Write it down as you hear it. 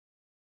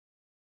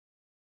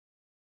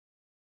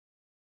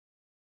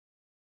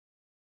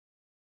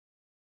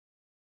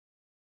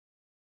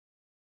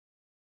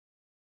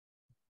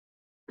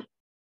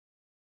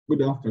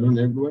Good afternoon,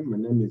 everyone. My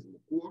name is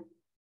Mukua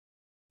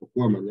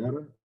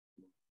Manyara,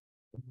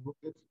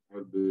 advocate.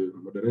 I'll be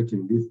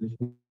moderating this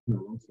session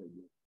alongside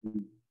my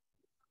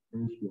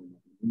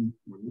friend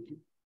Moniki.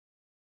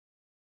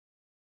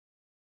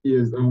 He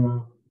is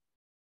our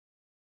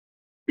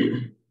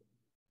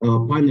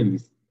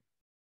panelists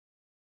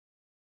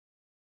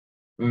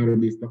are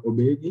Mr.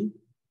 Obegi,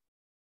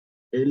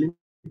 Eli,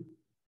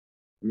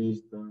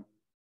 Mr.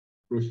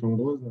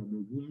 Rushongoza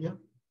Mugulia,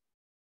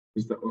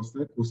 Mr.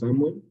 Oseku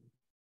Samuel,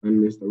 and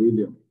Mr.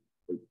 William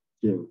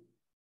King.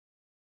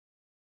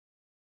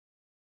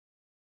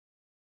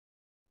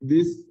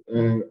 This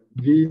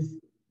brief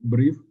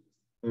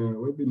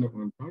webinar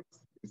on tax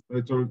is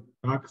titled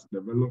Tax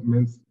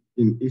Developments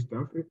in East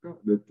Africa,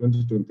 the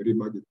 2023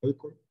 budget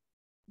cycle,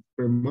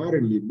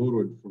 primarily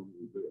borrowed from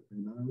the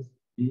finance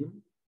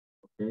scheme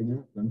of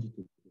Kenya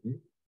 2023,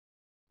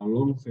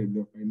 alongside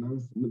the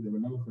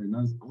National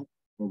Finance Act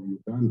of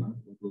Uganda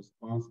that was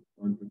passed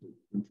on the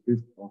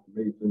 25th of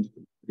May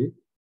 2023.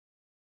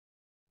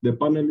 The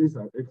panelists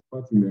are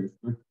experts in their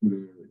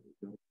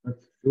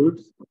respective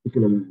fields,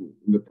 particularly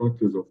in the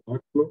practice of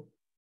tax law,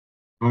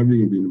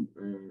 having been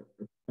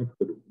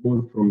affected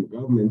both from the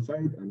government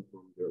side and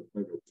from the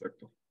private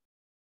sector.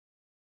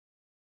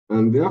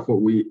 And therefore,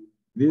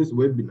 this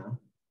webinar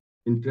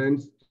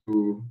intends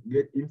to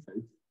get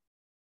insights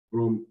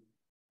from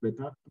the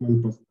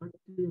taxman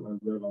perspective as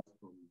well as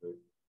from the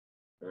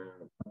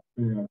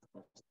taxpayer's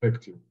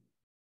perspective.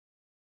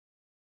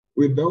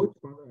 Without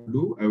further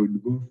ado, I will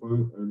go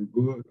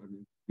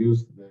and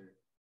introduce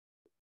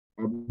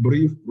a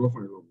brief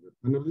profile of the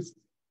panelists.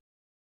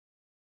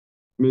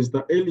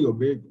 Mr. Eli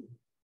Obegi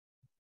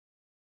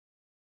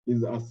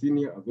is a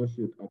senior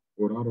associate at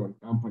Oraro and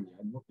Company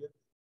Advocate.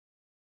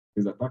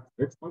 He's a tax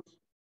expert.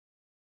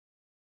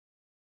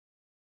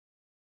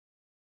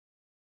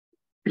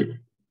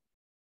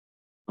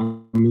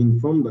 I'm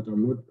informed that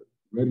I'm not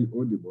very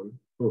audible,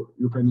 so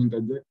you can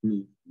interject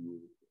me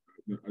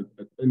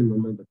at any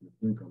moment that you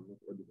think I'm not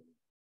audible.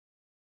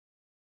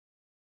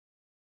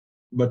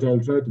 But I'll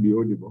try to be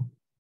audible.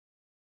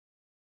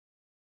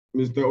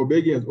 Mr.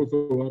 Obegi has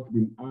also worked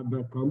in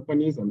other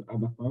companies and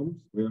other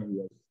firms where he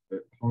has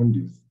honed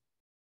his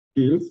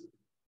skills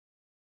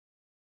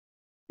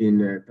in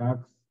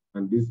tax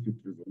and dispute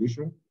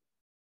resolution.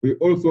 We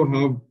also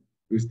have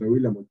Mr.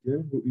 William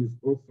Otieno, who is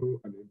also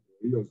an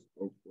employee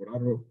of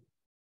Oraro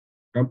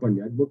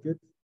Company Advocate,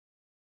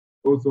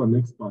 also an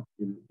expert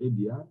in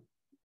ADR,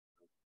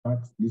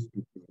 tax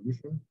dispute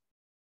resolution.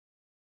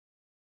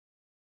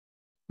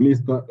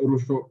 Mr.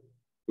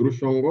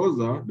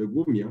 Rushongoza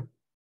Begumia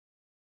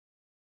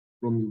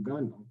from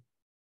Uganda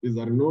is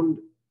a renowned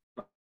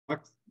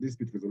tax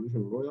dispute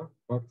resolution lawyer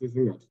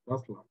practicing at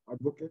Tesla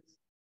Advocates.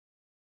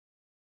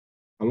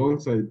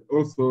 Alongside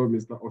also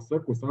Mr.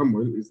 Oseku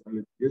Samuel is a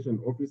litigation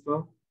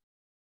officer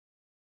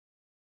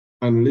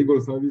and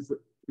legal services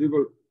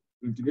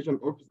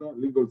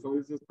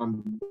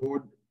and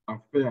board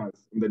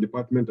affairs in the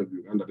Department of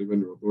Uganda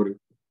Revenue Authority.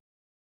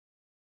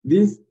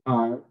 These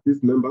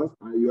members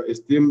are your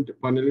esteemed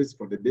panelists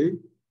for the day.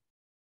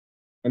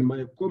 And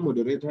my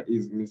co-moderator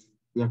is Ms.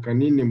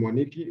 Nyakanini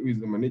Mwaniki, who is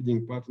the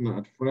managing partner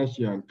at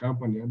Freshia and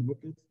Company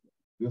Advocates,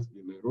 just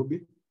in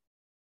Nairobi.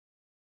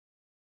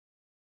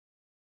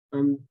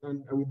 And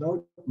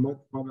without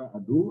much further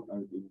ado,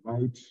 I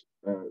invite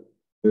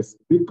the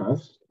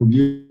speakers to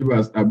give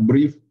us a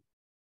brief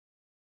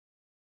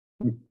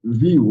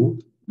view,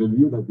 the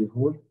view that they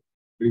hold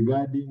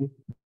regarding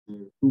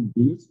the two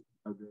bills,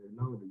 now the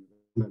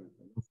Uganda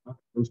Finance Act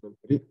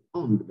 2023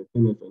 and the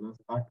Kenya Finance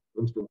Act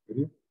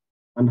 2023,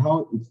 and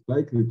how it's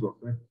likely to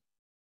affect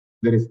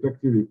the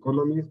respective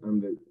economies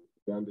and the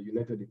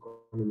united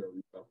economy of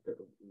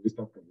East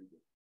African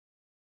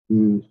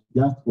region.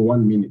 Just for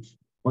 1 minute.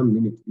 1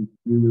 minute.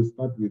 We will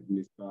start with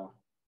Mr.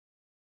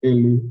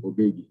 Eli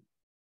Obegi.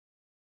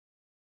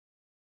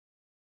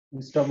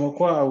 Mr.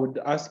 Mokwa, I would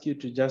ask you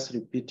to just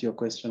repeat your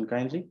question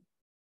kindly.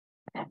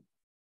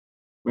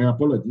 My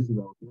apologies if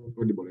I was not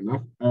audible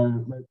enough.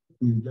 My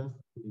question is just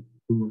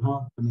to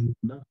have an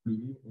introductory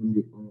view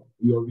on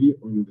your view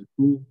on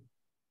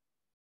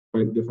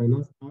the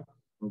Finance Act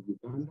of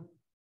Uganda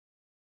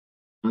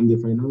and the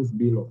Finance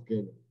Bill of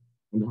Kenya,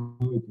 and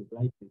how it is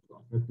likely to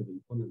affect the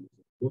economies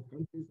of both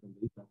countries and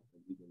the East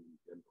African region in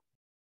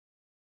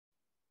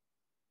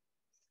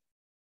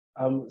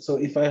general. So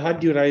if I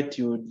heard you right,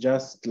 you would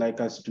just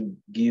like us to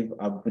give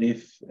a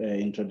brief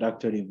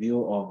introductory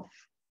view of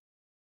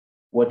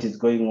what is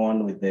going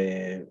on with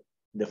the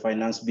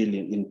finance bill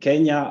in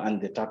Kenya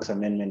and the tax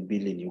amendment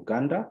bill in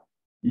Uganda.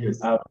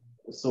 Yes.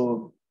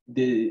 So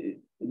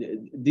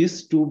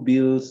these two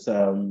bills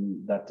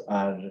that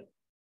are,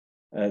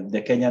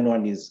 the Kenyan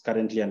one is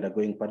currently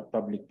undergoing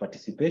public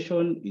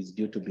participation, is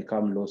due to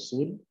become law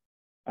soon.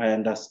 I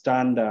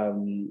understand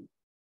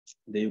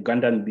the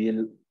Ugandan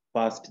bill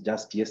passed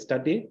just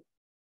yesterday.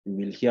 We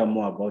will hear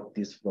more about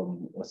this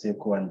from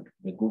Oseku and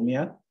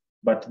Begumia,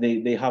 but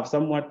they have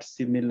somewhat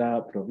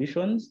similar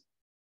provisions.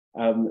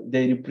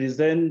 They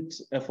represent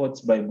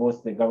efforts by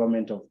both the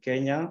government of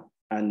Kenya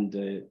and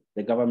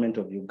the government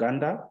of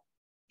Uganda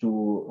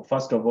to,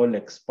 first of all,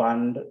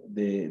 expand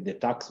the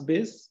tax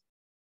base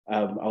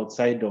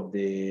outside of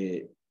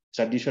the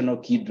traditional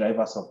key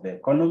drivers of the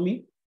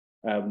economy,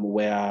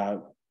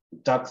 where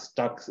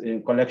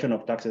collection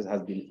of taxes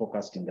has been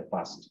focused in the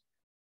past.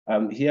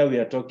 Here we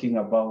are talking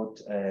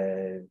about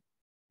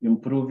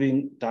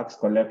improving tax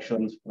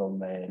collections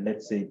from,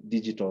 let's say,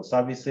 digital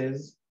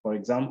services, for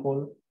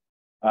example.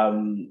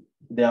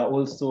 There are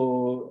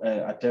also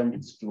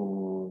attempts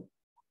to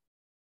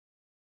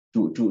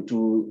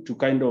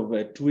kind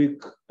of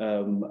tweak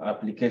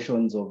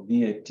applications of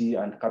VAT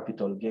and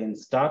capital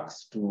gains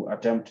tax to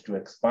attempt to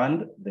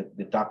expand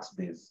the tax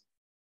base.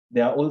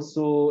 There are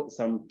also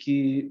some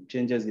key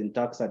changes in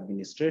tax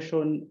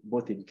administration,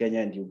 both in Kenya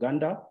and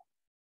Uganda,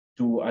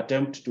 to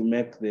attempt to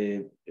make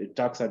the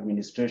tax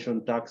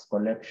administration, tax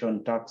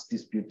collection, tax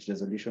dispute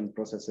resolution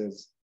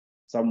processes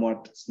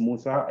somewhat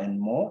smoother and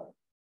more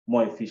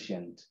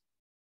efficient.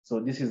 So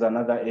this is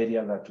another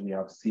area that we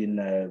have seen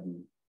a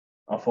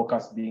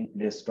focus being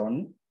placed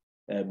on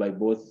by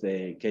both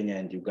the Kenya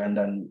and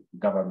Ugandan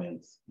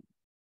governments.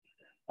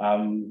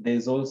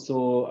 There's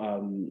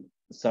also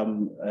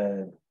some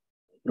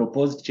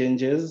proposed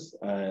changes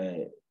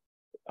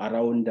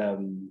around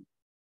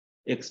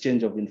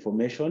exchange of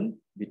information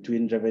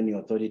between revenue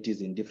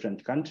authorities in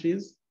different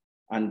countries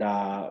and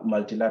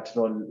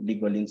multilateral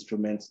legal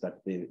instruments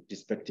that the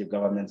respective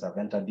governments have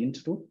entered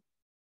into.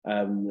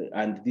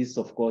 And this,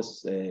 of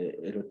course,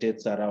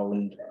 rotates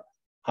around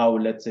how,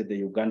 let's say, the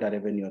Uganda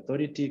Revenue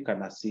Authority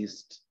can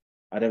assist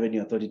a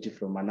revenue authority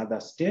from another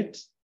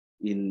state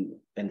in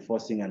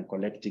enforcing and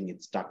collecting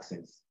its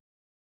taxes.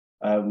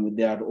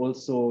 There are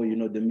also,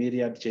 the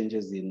myriad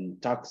changes in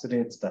tax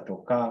rates that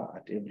occur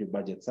at every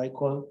budget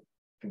cycle,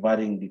 to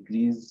varying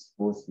degrees,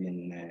 both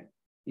in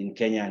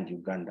Kenya and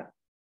Uganda.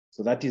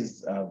 So that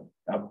is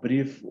a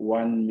brief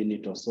 1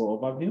 minute or so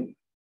overview.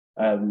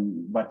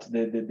 But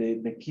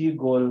the key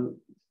goal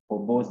for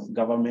both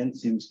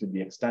governments seems to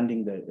be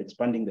expanding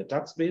the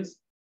tax base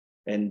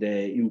and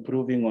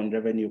improving on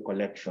revenue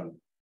collection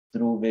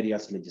through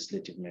various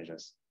legislative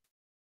measures.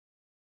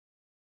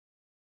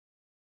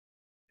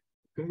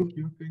 Thank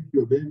you,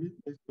 baby.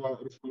 Mr.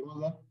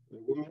 Risholola,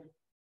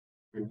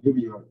 and give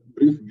your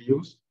brief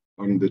views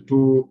on the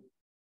two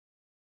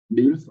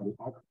bills and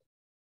acts.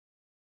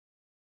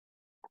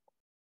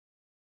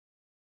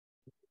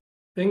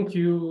 Thank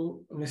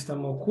you, Mr.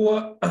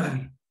 Mokua.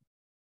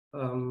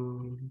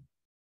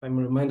 I'm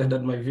reminded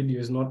that my video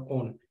is not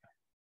on.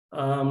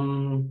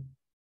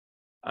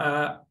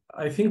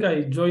 I think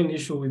I join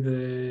issue with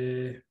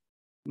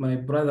my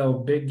brother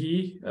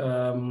Obegi.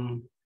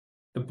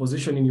 The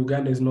position in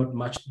Uganda is not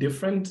much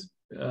different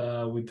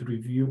with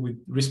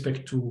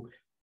respect to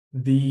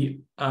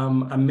the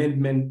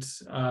amendment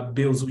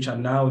bills, which are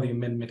now the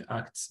amendment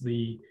acts.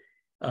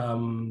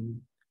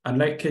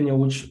 Unlike Kenya,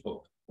 which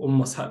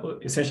almost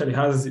essentially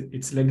has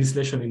its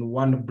legislation in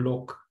one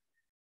block,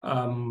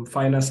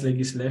 finance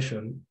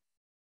legislation,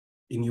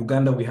 in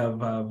Uganda we have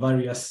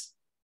various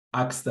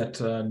acts that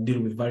deal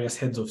with various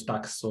heads of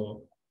tax.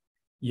 So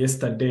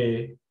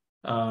yesterday,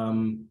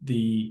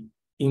 the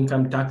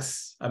Income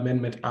Tax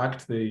Amendment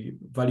Act, the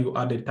Value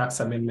Added Tax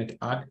Amendment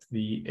Act,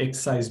 the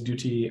Excise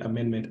Duty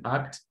Amendment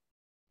Act,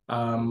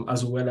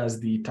 as well as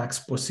the Tax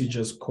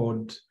Procedures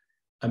Code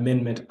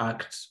Amendment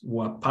Act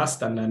were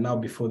passed and are now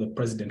before the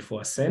President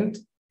for assent.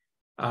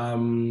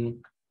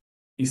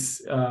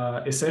 Is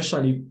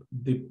essentially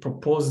the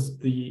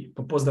proposed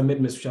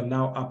amendments, which are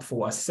now up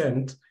for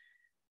assent,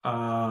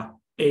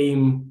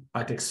 aim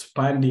at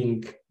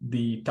expanding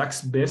the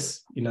tax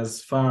base in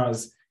as far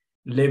as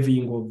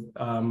levying of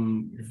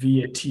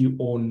VAT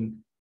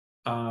on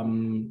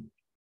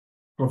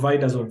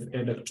providers of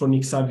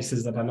electronic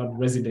services that are not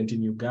resident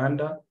in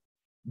Uganda.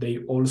 They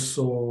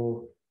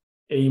also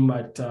aim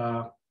at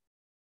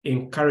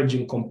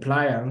encouraging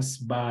compliance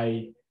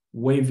by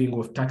waiving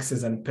of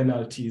taxes and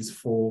penalties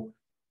for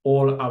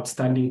all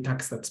outstanding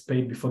tax that's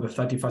paid before the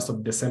 31st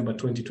of December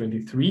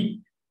 2023.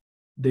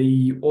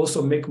 They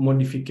also make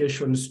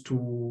modifications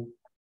to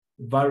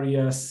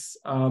various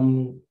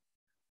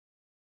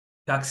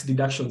tax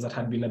deductions that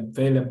had been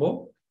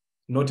available,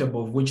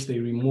 notable of which they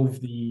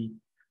remove the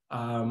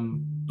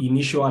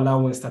initial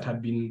allowance that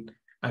had been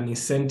an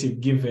incentive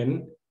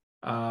given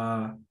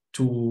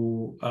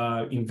to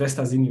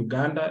investors in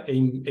Uganda,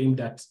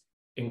 aimed at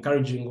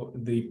encouraging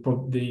the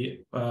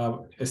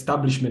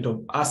establishment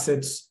of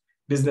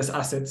business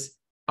assets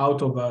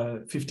out of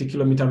a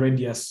 50-kilometer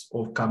radius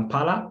of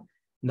Kampala.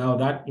 Now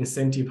that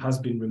incentive has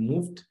been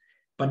removed,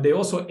 but they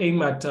also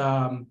aim at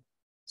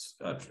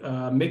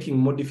making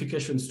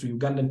modifications to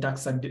Ugandan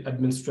tax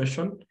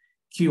administration,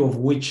 key of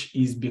which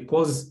is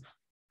because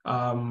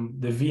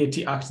the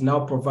VAT Act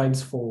now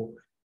provides for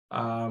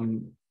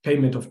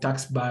payment of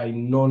tax by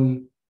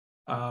non-resident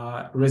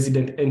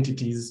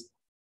entities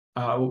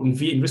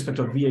in respect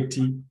of VAT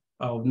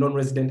of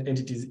non-resident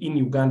entities in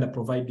Uganda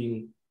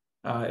providing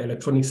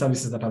electronic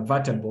services that are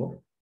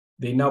VATable.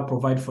 They now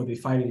provide for the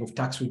filing of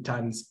tax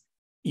returns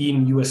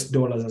in US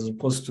dollars as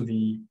opposed to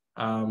the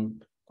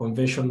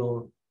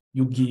conventional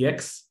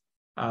UGX.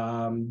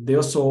 They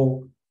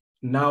also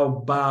now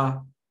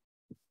bar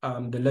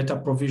the later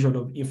provision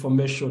of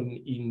information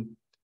in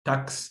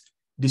tax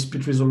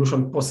dispute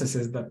resolution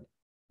processes that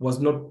was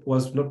not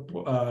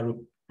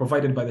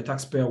provided by the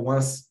taxpayer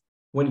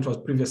when it was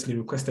previously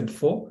requested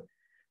for,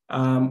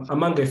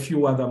 among a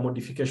few other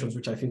modifications,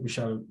 which I think we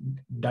shall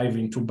dive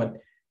into. But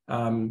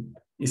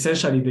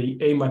essentially, they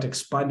aim at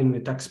expanding the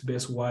tax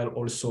base while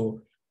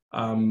also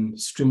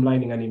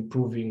streamlining and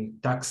improving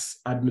tax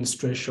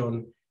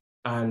administration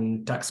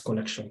and tax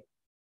collection.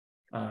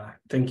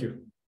 Thank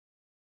you.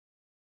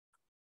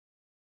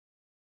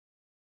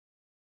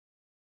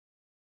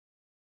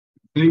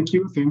 Thank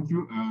you.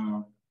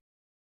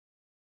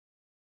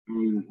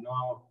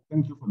 Now,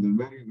 thank you for the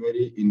very,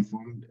 very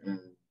informed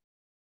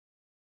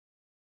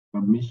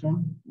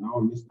submission. Now,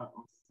 Mr.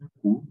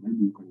 Oseku,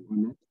 maybe you can go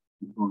next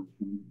before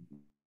we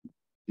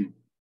okay.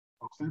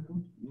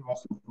 Oseku, give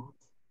us your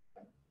thoughts.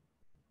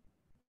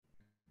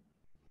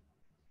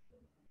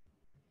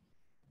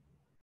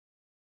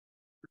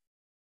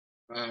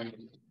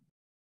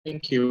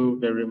 Thank you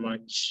very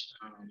much,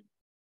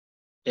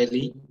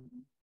 Ellie.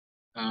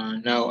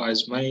 Now,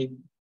 as my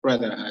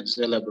brother has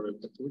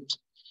elaborated,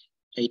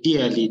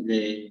 ideally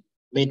the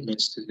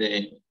amendments to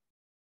the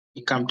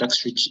income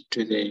tax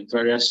to the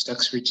various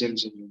tax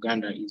regimes in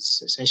Uganda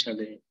is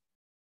essentially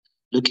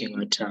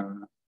looking at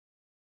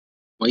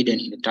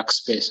widening the tax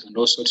base and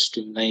also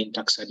streamlining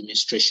tax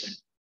administration.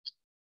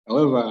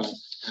 However,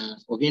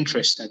 of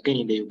interest again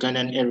in the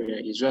Ugandan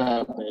area is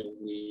where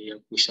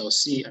we shall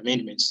see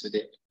amendments to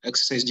the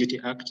Excise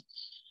Duty Act.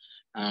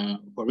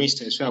 For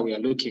instance, where we are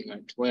looking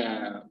at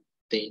where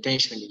the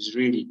intention is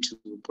really to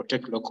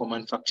protect local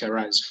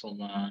manufacturers from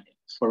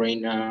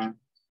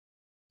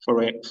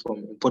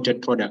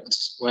imported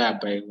products,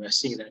 whereby we are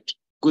seeing that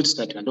goods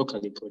that are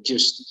locally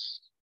produced,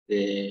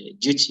 the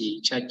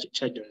duty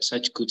charged on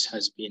such goods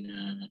has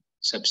been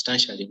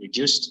substantially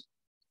reduced.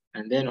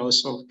 And then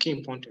also key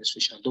importance,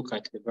 we shall look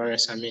at the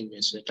various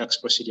amendments to the Tax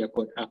Procedure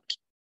Code Act,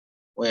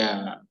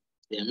 where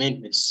the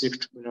amendments seek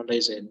to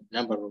criminalize a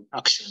number of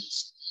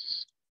actions.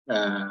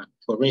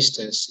 For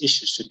instance,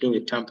 issues to do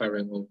with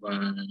tampering of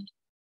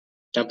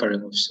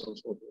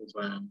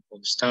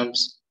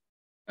stamps,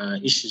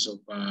 issues of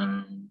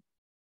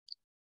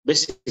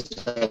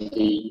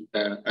basically,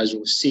 as you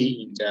will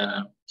see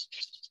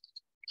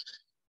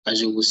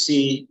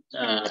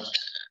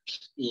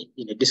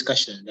in the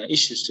discussion, the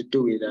issues to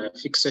do with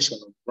fixation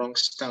of wrong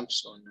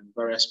stamps on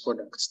various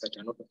products that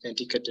are not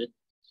authenticated.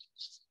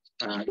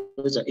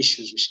 Those are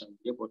issues we shall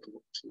be able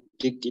to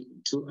dig deep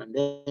into. And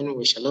then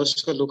we shall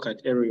also look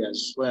at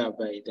areas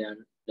whereby there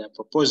are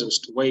proposals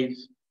to waive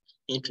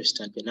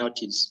interest and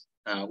penalties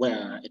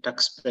where a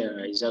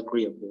taxpayer is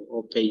agreeable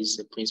or pays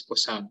the principal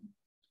sum.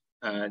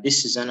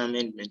 This is an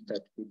amendment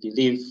that we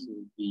believe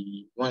will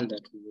be one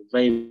that will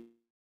revive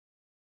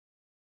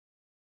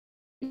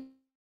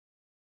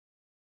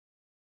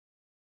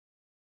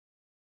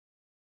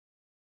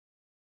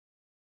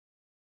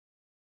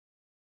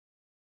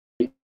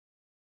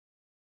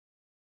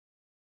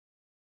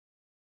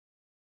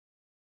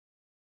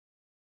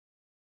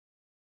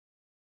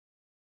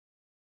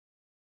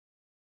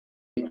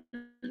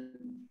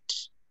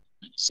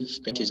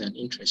penalties and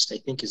interest. I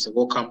think is a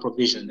welcome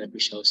provision that we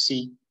shall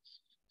see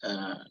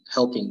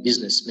helping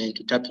businessmen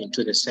to tap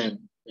into the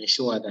same,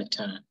 ensure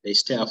that they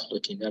stay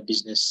afloat in their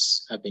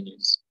business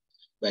avenues.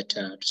 But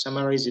to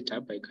summarize it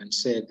up, I can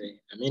say the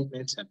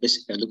amendments are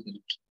basically looking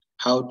at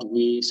how do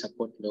we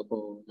support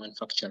local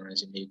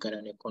manufacturers in the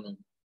Ugandan economy?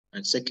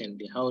 And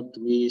secondly, how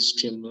do we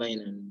streamline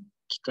and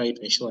try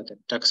to ensure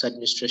that tax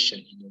administration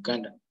in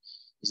Uganda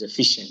is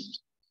efficient?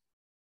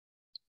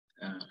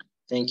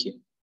 Thank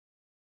you.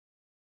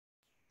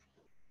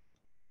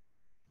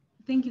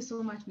 Thank you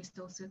so much,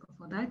 Mr. Oseko,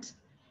 for that.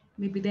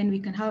 Maybe then we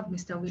can have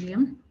Mr.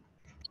 William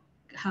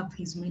have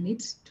his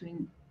minutes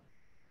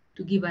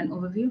to give an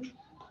overview.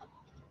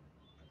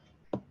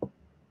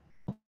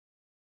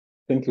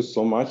 Thank you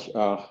so much.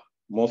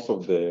 Most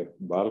of the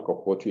bulk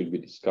of what we'll be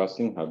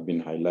discussing have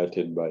been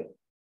highlighted by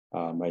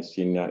my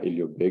senior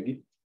Elio Begi.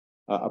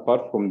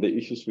 Apart from the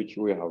issues which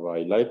we have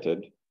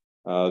highlighted,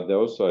 there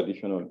are also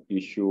additional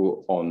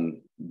issue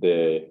on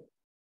the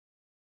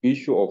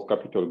issue of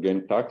capital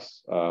gain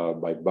tax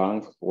by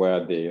bank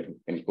where they're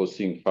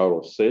enforcing power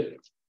of sale.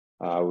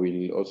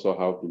 We'll also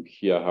have to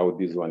hear how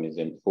this one is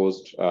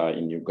enforced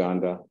in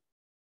Uganda.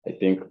 I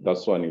think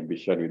that's one will be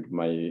shared with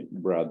my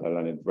brother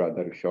and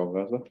brother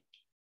Rishogaza.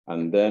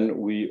 And then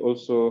we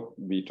also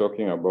be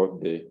talking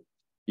about the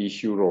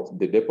issue of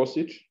the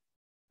deposit.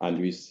 And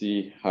we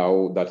see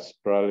how that's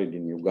parallel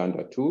in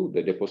Uganda too,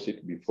 the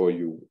deposit before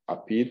you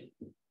appeal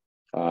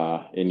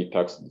any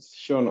tax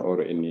decision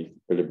or any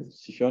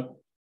decision.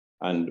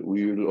 And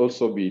we will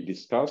also be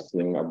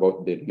discussing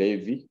about the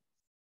levy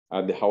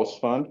at the house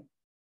fund,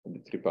 the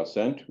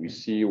 3%. We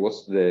see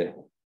what's the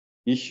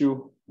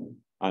issue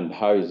and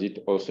how is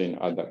it also in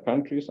other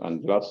countries.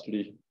 And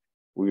lastly,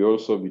 we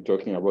also be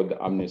talking about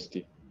the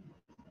amnesty,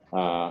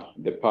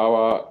 the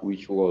power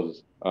which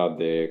was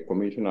the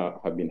commissioner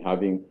have been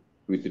having to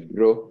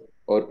withdraw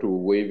or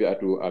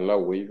to allow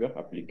waiver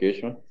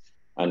application,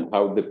 and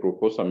how the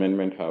proposed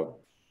amendment have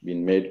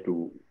been made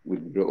to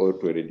withdraw or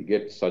to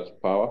eradicate such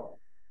power,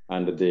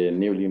 and the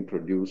newly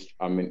introduced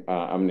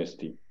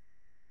amnesty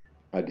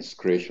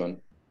discretion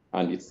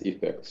and its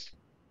effects.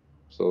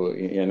 So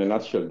in a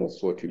nutshell,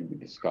 that's what we'll be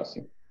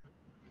discussing.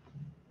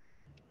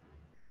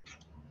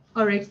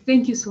 All right,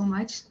 thank you so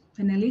much,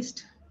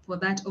 panelists, for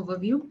that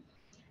overview.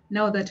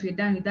 Now that we're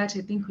done with that,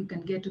 I think we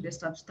can get to the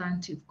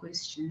substantive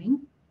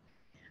questioning.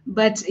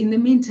 But in the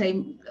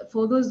meantime,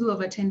 for those who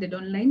have attended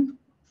online,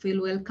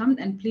 feel welcome,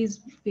 and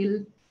please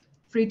feel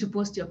free to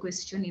post your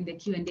question in the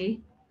Q&A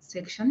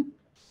section.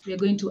 We're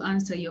going to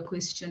answer your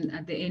question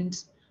at the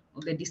end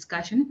of the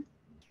discussion.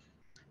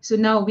 So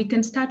now we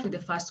can start with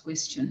the first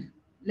question.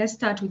 Let's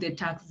start with the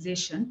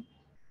taxation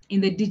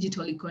in the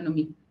digital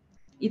economy.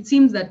 It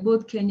seems that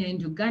both Kenya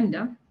and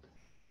Uganda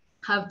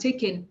have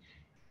taken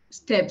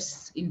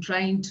steps in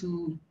trying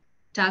to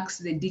tax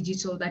the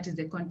digital, that is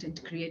the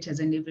content creators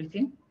and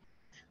everything.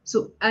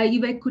 So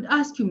if I could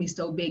ask you,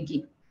 Mr.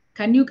 Obegi,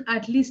 can you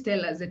at least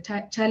tell us the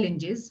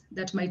challenges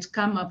that might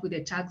come up with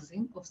the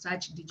taxing of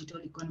such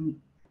digital economy?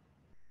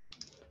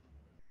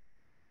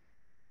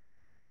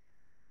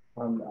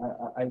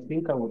 I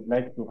think I would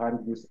like to hand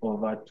this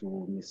over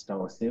to Mr.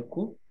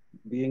 Oseku,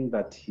 being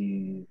that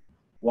he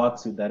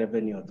works with the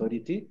Revenue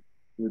Authority.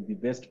 He would be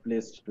best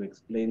placed to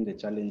explain the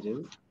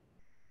challenges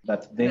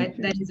that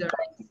that is all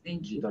right.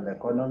 Thank you. Digital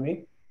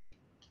economy,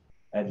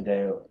 and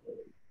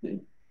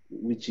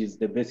which is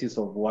the basis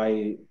of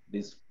why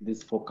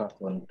this focus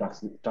on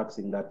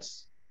taxing that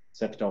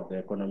sector of the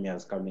economy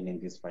has come in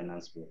this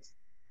finance bill.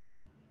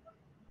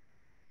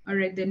 All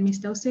right, then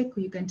Mr. Oseku,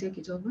 you can take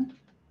it over.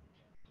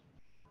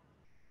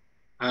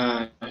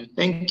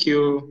 Thank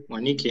you,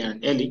 Mwaniki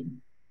and Ellie.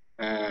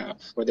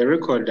 For the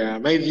record,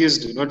 my views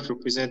do not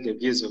represent the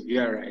views of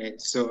URA.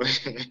 So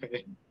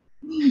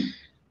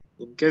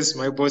in case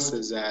my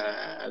bosses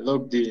are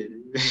logged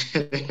in.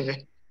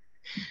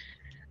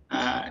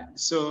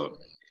 So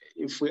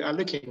if we are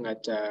looking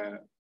at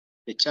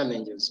the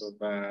challenges of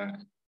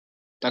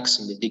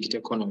taxing the digital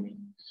economy,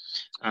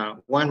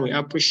 one, we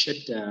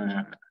appreciate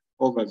the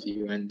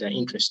overview and the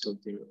interest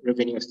of the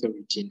Revenue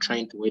Authority in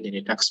trying to widen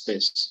the tax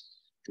base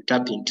to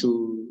tap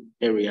into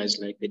areas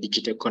like the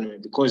digital economy,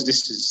 because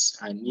this is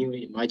a new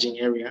emerging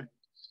area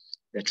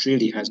that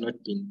really has not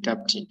been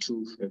tapped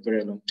into for a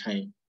very long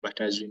time. But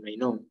as we may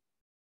know,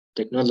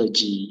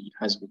 technology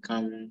has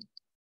become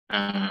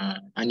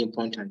an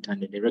important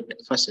and a direct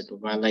facet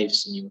of our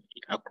lives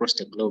across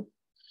the globe.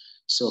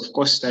 So of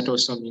course, that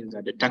also means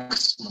that the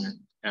taxman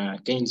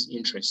gains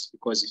interest,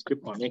 because if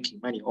people are making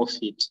money off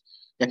it,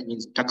 that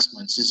means the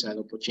taxman sees an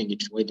opportunity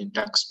to widen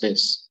tax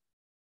base.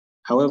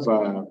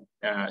 However,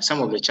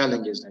 some of the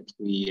challenges that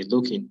we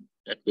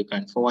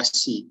can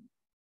foresee,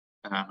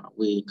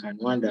 we can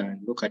wonder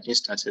and look at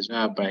instances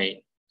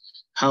whereby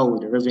how will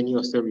the revenue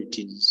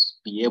authorities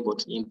be able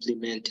to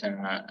implement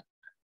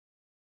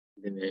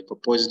the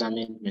proposed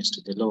amendments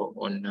to the law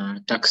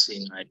on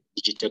taxing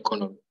digital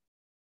economy?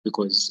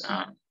 Because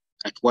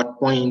at what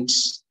point,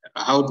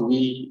 how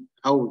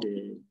would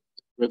the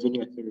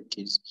revenue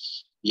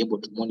authorities be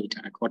able to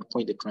monitor at what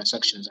point the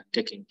transactions are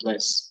taking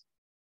place?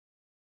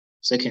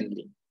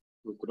 Secondly,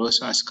 we could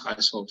also ask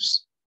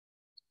ourselves,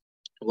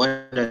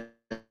 what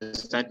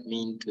does that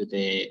mean to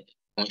the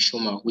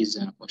consumer who is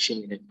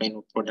consuming the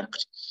final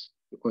product?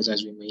 Because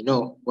as we may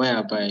know,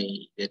 whereby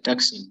the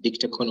tax in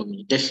digital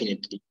economy,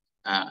 definitely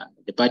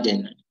the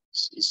burden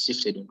is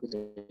shifted onto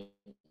the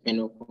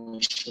final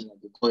consumer,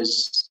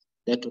 because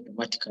that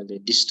automatically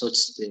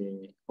distorts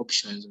the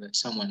options that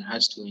someone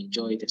has to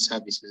enjoy the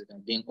services that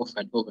are being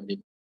offered over the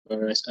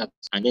various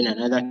apps. And then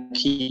another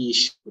key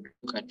issue to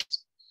look at,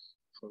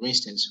 for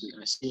instance,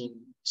 we are seeing a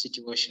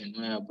situation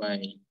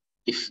whereby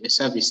if a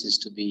service is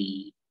to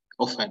be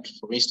offered,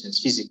 for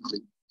instance,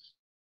 physically,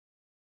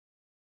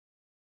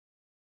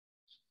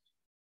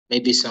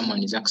 maybe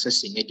someone is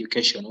accessing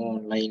education or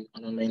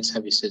online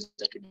services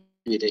that will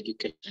do with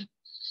education.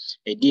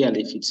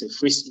 Ideally, if it's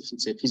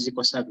a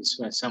physical service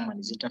where someone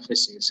is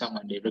interfacing with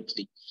someone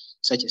directly,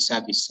 such a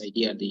service,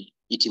 ideally,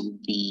 it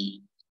would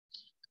be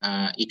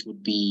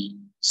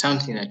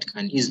something that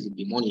can easily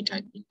be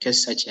monitored in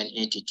case such an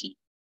entity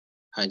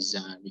has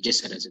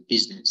registered as a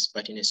business.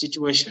 But in a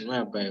situation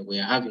whereby we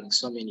are having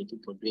so many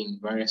people doing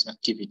various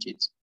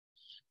activities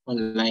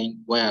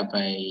online,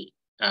 whereby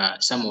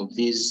some of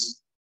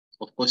these,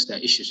 of course, there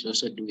are issues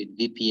also do with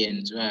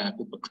VPNs, where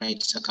people try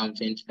to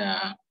circumvent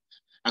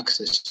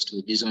access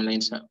to these online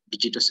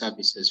digital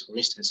services. For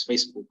instance,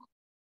 Facebook,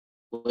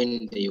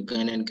 when the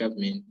Ugandan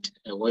government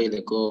a while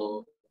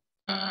ago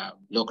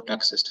blocked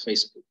access to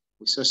Facebook,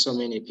 we saw so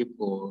many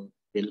people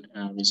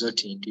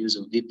resorting to use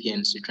of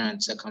VPNs to try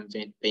and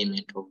circumvent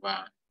payment of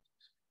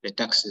the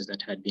taxes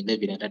that had been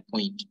levied at that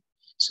point.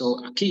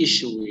 So a key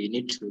issue we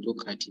need to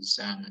look at is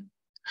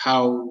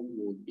how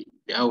would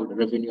the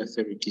revenue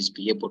authorities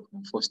be able to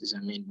enforce these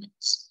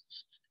amendments?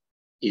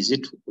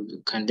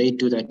 Can they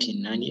do that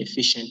in an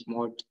efficient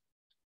mode?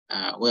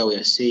 where we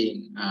are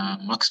seeing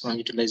maximum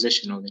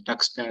utilization of the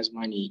taxpayers'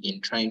 money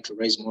in trying to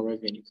raise more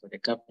revenue for the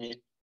government.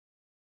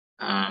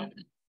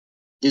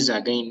 These are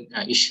again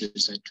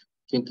issues that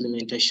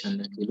implementation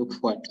that we look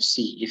forward to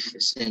see if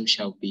the same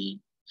shall be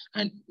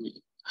and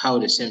how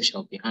the same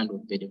shall be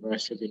handled by the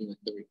various revenue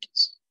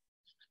authorities.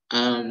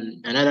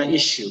 Another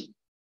issue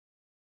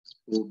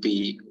will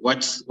be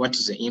what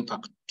is the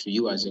impact to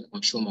you as a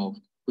consumer of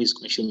who is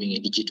consuming a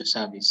digital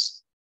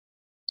service.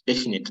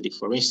 Definitely,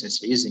 for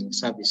instance, you're using a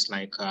service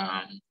like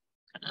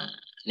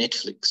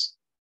Netflix.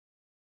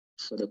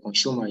 For the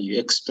consumer, you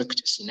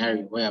expect a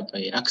scenario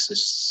whereby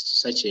access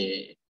such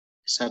a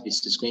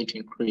service is going to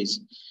increase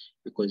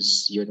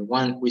because you're the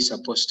one who is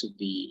supposed to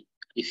be,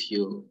 if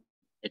you're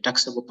a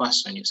taxable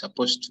person, you're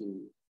supposed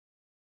to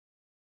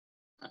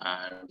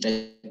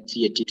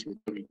VAT to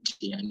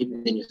authority, and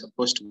even then you're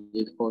supposed to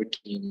withhold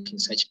in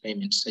such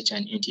payments, such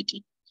an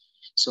entity.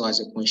 So as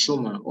a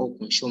consumer, all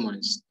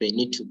consumers, they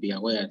need to be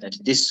aware that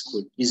this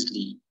could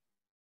easily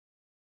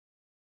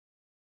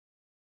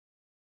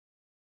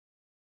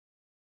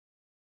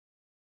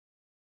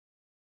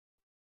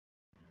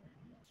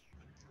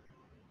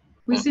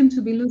We seem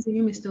to be losing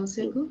you, Mr.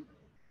 Oseko.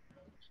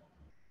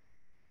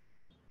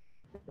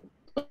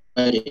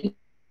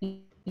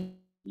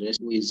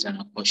 Who is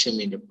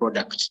consuming the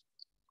product.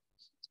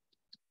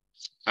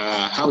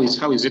 How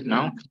is it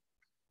now?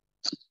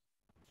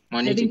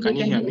 Moniki, can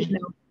you hear me?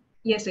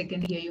 Yes, I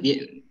can hear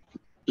you.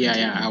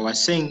 Yeah. I was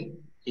saying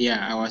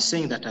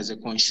that as a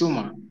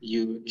consumer,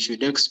 you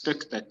should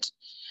expect that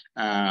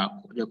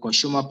the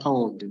consumer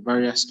power of the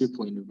various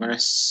people in the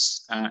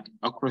various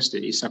across the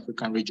East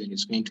African region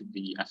is going to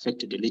be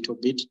affected a little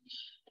bit,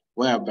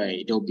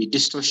 whereby there will be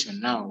distortion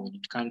now when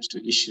it comes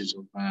to issues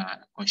of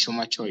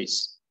consumer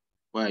choice,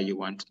 where you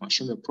want to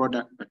consume a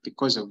product, but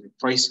because of the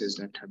prices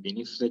that have been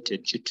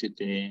inflated due to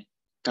the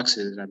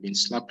taxes that have been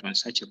slapped on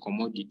such a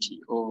commodity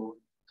or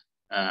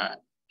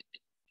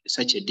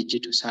such a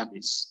digital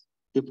service,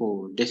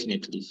 people will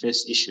definitely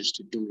face issues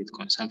to do with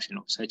consumption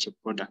of such a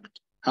product.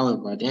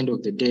 However, at the end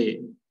of the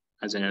day,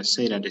 as I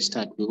said at the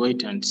start, we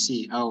wait and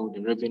see how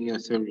the Revenue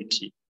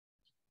Authority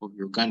of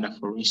Uganda,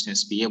 for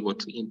instance, be able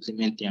to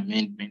implement the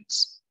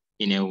amendments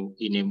in a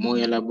more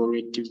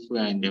elaborative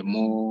way and a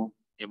more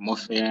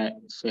fair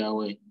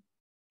way.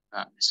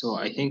 So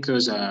I think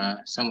those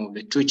are some of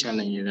the two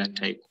challenges that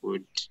I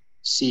could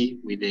see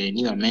with the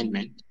new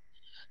amendment.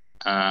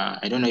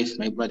 I don't know if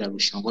my brother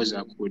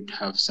Rushongoza could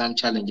have some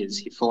challenges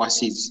he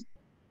foresees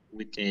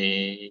with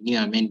the new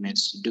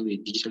amendments to do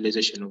with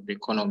digitalization of the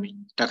economy,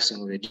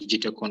 taxing of the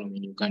digital economy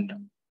in Uganda.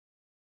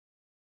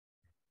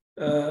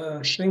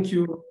 Thank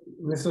you,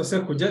 Mr.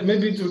 Oseko. Just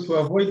maybe to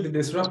avoid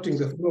disrupting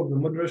the flow of the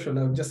moderation,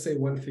 I'll just say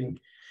one thing.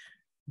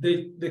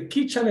 The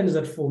key challenge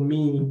that for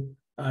me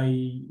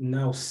I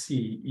now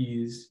see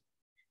is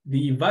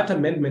the VAT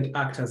Amendment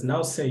Act has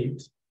now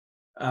said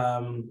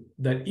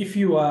that if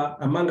you are,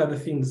 among other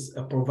things,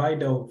 a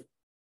provider of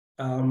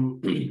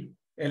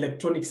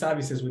electronic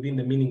services within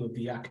the meaning of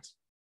the Act,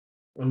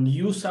 and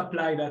you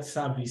supply that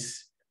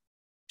service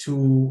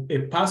to a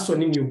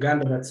person in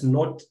Uganda that's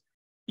not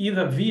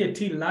either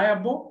VAT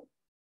liable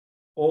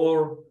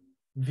or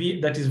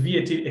that is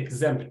VAT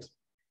exempt,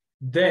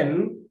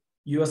 then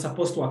you are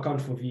supposed to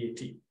account for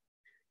VAT.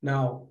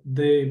 Now,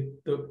 the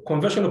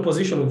conventional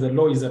position of the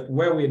law is that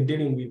where we're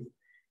dealing with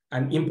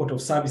an import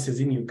of services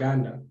in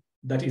Uganda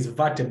that is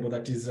VATable,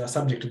 that is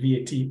subject to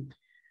VAT,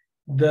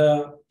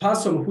 the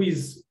person who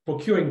is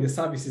procuring the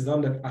service is the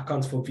one that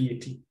accounts for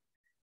VAT.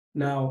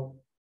 Now,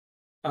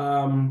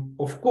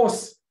 of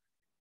course,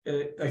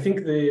 I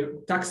think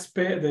the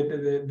taxpayer,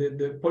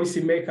 the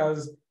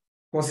policymakers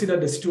consider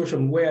the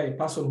situation where a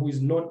person who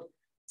is not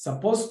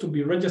supposed to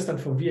be registered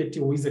for VAT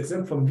or is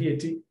exempt from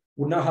VAT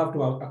would now have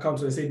to account.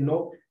 So they say,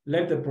 no,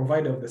 let the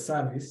provider of the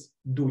service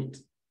do it.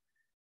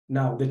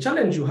 Now, the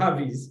challenge you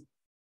have is,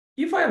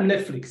 if I am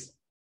Netflix,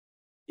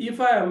 if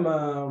I am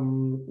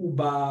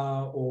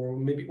Uber, or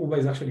maybe Uber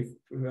is actually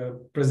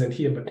present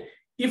here, but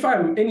if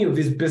I'm any of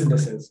these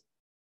businesses,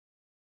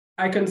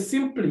 I can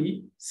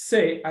simply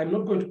say, I'm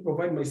not going to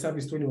provide my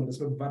service to anyone that's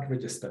not VAT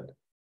registered.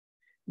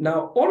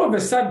 Now, all of a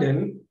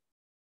sudden,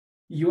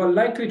 you are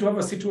likely to have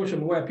a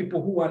situation where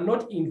people who are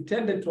not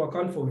intended to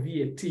account for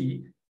VAT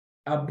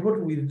are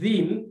brought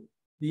within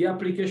the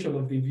application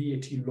of the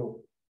VAT law.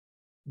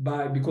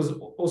 Because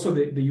also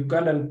the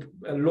Ugandan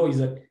law is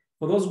that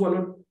for those who are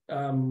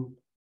not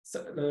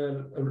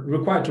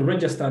required to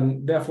register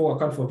and therefore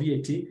account for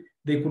VAT,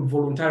 they could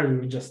voluntarily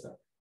register.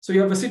 So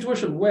you have a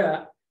situation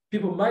where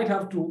people might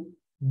have to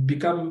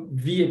become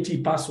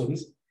VAT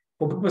persons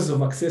for purposes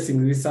of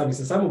accessing these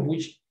services, some of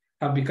which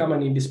have become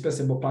an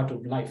indispensable part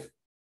of life.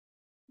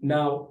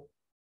 Now,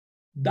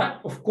 that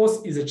of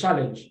course is a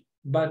challenge,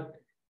 but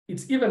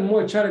it's even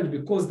more a challenge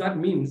because that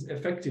means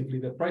effectively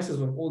the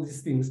prices of all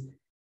these things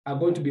are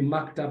going to be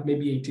marked up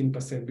maybe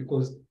 18%,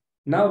 because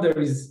now there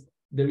is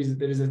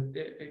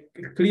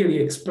a clearly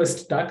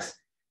expressed tax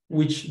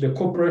which the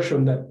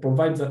corporation that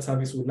provides that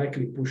service will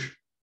likely push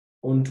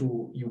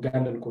onto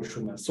Ugandan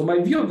consumers. So my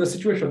view of the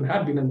situation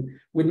had been, and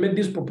we made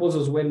these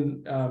proposals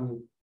when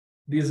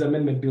these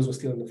amendment bills were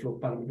still on the floor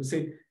of Parliament. We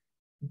said,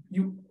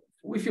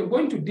 if you're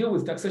going to deal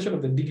with taxation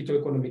of the digital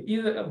economy,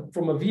 either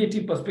from a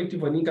VAT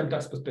perspective or an income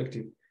tax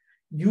perspective,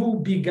 you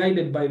be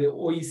guided by the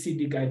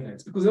OECD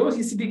guidelines, because the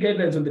OECD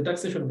guidelines on the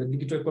taxation of the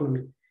digital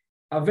economy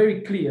are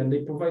very clear, and they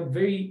provide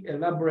very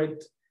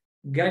elaborate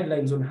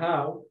guidelines on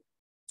how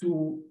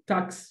to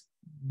tax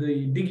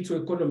the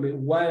digital economy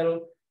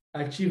while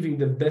achieving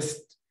the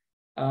best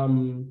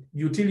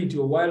utility,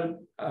 or while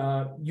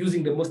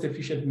using the most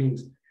efficient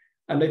means.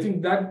 And I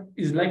think that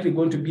is likely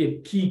going to be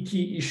a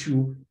key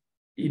issue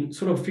in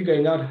sort of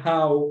figuring out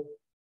how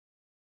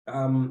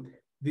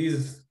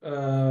this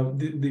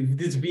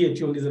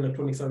VAT on these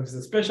electronic services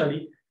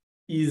especially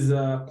is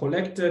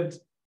collected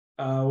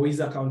or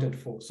is accounted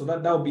for. So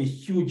that will be a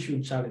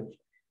huge challenge.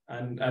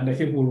 And I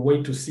think we'll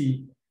wait to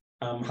see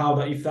how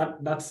that, if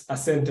that's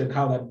assented,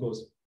 how that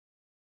goes.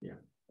 Yeah.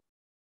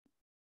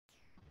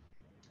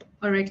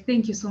 All right,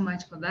 thank you so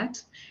much for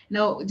that.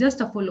 Now,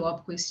 just a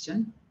follow-up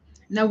question.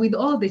 Now, with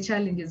all the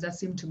challenges that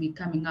seem to be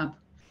coming up,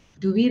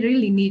 do we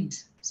really need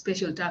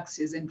special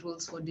taxes and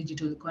rules for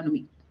digital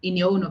economy, in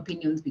your own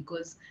opinions?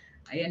 Because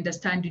I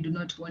understand you do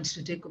not want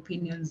to take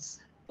opinions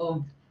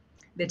of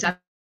the tax.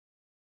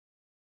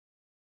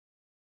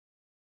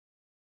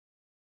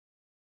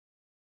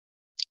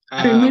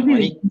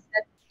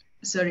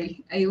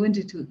 Sorry, I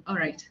wanted to, all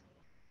right,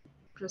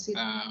 proceed.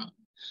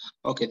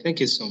 Okay, thank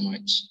you so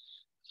much.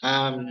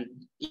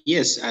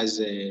 Yes, as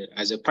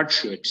a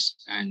patriot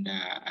and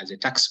as a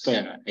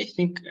taxpayer, I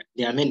think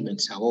the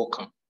amendments are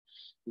welcome,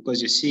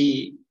 because you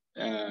see,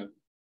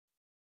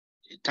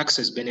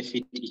 taxes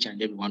benefit each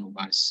and every one of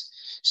us.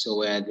 So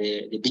where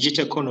the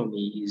digital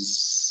economy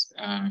is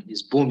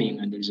booming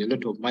and there's a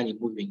lot of money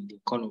moving in the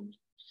economy,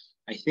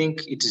 I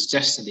think it is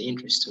just in the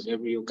interest of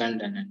every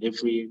Ugandan and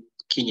every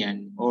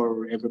Kenyan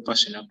or every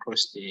person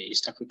across the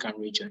East African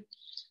region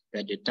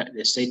that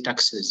the state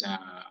taxes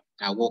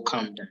are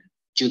welcomed and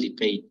duly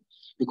paid.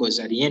 Because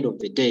at the end of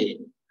the day,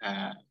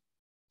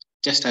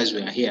 just as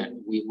we are here,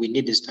 we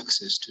need these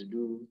taxes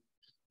to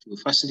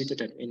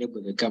facilitate and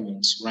enable the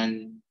governments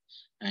run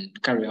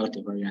and carry out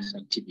the various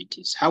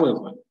activities.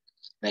 However,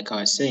 like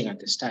I was saying at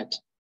the start,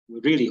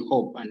 we really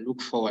hope and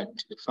look forward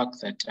to the fact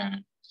that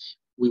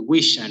we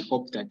wish and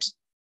hope that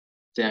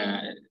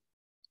the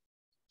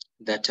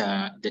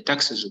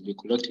taxes will be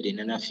collected in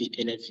an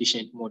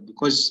efficient mode,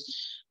 because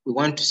we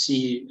want to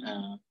see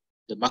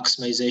the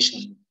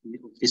maximization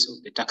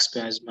of the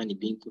taxpayers' money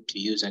being put to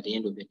use at the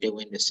end of the day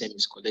when the same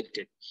is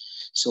collected.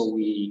 So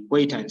we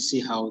wait and see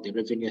how the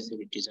revenue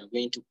authorities are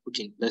going to put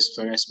in place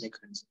various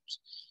mechanisms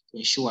to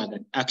ensure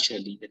that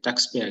actually the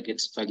taxpayer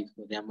gets value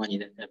for their money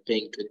that they're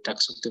paying to the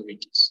tax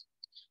authorities.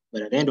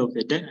 But at the end of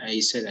the day,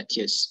 I say that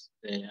yes,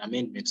 the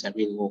amendments are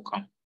really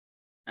welcome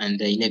and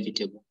they're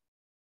inevitable.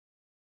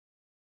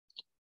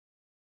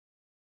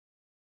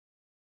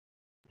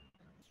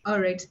 All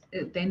right,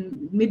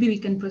 then maybe we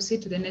can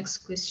proceed to the next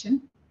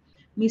question.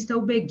 Mr.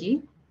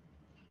 Ubegi,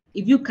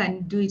 if you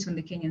can do it on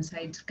the Kenyan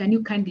side, can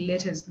you kindly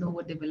let us know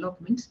what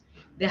developments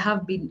there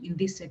have been in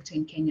this sector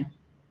in Kenya?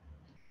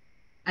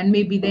 And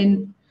maybe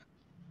then,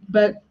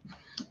 but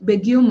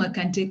Begiuma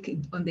can take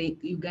it on the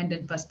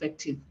Ugandan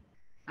perspective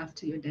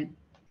after you're done.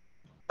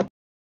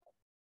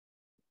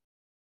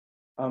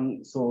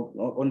 So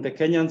on the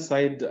Kenyan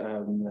side,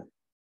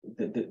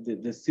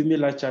 the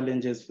similar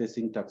challenges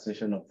facing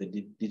taxation of the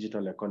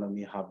digital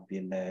economy have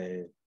been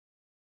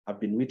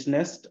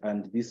witnessed,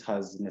 and this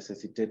has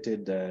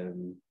necessitated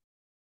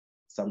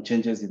some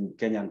changes in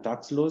Kenyan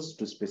tax laws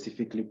to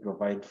specifically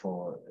provide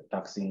for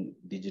taxing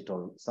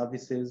digital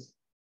services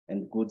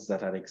and goods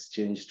that are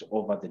exchanged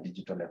over the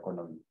digital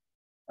economy.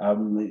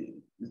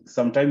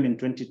 Sometime in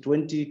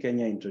 2020,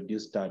 Kenya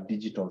introduced a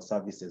digital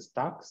services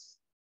tax.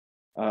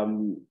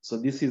 So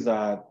this is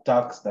a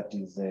tax that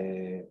is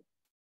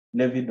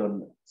levied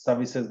on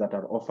services that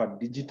are offered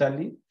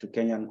digitally to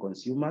Kenyan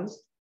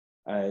consumers.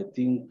 I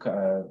think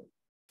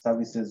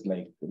services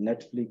like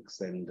Netflix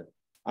and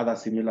other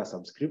similar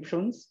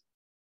subscriptions.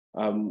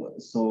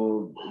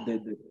 So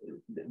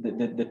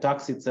the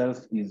tax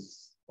itself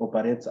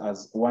operates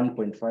as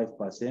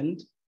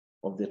 1.5%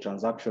 of the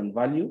transaction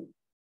value,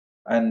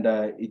 and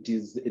it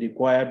is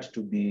required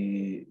to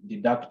be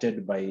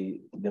deducted by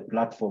the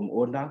platform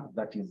owner.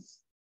 That is,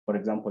 for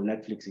example,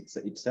 Netflix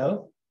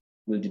itself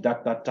will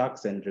deduct that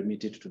tax and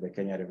remit it to the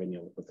Kenya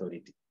Revenue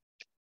Authority.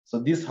 So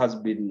this has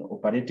been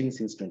operating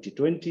since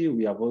 2020.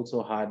 We have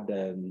also had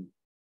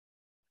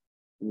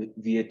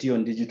VAT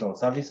on digital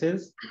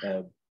services,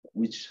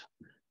 which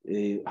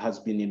has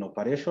been in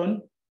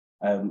operation.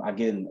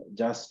 Again,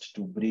 just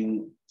to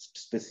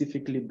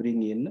specifically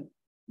bring in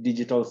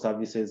digital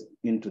services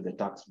into the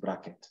tax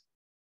bracket.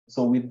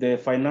 So with the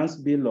finance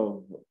bill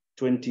of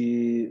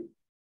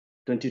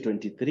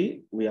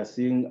 2023, we are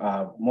seeing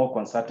a more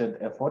concerted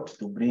effort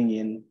to bring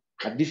in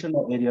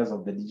additional areas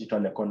of the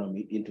digital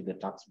economy into the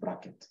tax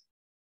bracket.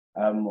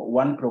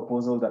 One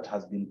proposal that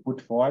has been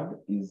put forward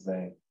is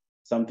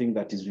something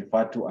that is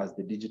referred to as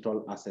the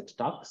digital asset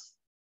tax.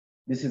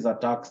 This is a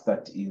tax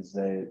that is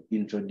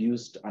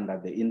introduced under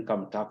the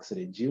income tax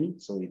regime.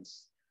 So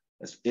it's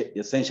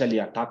essentially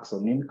a tax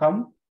on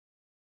income.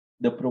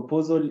 The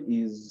proposal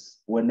is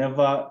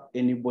whenever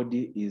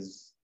anybody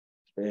is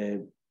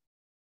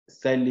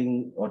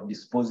selling or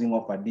disposing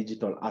of a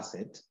digital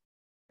asset,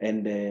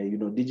 and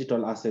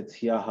digital assets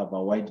here have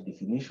a wide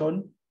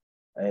definition.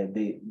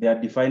 They are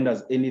defined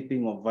as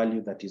anything of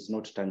value that is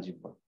not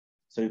tangible.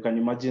 So you can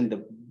imagine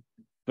the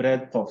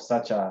breadth of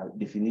such a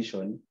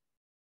definition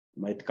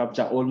might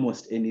capture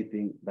almost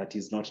anything that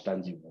is not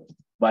tangible.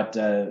 But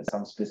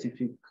some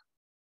specific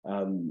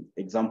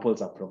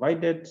examples are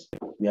provided.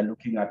 We are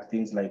looking at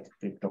things like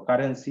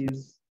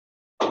cryptocurrencies,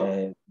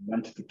 we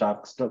want to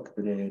tax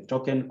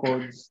token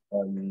codes,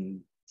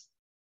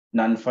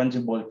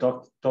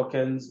 non-fungible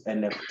tokens,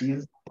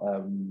 NFTs.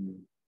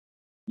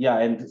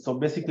 And so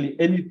basically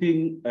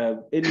anything,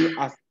 any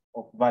asset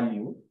of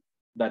value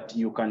that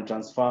you can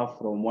transfer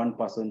from one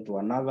person to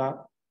another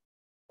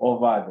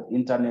over the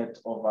internet,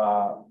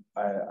 over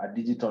a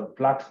digital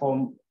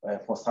platform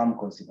for some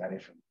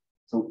consideration.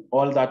 So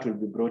all that will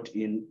be brought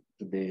in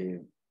to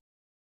the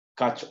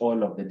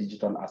catch-all of the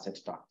digital asset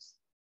tax.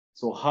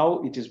 So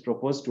how it is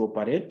proposed to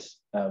operate,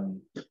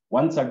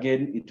 once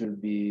again, it will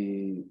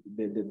be,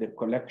 the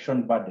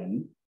collection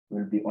burden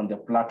will be on the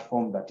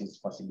platform that is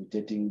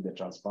facilitating the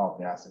transfer of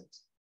the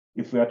assets.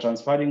 If we are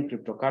transferring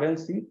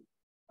cryptocurrency,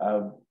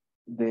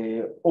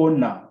 the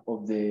owner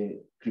of the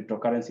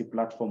cryptocurrency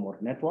platform or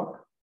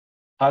network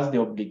has the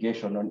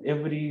obligation on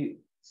every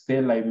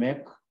sale I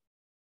make,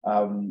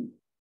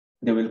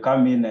 they will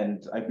come in,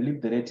 and I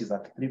believe the rate is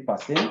at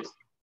 3%.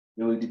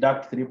 They will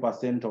deduct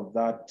 3% of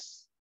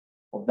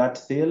that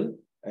sale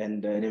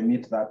and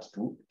remit that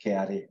to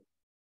KRA.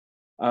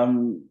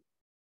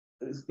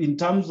 In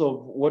terms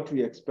of what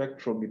we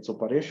expect from its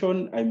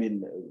operation, I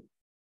mean,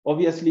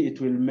 obviously it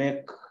will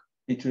make,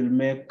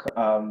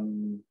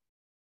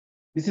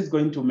 this is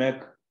going to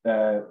make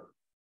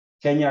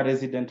Kenya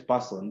resident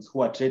persons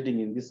who are trading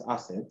in these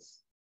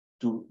assets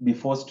to be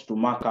forced to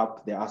mark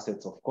up their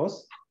assets, of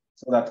course,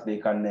 so that they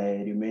can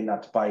remain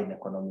at par in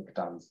economic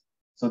terms.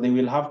 So they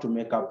will have to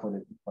make up for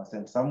the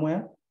 2%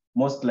 somewhere.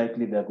 Most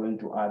likely they're going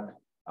to add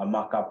a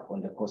markup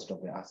on the cost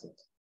of the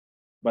assets.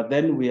 But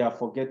then we are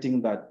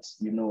forgetting that,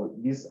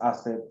 these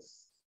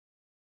assets,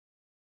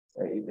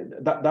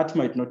 that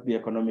might not be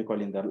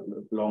economical in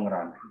the long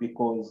run,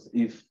 because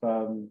if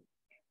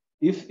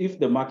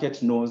the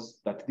market knows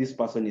that this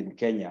person in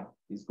Kenya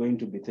is going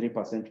to be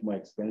 3% more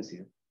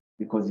expensive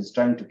because he's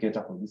trying to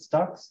cater for this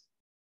tax,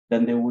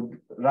 then they would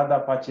rather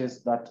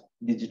purchase that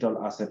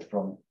digital asset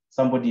from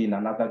somebody in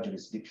another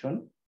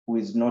jurisdiction who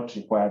is not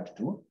required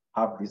to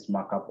have this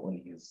markup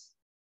on his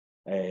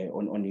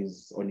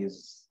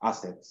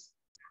assets.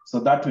 So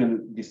that will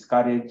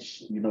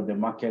discourage, the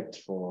market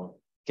for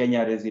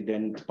Kenya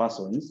resident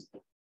persons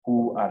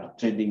who are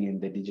trading in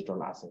the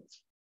digital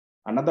assets.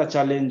 Another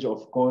challenge,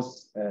 of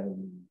course,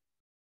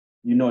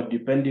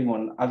 depending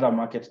on other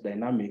market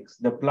dynamics,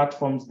 the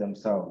platforms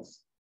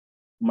themselves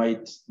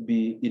might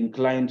be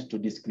inclined to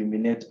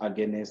discriminate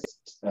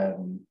against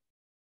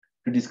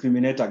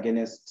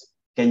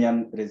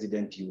Kenyan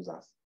resident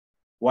users.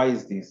 Why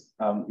is this?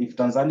 If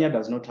Tanzania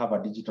does not have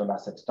a digital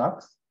asset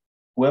tax,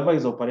 whoever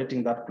is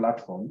operating that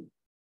platform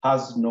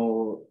has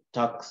no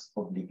tax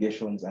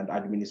obligations and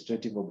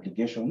administrative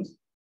obligations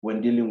when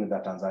dealing with the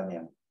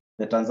Tanzanian.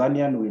 The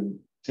Tanzanian will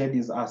trade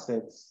his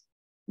assets,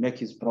 make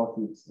his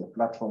profits, the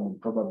platform will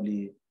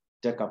probably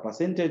take a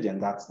percentage,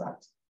 and that's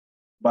that.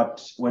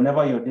 But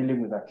whenever you're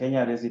dealing with a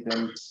Kenya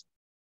resident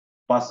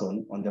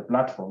person on the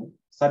platform,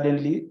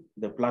 suddenly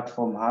the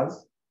platform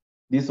has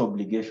this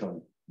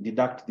obligation: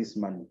 deduct this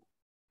money,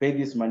 pay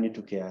this money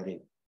to KRA.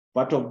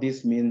 Part of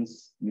this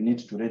means you need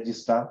to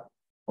register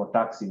for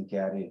tax in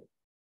KRA.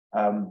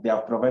 They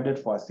are provided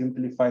for a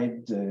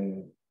simplified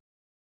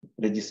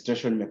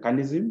registration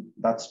mechanism,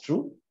 that's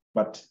true,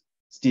 but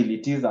still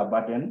it is a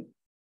burden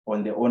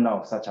on the owner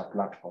of such a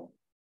platform.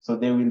 So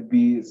there will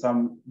be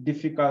some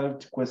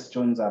difficult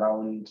questions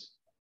around,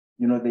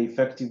 the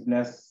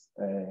effectiveness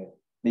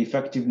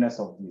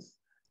of this.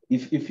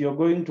 If you're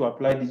going to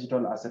apply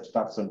digital asset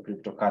tax on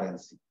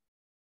cryptocurrency,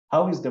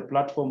 how is the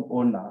platform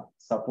owner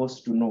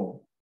supposed to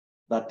know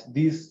that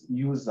this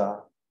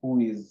user who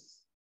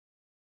is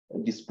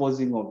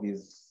disposing of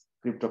his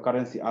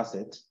cryptocurrency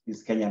asset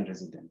is Kenyan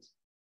resident?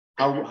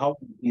 How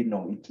do he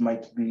know? It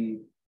might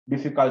be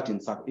difficult in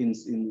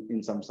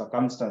some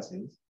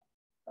circumstances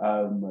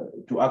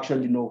to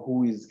actually know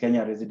who is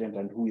Kenya resident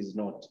and who is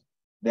not.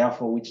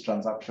 Therefore, which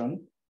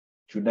transaction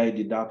should I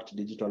deduct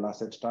digital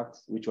asset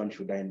tax? Which one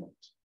should I not?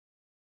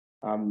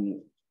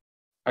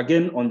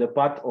 Again, on the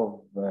part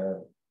of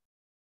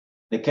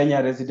the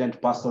Kenya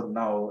resident person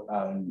now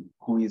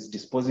who is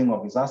disposing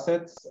of his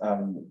assets,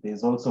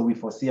 there's also, we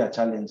foresee a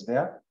challenge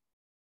there.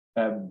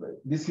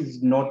 This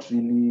is not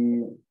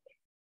really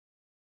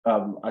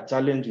a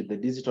challenge with the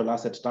digital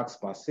asset tax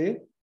per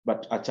se,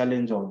 but a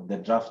challenge of the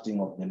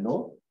drafting of the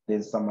law.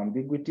 There's some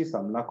ambiguity,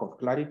 some lack of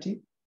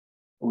clarity,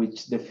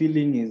 which the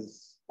feeling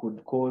is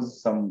could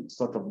cause some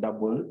sort of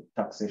double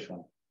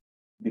taxation.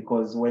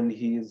 Because when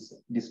he is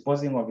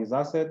disposing of his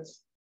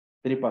assets,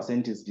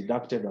 3% is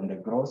deducted on the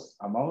gross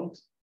amount.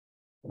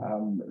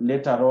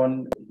 Later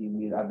on, he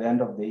will, at the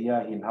end of the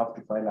year, he'll have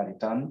to file a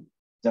return,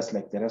 just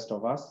like the rest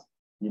of us.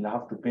 He'll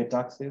have to pay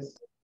taxes.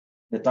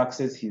 The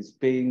taxes he's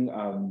paying,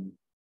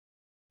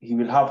 he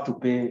will have to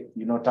pay,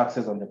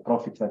 taxes on the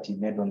profit that he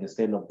made on the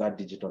sale of that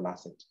digital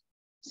asset.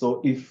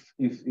 So if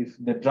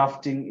the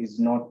drafting is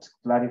not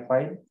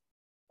clarified,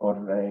 or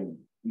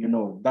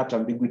that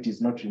ambiguity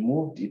is not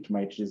removed, it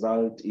might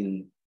result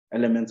in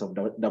elements of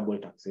double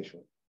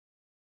taxation.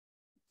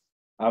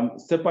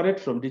 Separate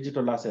from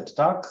digital asset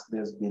tax,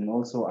 there's been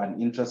also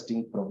an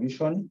interesting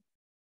provision,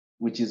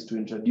 which is to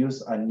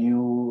introduce a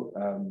new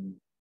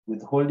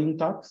withholding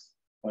tax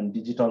on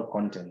digital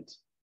content.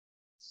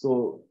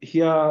 So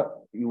here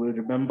you will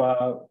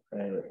remember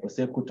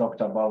Oseku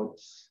talked about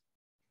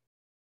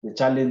the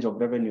challenge of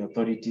revenue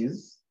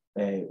authorities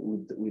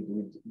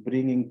with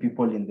bringing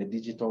people in the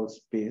digital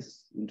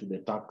space into the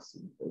tax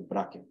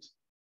bracket.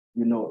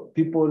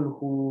 People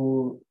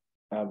who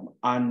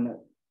earn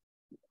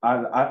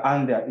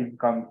their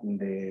income in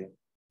the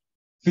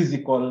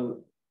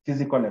physical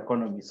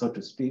economy, so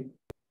to speak.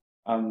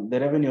 The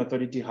revenue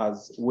authority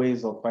has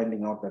ways of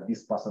finding out that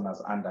this person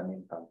has earned an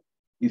income.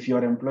 If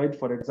you're employed,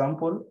 for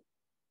example,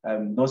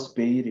 those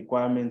pay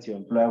requirements, your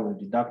employer will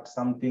deduct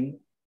something,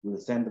 will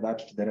send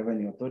that to the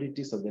revenue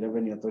authority. So the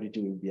revenue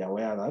authority will be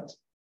aware that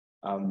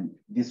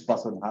this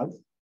person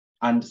has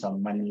earned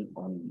some money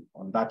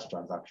on that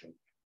transaction.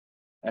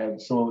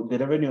 So the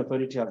revenue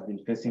authority has been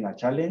facing a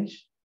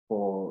challenge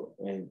for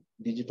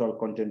digital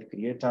content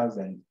creators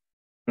and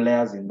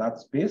players in that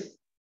space,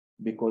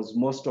 because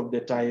most of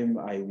the time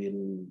I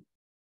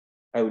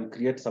will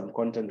create some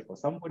content for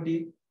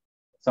somebody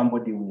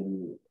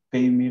will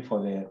pay me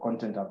for the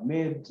content I've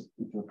made.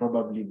 It will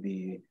probably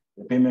be,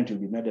 the payment will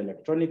be made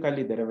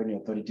electronically. The revenue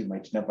authority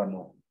might never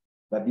know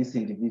that this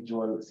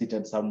individual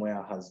seated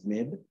somewhere has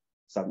made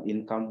some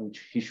income which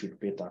he should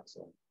pay tax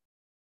on.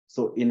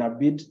 So in a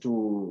bid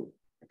to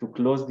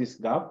close this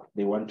gap,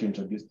 they want to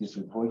introduce this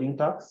withholding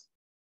tax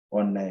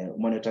on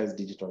monetized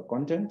digital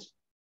content.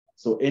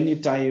 So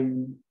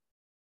anytime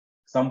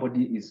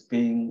somebody is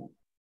paying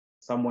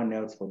someone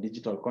else for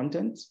digital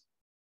content,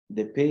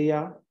 the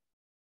payer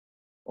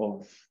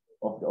of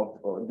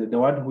the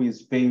one who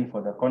is paying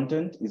for the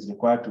content is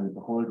required to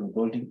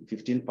withholding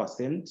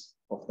 15%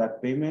 of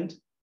that payment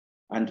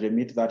and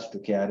remit that to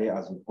KRA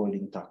as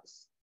withholding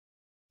tax.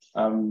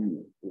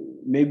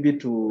 Maybe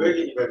to...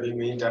 If I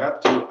may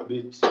interrupt you a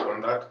bit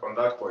on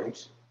that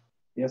point.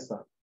 Yes,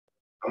 sir.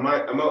 Am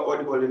I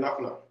audible enough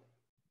now?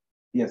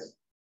 Yes.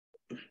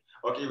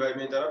 Okay, if I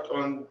may interrupt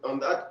on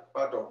that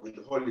part of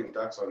withholding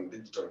tax on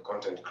digital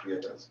content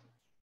creators.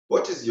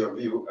 What is your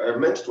view? I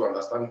meant to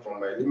understand from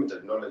my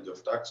limited knowledge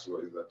of tax law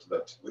is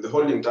that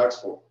withholding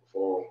tax for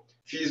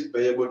fees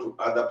payable to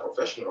other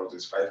professionals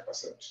is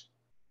 5%.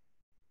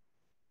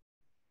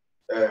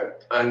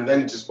 And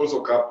then it is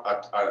also capped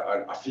at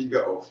a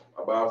figure of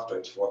above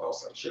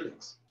 24,000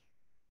 shillings.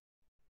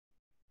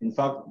 In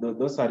fact,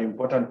 those are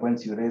important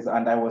points you raise,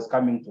 and I was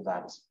coming to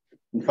that.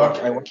 In fact,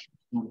 I want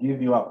to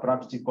give you a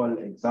practical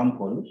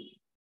example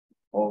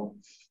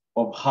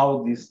of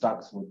how this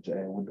tax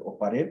would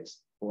operate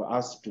for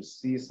us to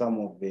see some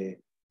of the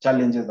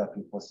challenges that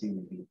we foresee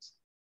with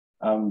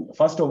it.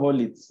 First of all,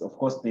 of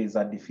course, there is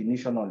a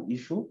definitional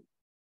issue.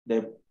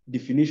 The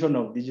definition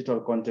of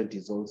digital content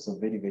is also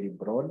very, very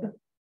broad.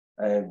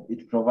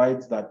 It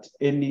provides that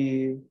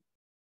any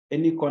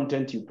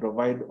content you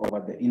provide over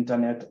the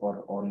internet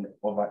or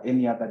over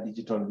any other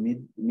digital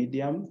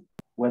medium,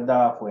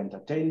 whether for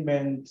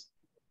entertainment,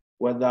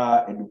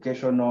 whether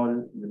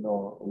educational,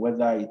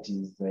 whether it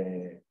is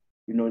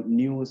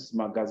news,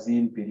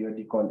 magazine,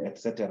 periodical,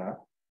 etc.,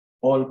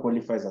 all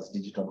qualifies as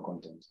digital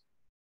content.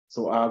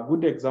 So a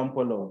good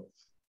example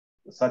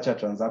of such a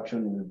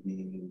transaction will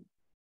be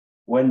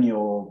when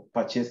you're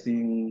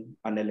purchasing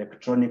an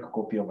electronic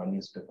copy of a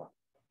newspaper.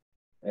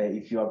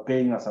 If you are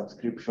paying a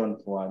subscription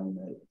for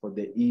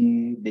the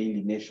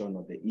e-Daily Nation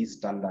or the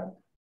e-Standard,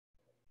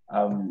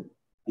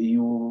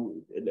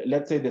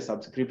 let's say the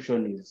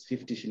subscription is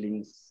 50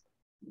 shillings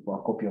for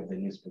a copy of the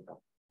newspaper.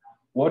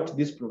 What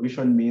this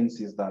provision means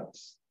is that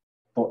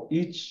for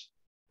each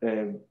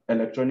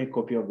electronic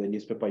copy of the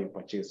newspaper you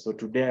purchase, so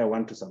today I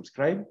want to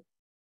subscribe,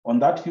 on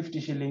that 50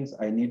 shillings,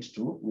 I need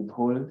to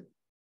withhold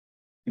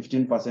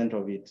 15%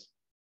 of it.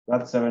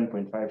 That's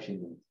 7.5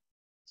 shillings.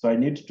 So I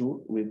need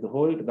to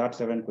withhold that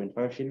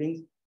 7.5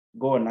 shillings,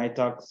 go on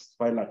iTax,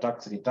 file a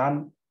tax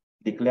return,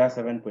 declare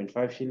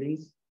 7.5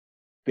 shillings,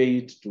 pay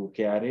it to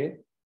KRA,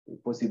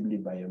 possibly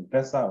by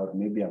M-Pesa or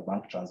maybe a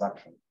bank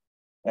transaction.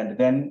 And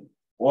then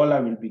all I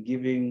will be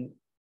giving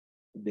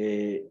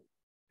the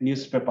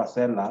newspaper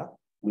seller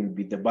will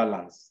be the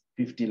balance,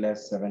 50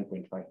 less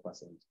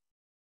 7.5%.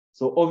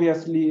 So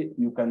obviously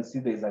you can see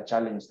there's a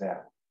challenge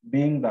there,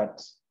 being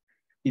that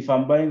if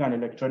I'm buying an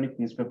electronic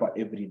newspaper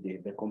every day,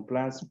 the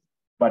compliance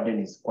burden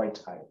is quite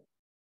high.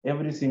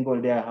 Every single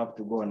day I have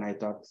to go on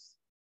iTax,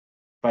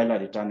 file a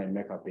return and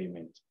make a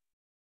payment.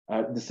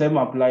 The same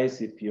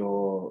applies if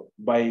you're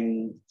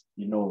buying,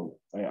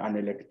 an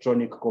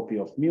electronic copy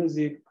of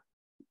music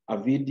a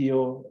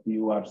video,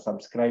 you are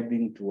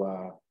subscribing to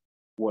a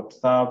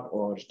WhatsApp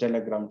or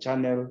Telegram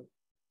channel.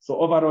 So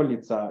overall,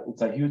 it's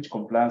a huge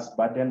compliance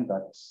burden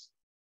that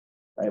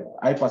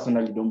I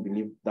personally don't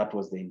believe that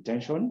was the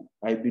intention.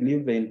 I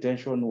believe the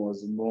intention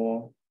was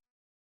more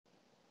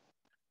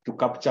to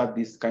capture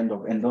this kind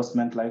of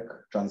endorsement-like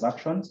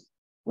transactions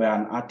where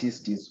an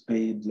artist is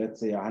paid, let's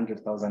say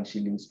 100,000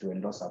 shillings to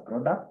endorse a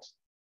product,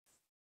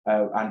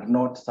 and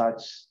not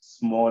such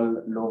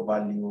small,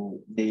 low-value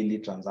daily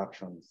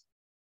transactions.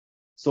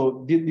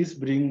 So this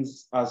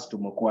brings us to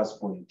Mokua's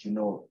point,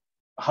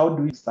 how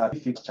do we start a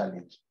fixed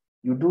challenge?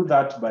 You do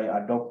that by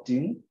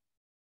adopting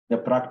the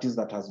practice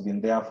that has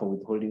been there for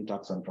withholding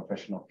tax on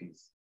professional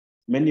fees.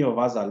 Many of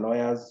us are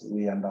lawyers,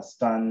 we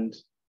understand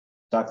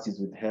tax is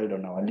withheld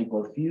on our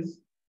legal fees,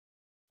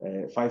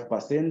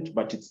 5%,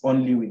 but it's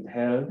only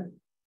withheld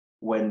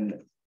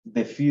when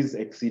the fees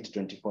exceed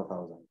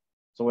 24,000.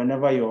 So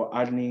whenever you're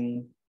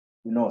earning,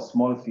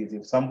 small fees,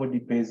 if somebody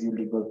pays you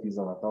legal fees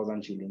of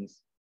 1,000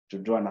 shillings to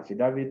draw an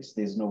affidavit,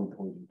 there's no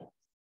withholding tax.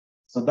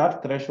 So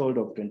that threshold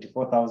of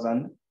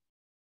 24,000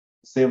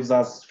 saves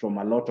us from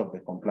a lot of the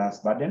compliance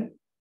burden.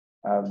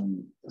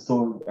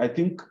 So I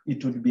think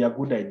it would be a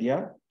good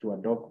idea to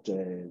adopt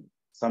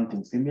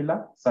something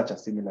similar, such a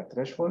similar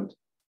threshold.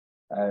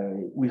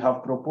 We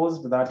have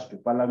proposed that to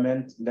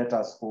Parliament. Let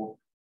us hope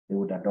they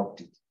would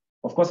adopt it.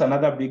 Of course,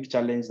 another big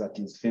challenge that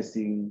is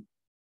facing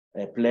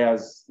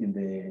players in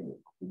the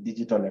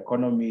digital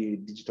economy,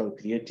 digital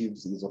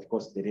creatives, is of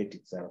course the rate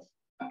itself.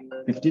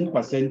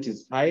 15%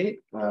 is high,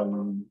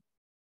 and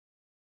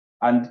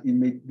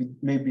it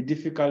may be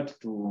difficult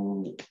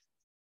to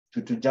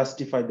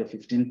justify the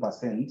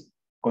 15%,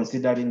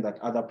 considering that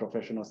other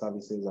professional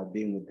services are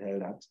being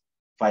withheld at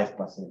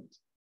 5%.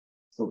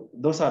 So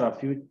those are a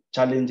few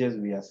challenges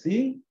we are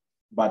seeing,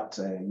 but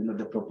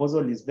the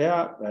proposal is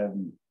there.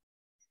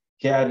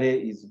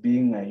 KRA is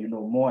being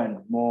more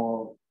and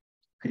more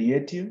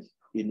creative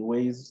in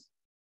ways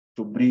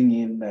to bring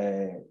in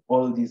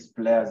all these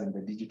players in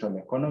the digital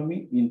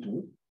economy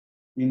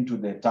into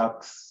the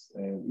tax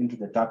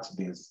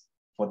base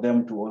for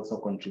them to also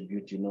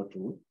contribute,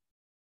 to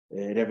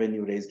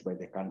revenue raised by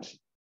the country,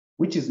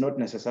 which is not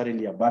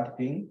necessarily a bad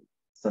thing,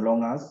 so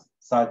long as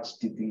such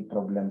teething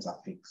problems are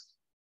fixed.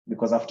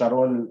 Because after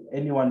all,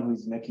 anyone who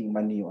is making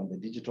money on the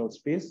digital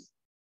space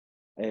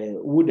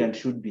would and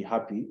should be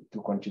happy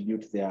to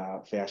contribute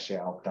their fair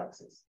share of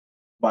taxes.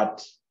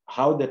 But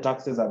how the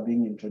taxes are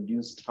being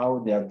introduced, how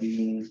they are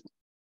being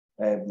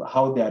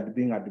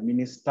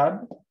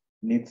administered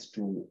needs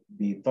to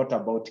be thought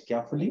about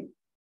carefully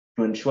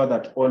to ensure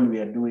that all we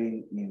are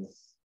doing is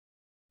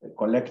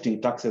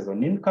collecting taxes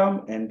on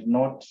income and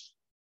not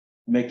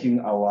making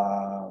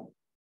our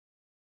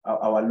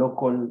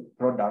local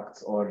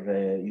products or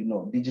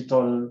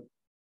digital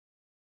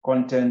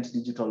content,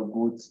 digital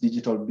goods,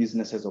 digital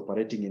businesses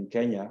operating in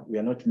Kenya. We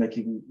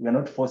are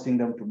not forcing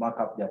them to mark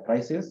up their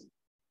prices,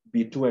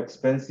 be too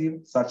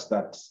expensive, such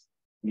that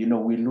we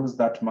lose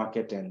that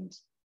market and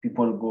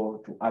people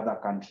go to other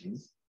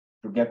countries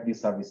to get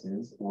these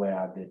services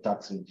where the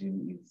tax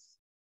regime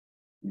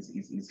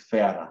is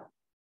fairer.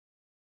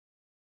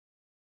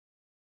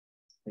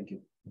 Thank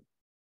you.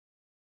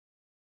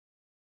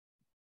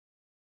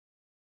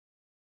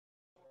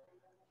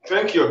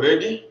 Thank you,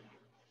 Obedi.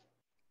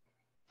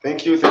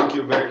 Thank you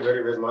very,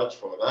 very, very much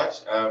for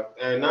that.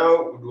 And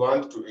now we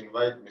want to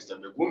invite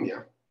Mr.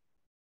 Begumia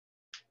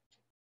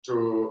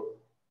to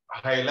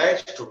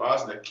highlight to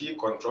us the key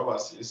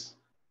controversies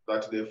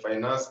that the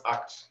Finance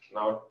Act,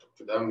 now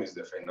to them is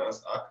the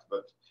Finance Act,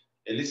 but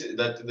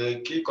that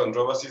the key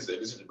controversies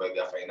elicited by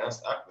the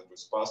Finance Act that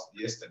was passed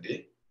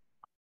yesterday,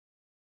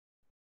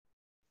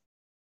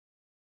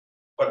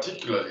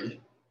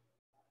 particularly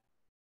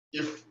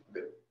if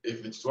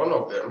it's one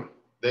of them,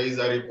 there is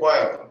a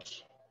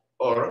requirement,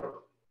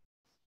 or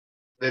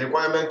the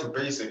requirement to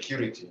pay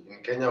security.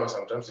 In Kenya, or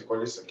sometimes we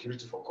call it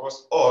security for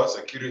cost, or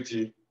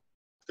security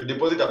to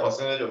deposit a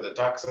percentage of the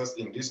taxes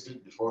in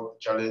dispute before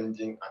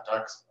challenging a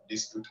tax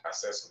dispute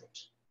assessment.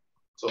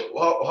 So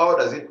how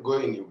does it go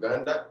in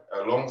Uganda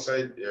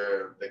alongside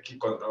the key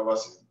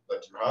controversies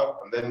that you have?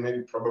 And then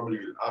maybe probably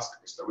we'll ask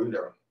Mr.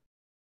 William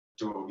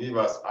to give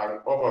us an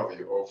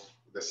overview of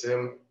the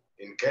same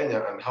in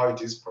Kenya and how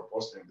it is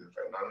proposed in the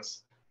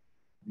Finance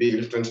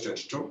Bill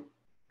 2022.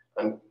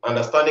 And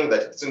understanding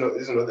that this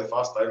is not the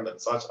first time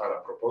that such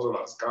a proposal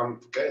has come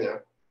to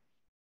Kenya,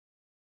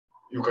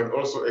 you can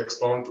also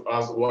expound to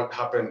us what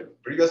happened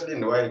previously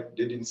and why it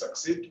didn't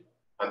succeed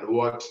and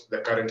what the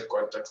current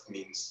context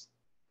means.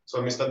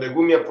 So Mr.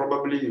 Begumia,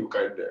 probably you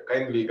can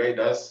kindly guide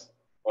us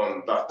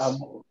on that.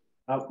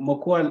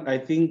 Mokua, I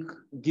think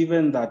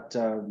given that,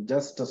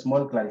 just a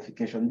small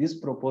clarification, this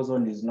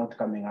proposal is not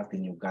coming up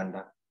in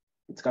Uganda,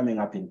 it's coming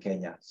up in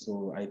Kenya.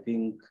 So I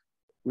think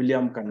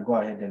William can go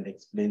ahead and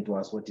explain to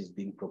us what is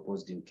being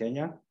proposed in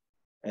Kenya,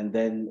 and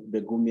then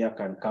Begumia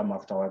can come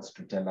afterwards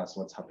to tell us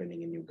what's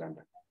happening in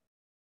Uganda.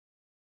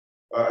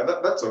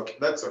 That's okay.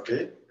 That's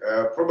okay.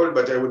 Probably,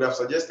 but I would have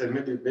suggested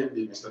maybe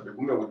Mr.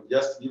 Begume would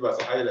just give us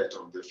a highlight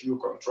of the few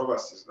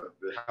controversies that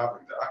they have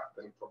in the act,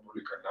 then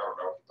probably can narrow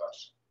down to that.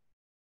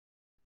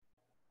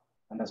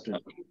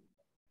 Understood.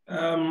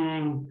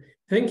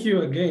 Thank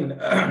you again.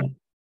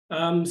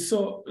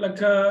 So,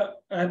 like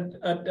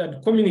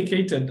I'd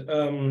communicated,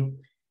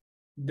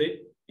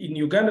 in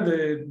Uganda,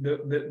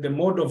 the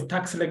mode of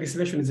tax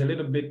legislation is a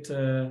little bit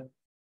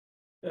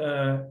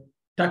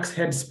tax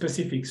head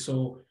specific.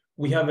 So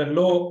we have a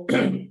law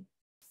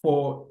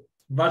for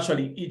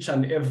virtually each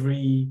and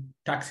every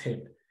tax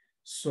head.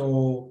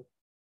 So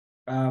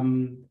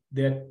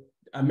there are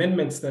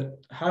amendments that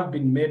have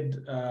been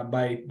made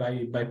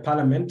by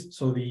Parliament.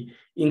 So the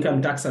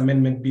income tax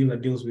amendment bill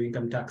that deals with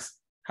income tax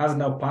has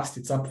now passed,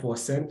 it's up for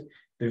assent.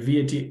 The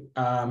VAT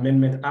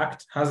Amendment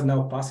Act has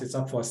now passed, it's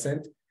up for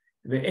assent.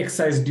 The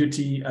Excise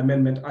Duty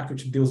Amendment Act,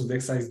 which deals with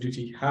excise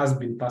duty, has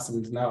been passed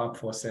and is now up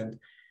for assent,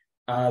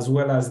 as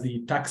well as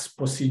the Tax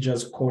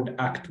Procedures Code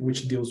Act,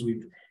 which deals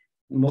with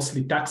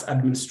mostly tax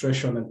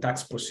administration and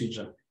tax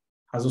procedure,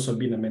 has also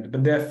been amended.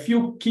 But there are a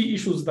few key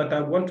issues that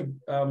I want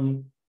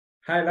to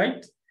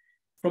highlight.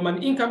 From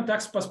an income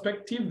tax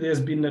perspective,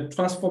 there's been a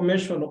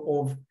transformation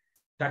of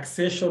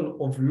taxation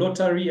of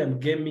lottery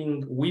and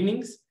gaming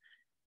winnings.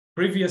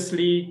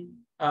 Previously,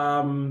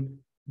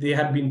 they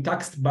had been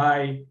taxed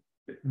by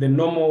the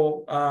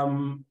normal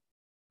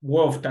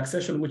way of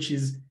taxation, which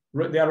is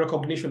their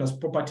recognition as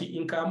property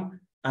income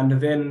and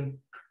then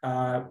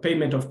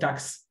payment of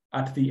tax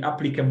at the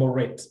applicable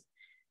rate.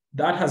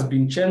 That has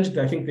been changed.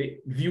 I think the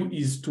view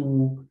is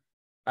to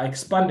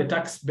expand the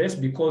tax base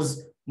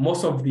because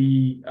most of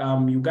the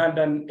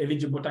Ugandan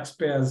eligible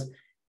taxpayers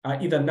are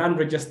either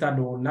non-registered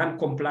or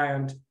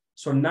non-compliant.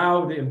 So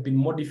now they have been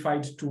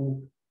modified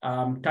to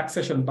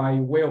taxation by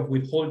way of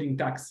withholding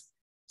tax.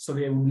 So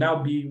they will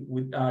now be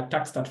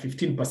taxed at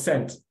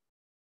 15%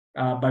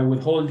 by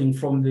withholding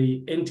from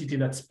the entity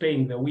that's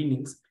paying the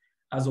winnings,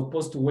 as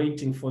opposed to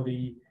waiting for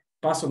the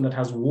person that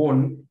has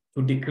won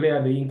to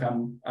declare the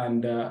income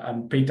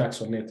and pay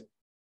tax on it.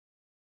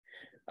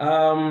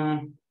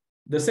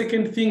 The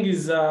second thing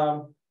is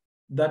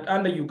that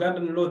under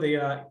Ugandan law,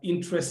 there are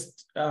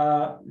interest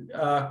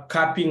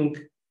capping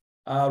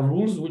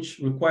rules, which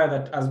require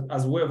that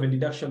as way of a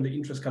deduction, the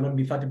interest cannot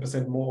be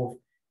 30% more of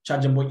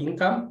chargeable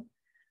income,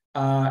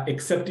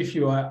 except if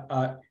you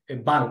are a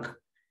bank.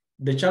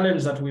 The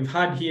challenge that we've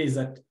had here is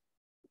that,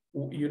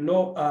 you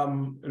know,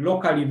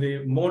 locally,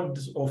 the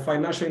modes of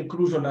financial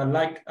inclusion are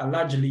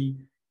largely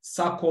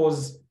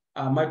SACCOs,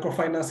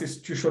 microfinance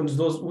institutions,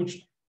 those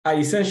which are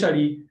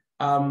essentially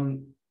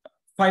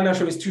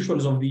financial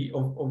institutions of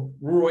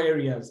rural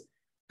areas.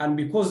 And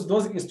because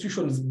those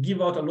institutions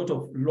give out a lot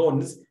of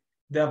loans,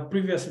 they have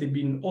previously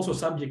been also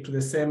subject to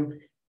the same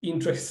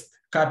interest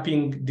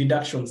capping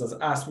deductions as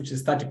us, which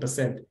is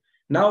 30%.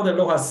 Now the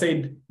law has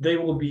said they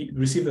will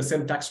receive the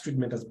same tax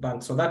treatment as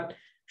banks. So that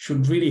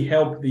should really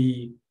help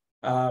the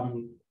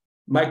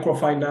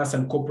microfinance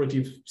and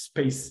cooperative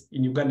space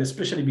in Uganda,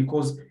 especially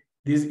because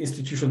these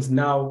institutions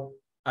now,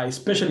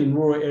 especially in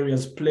rural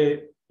areas,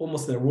 play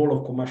almost the role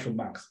of commercial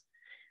banks.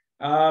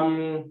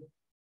 From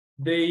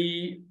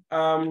a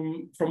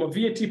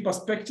VAT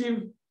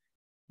perspective,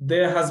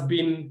 there has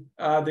been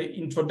the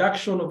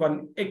introduction of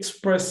an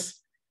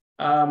express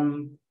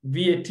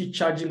VAT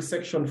charging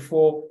section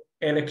for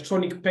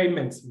electronic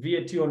payments,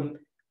 VAT on,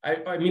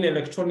 I mean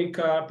electronic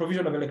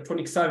provision of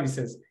electronic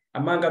services,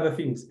 among other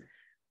things.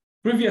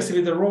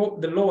 Previously, the law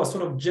was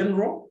sort of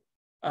general.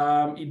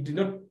 It did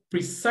not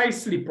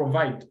precisely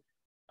provide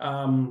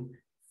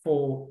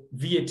for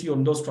VAT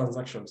on those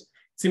transactions.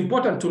 It's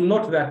important to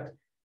note that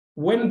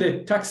when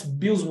the tax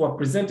bills were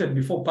presented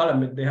before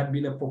Parliament, there had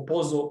been a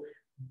proposal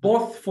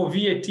both for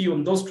VAT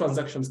on those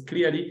transactions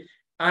clearly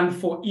and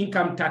for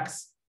income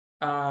tax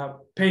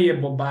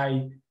payable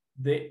by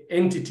the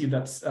entity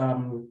that's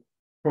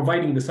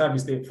providing the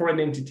service, the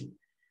foreign entity.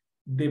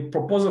 The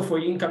proposal for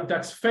income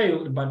tax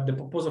failed, but the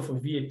proposal for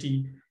VAT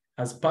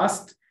has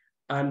passed.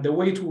 And the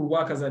way it will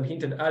work, as I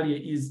hinted earlier,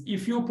 is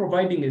if you're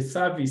providing a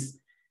service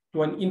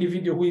to an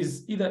individual who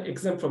is either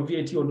exempt from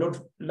VAT or not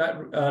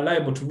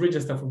liable to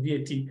register for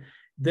VAT,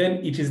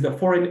 then it is the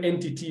foreign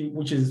entity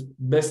which is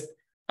based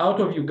out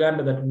of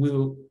Uganda that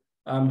will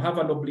have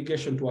an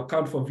obligation to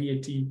account for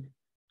VAT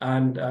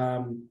and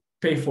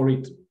pay for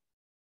it.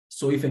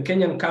 So if a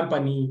Kenyan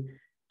company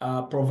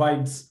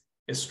provides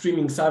a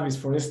streaming service,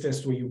 for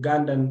instance, to a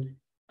Ugandan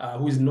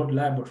who is not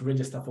liable to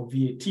register for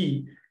VAT,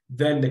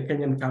 then the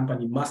Kenyan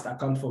company must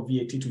account for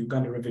VAT to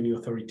Uganda Revenue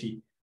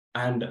Authority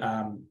and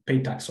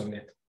pay tax on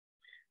it.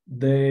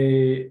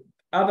 The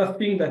other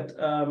thing that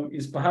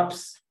is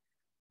perhaps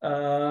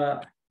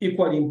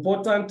equally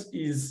important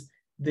is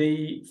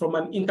from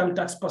an income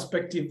tax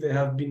perspective, there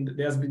has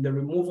been the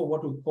removal of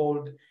what we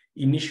called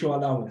initial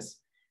allowance.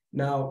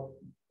 Now,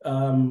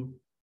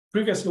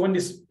 previously when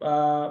this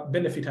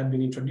benefit had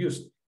been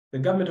introduced, the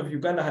government of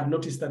Uganda had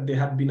noticed that there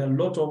had been a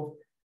lot of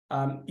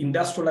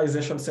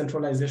industrialization,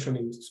 centralization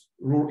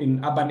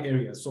in urban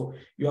areas. So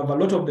you have a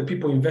lot of the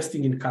people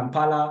investing in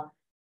Kampala,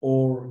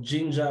 or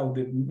Jinja, or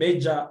the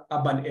major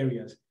urban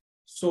areas.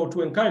 So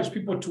to encourage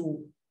people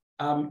to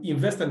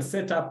invest and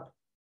set up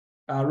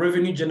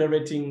revenue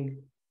generating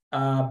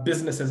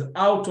businesses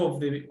out of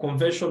the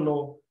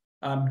conventional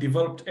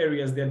developed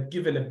areas, they're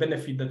given a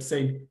benefit that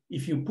say,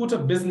 if you put a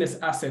business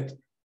asset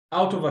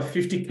out of a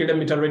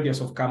 50-kilometer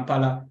radius of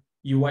Kampala,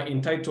 you are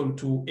entitled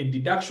to a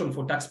deduction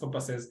for tax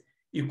purposes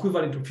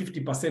equivalent to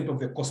 50% of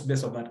the cost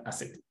base of that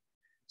asset.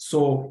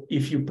 So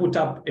if you put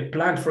up a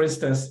plant, for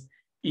instance,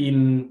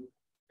 in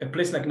a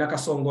place like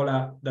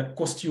Nakasongola that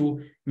cost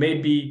you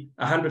maybe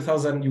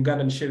 100,000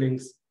 Ugandan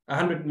shillings,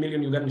 100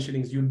 million Ugandan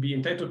shillings, you'll be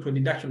entitled to a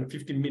deduction of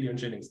 15 million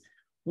shillings,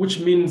 which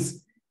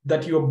means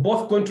that you're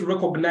both going to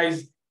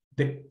recognize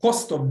the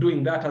cost of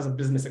doing that as a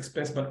business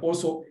expense, but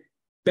also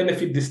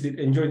benefit this,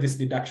 enjoy this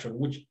deduction,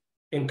 which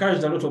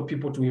encouraged a lot of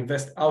people to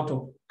invest out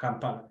of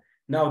Kampala.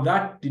 Now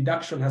that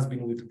deduction has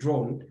been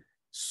withdrawn,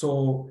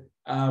 so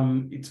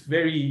it's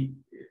very,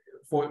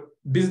 for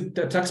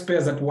the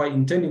taxpayers that were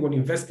intending on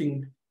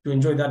investing to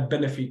enjoy that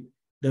benefit,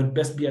 they'll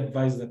best be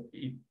advised that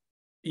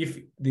if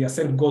the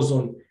ascent goes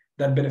on,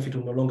 that benefit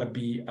will no longer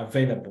be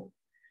available.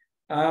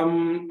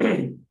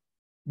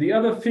 The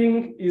other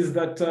thing is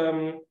that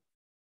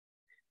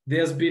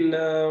there's been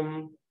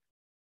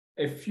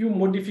a few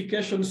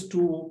modifications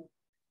to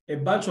a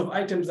bunch of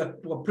items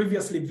that were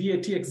previously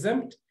VAT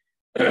exempt.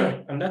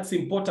 And that's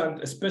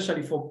important,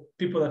 especially for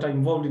people that are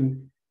involved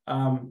in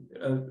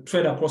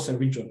trade across a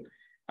region.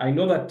 I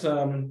know that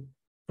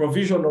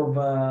provision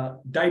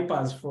of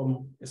diapers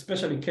from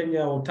especially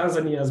Kenya or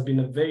Tanzania has been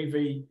a very,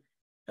 very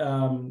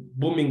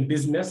booming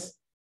business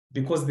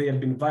because they have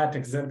been VAT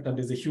exempt and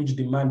there's a huge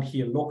demand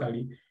here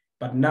locally.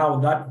 But now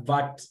that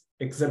VAT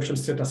exemption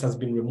status has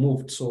been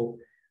removed. So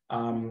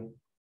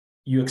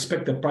you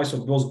expect the price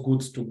of those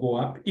goods to go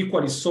up.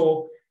 Equally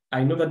so,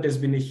 I know that there's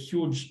been a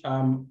huge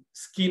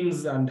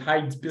skins and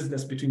hides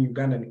business between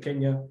Uganda and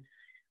Kenya.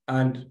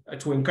 And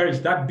to encourage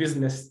that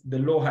business, the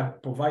law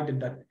had provided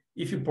that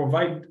if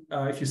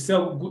you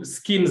sell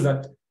skins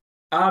that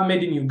are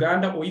made in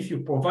Uganda, or if you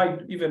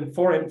provide even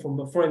from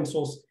a foreign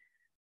source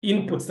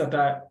inputs that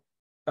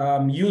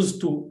are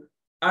used to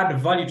add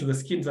value to the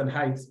skins and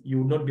hides, you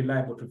will not be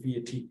liable to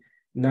VAT.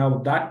 Now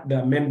that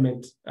the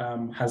amendment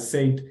has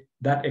said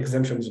that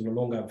exemption is no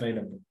longer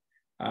available.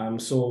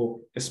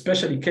 So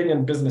especially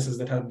Kenyan businesses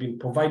that have been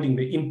providing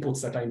the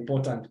inputs that are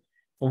important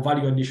for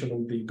value addition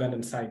on the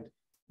Ugandan side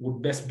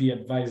would best be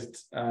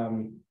advised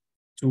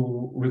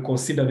to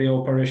reconsider their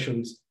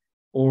operations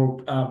or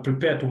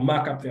prepare to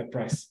mark up their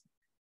price.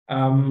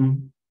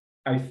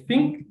 I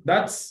think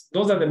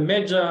those are the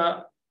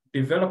major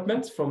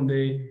developments from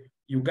the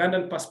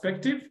Ugandan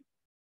perspective.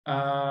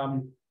 I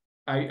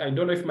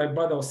don't know if my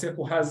brother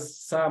Oseko has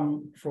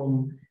some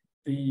from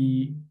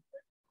the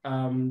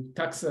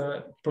Tax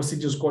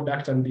Procedures Code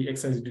Act and the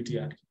Excise Duty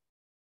Act.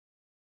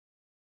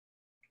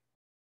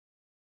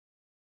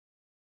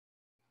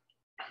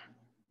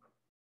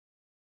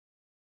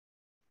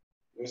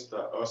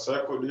 Mr.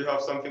 Oseko, do you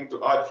have something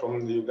to add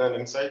from the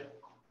Ugandan side?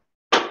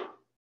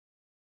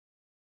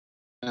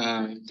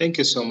 Thank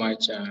you so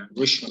much,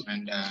 Rusho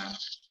and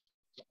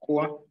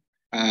Kua.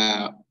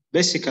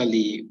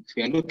 Basically, if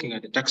we are looking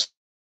at the Tax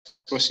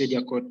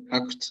Procedure Code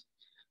Act,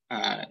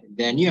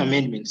 the new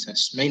amendments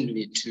are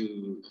mainly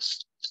to,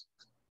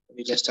 let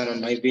me just turn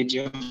on my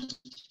video.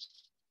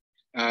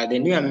 The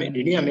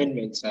new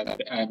amendments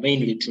are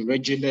mainly to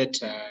regulate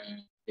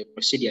the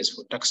procedures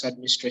for tax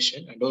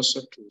administration and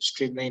also to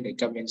streamline the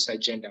government's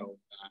agenda of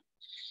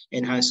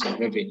enhancing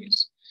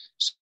revenues.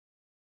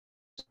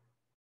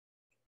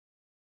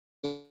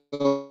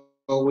 So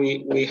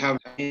we have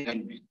an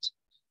amendment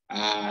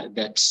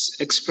that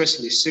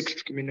expressly seeks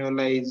to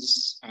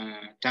criminalize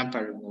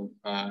tampering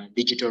of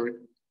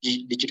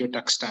digital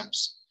tax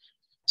stamps.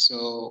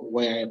 So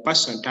where a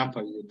person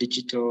tampers with a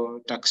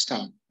digital tax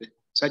stamp,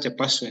 such a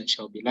person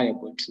shall be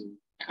liable to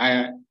a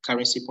higher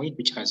currency point,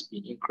 which has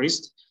been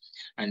increased.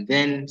 And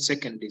then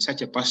secondly,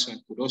 such a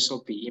person could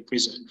also be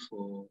imprisoned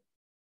for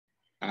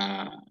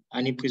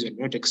an imprisonment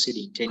not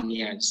exceeding 10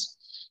 years.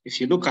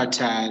 If you look at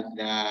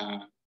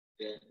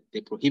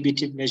the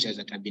prohibitive measures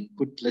that have been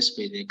put in place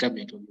by the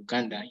government of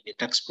Uganda in the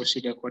Tax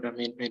Procedure Code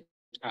Amendment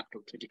Act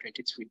of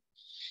 2023,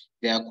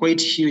 they are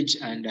quite huge,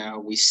 and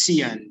we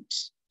see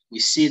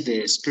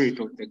the spirit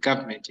of the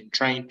government in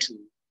trying to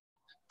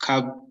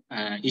curb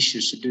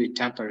issues to do with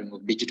tampering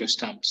of digital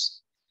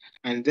stamps.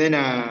 And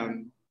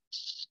then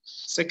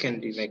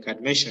secondly, like I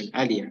mentioned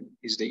earlier,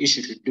 is the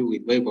issue to do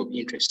with waiver of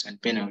interest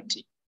and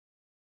penalty.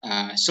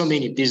 So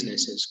many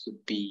businesses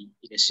could be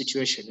in a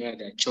situation where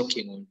they're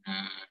choking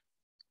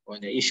on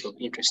the issue of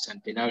interest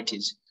and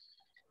penalties.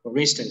 For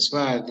instance,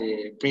 where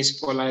the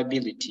principal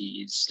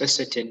liability is, let's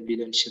say, 10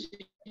 billion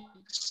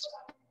shillings,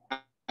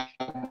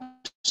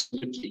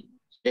 absolutely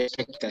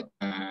expect that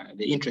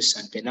the interest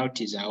and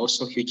penalties are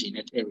also huge in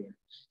that area.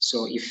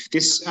 So if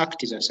this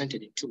act is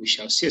assented into, we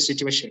shall see a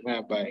situation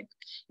whereby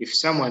if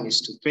someone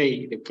is to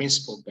pay the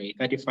principal by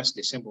 31st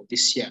December of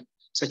this year,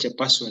 such a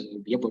person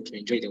will be able to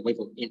enjoy the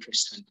waiver of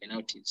interest and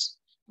penalties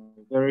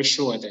very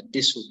sure that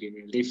this will be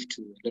relief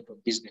to a lot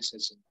of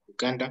businesses in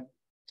Uganda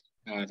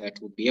that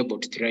will be able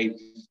to thrive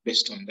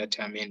based on that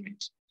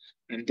amendment.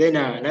 And then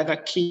another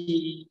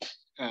key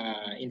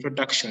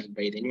introduction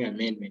by the new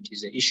amendment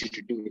is the issue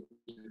to do with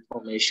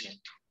information.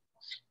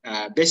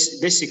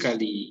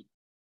 Basically,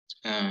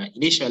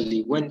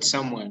 initially, when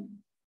someone,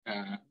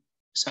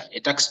 a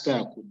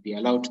taxpayer could be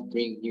allowed to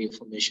bring new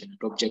information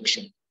and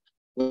objection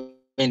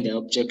when they're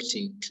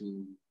objecting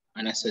to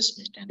an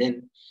assessment, and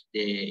then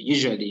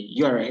usually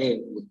URA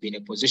would be in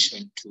a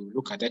position to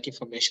look at that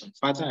information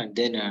further and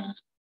then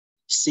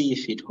see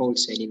if it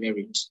holds any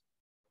merit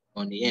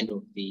on the end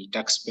of the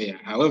taxpayer.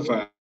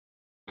 However,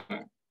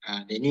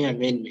 the new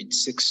amendment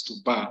seeks to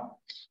bar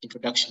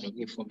introduction of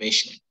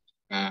information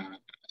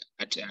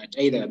at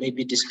either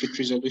maybe dispute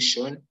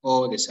resolution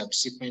or the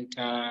subsequent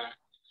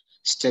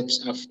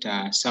steps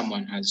after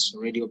someone has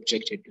already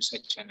objected to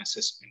such an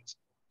assessment.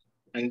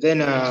 And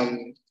then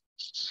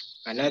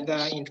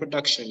another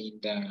introduction in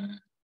the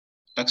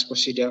Tax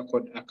Procedure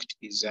Code Act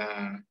is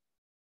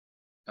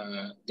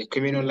the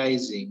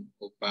criminalizing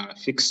of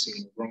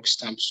fixing wrong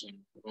stamps on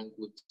wrong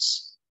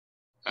goods.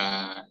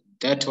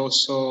 That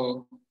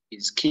also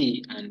is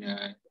key,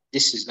 and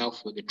this is now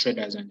for the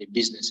traders and the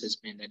businesses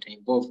that are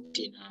involved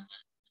in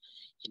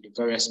the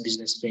various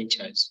business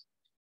ventures.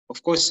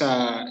 Of course,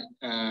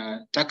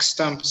 tax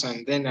stamps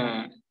and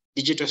then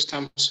digital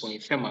stamps were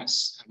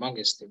famous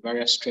amongst the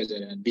various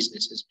traders and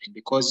businesses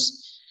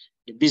because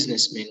the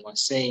businessmen were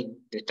saying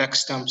the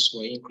tax stamps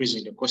were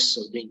increasing the costs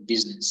of doing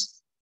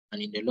business,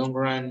 and in the long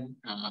run,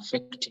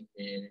 affecting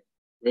the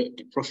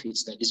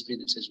profits that these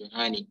businesses were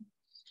earning.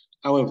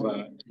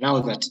 However, now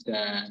that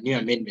the new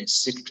amendments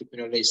seek to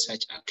penalize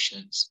such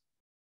actions,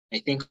 I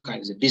think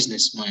as a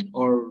businessman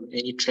or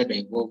any trader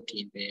involved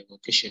in the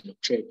vocation of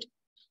trade,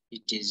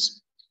 it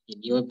is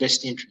in your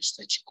best interest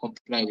that you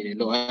comply with the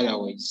law.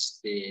 Otherwise,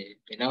 the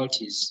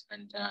penalties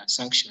and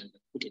sanctions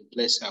put in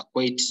place are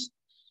quite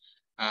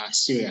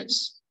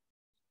serious.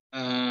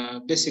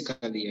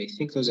 Basically, I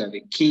think those are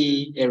the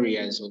key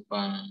areas of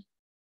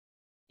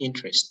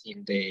interest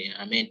in the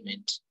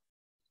amendment,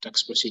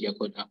 Tax Procedure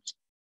Code Act.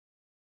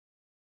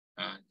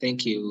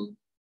 Thank you,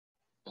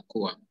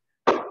 Makua.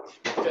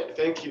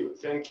 Thank you,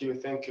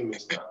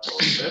 Mr.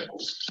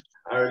 Ose.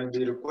 I will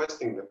be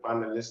requesting the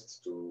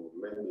panelists to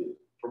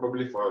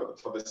probably for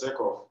the sake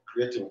of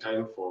creating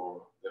time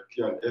for the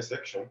Q&A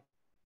section,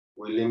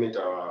 we limit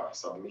our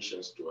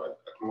submissions to at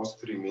most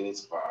 3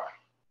 minutes per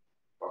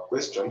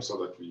question so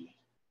that we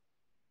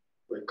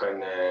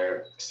can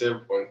save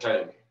on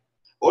time.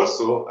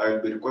 Also, I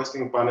will be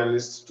requesting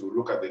panelists to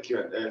look at the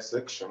Q&A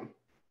section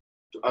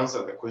to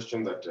answer the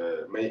questions that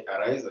may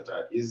arise that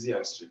are easy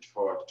and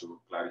straightforward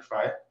to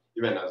clarify,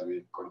 even as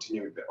we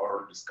continue with the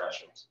oral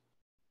discussions.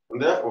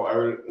 And therefore, I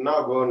will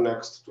now go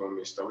next to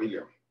Mr.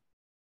 William.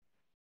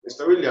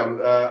 Mr.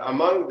 William,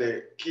 among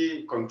the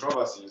key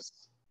controversies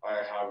I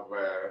have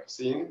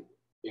seen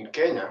in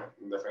Kenya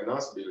in the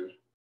finance bill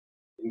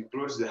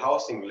includes the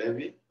housing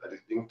levy that is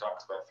being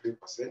taxed by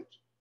 3%,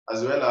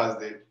 as well as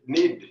the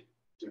need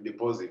to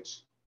deposit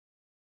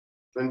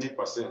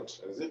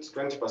 20%. Is it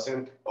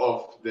 20%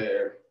 of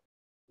the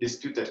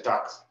disputed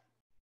tax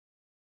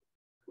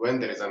when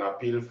there is an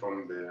appeal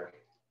from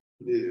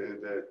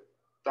the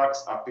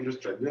tax appeals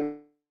tribunal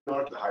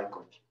to the High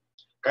Court?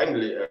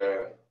 Kindly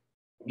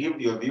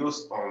give your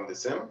views on the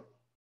same.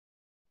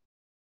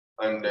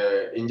 And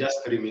in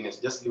just 3 minutes,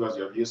 just give us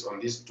your views on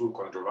these two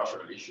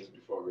controversial issues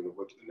before we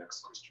go to the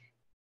next question.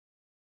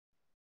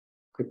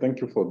 Okay,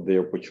 thank you for the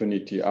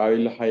opportunity.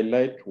 I'll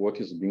highlight what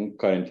is being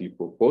currently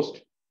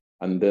proposed,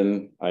 and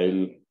then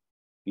I'll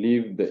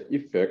leave the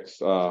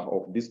effects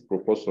of this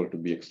proposal to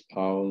be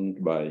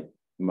expounded by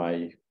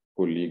my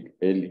colleague,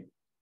 Eli.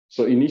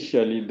 So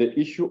initially, the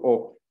issue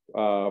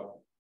of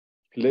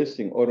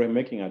placing or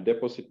making a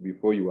deposit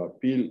before you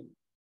appeal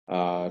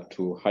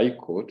to High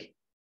Court,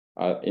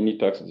 any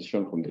tax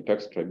decision from the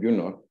tax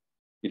tribunal,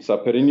 it's a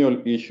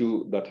perennial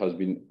issue that has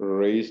been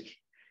raised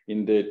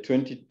in the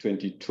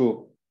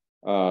 2022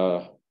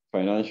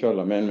 Financial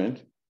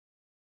Amendment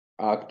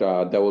Act.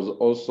 There was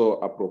also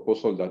a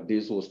proposal that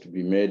this was to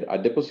be made a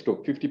deposit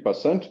of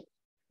 50%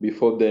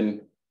 before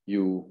then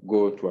you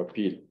go to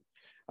appeal.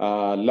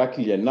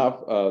 Luckily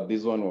enough,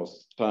 this one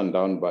was turned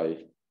down by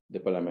the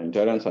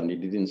parliamentarians and it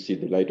didn't see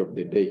the light of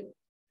the day.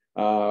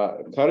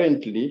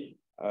 Currently,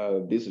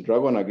 this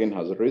dragon again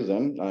has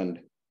risen,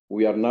 and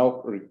we are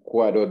now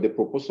required, or the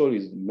proposal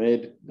is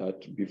made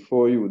that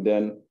before you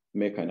then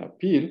make an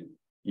appeal,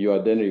 you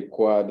are then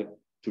required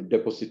to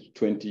deposit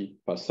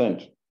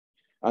 20%.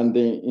 And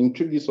the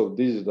intricacies of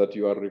this is that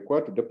you are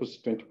required to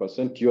deposit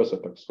 20%, you as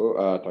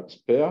a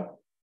taxpayer,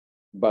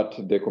 but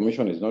the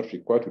commission is not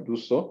required to do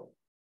so.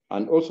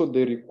 And also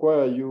they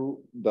require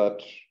you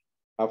that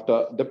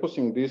after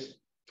depositing this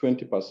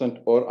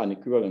 20% or an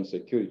equivalent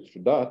security to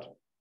that,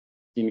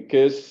 in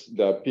case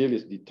the appeal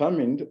is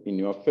determined in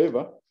your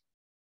favor,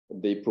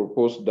 they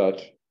propose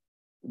that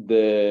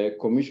the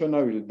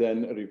commissioner will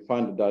then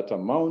refund that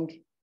amount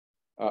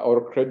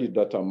or credit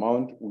that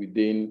amount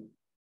within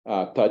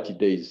 30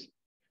 days.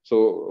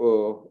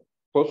 So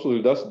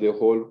possibly that's the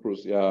whole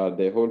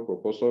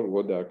proposal,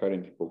 what they are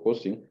currently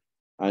proposing,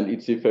 and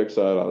its effects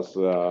are, as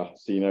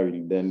Sina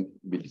will then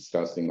be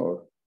discussing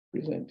or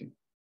presenting.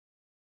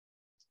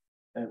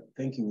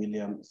 Thank you,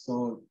 William.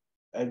 So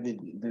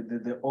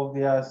the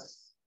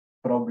obvious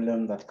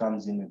problem that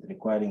comes in with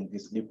requiring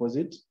this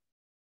deposit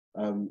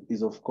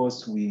is, of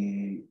course,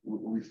 we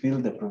feel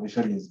the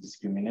provision is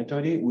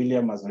discriminatory.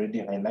 William has already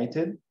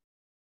highlighted.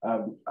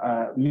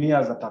 Me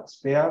as a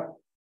taxpayer,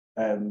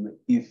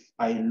 if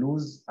I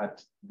lose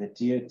at the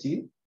TAT,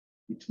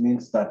 it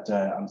means that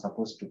I'm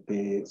supposed to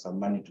pay some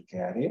money to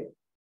KRA.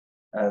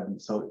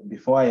 So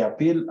before I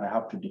appeal, I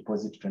have to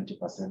deposit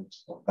 20%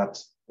 of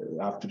that.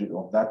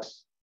 Of that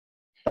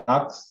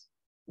tax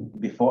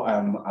before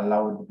I'm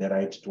allowed the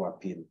right to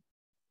appeal.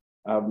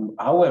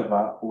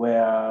 However,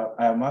 where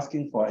I am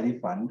asking for a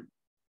refund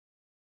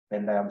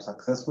and I am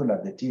successful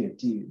at the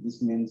TAT,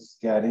 this means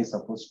KRA is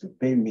supposed to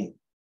pay me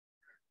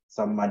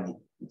some money.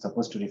 It's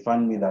supposed to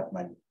refund me that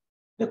money.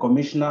 The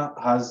commissioner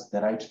has the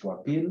right to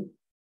appeal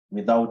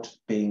without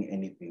paying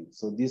anything.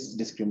 So this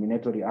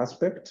discriminatory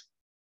aspect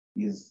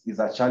is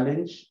a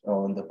challenge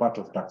on the part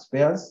of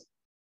taxpayers,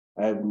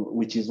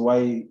 which is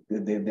why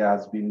there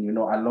has been,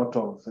 a lot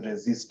of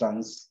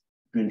resistance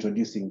to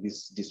introducing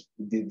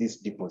this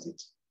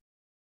deposit.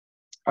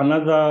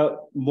 Another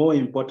more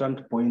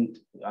important point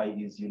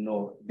is,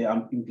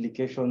 the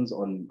implications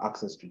on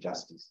access to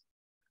justice.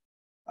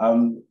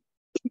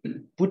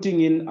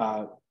 Putting in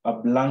a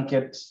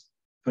blanket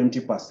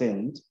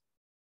 20%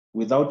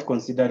 without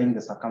considering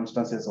the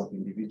circumstances of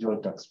individual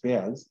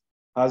taxpayers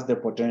has the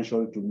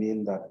potential to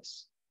mean that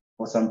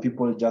for some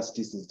people,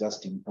 justice is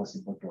just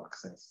impossible to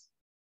access.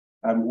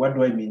 What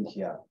do I mean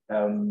here?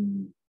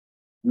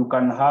 You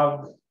can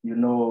have,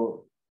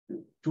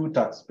 two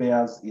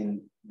taxpayers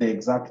in the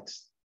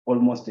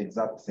almost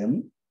exact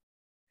same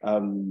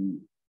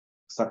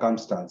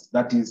circumstance.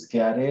 That is,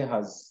 KRA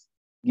has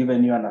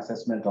given you an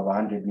assessment of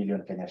 100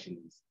 million Kenya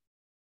shillings.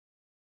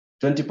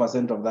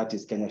 20% of that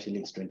is Kenya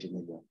shillings 20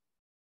 million.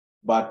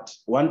 But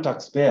one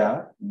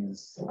taxpayer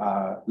is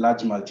a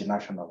large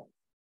multinational.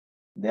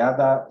 The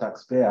other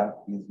taxpayer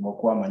is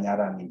Mokua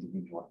Manyara, an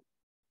individual.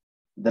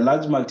 The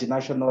large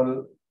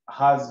multinational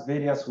has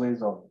various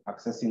ways of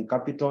accessing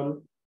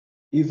capital.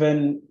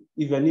 Even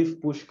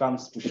if push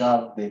comes to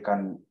shove, they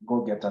can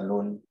go get a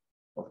loan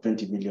of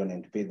 20 million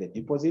and pay the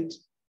deposit,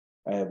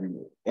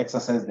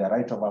 exercise their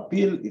right of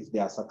appeal. If they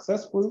are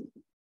successful,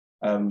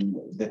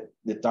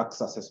 the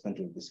tax assessment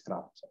will be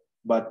scrapped.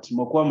 But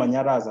Mokua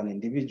Manyara as an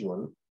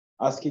individual,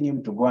 asking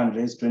him to go and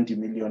raise 20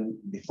 million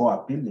before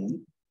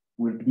appealing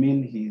would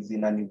mean he's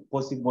in an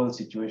impossible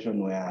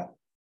situation where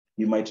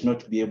he might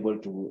not be able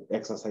to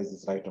exercise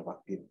his right of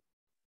appeal.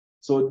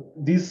 So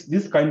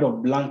this kind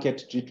of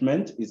blanket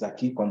treatment is a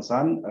key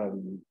concern.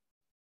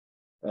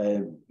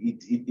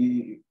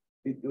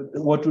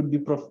 What would be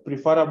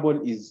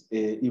preferable is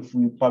if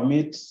we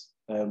permit,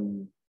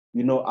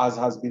 as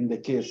has been the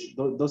case,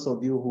 those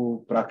of you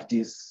who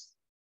practice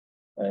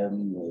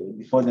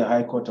before the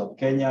High Court of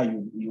Kenya,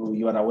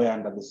 you are aware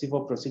under the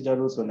civil procedure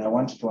rules, when I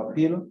want to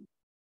appeal,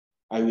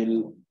 I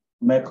will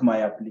make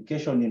my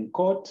application in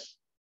court.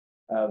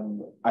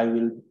 I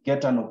will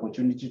get an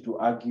opportunity to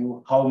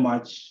argue how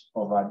much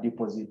of a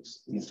deposit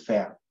is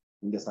fair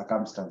in the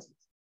circumstances.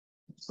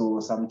 So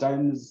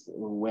sometimes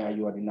where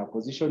you are in a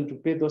position to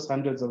pay those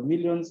hundreds of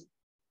millions,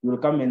 you will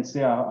come and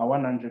say a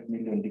 100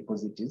 million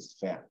deposit is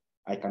fair,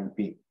 I can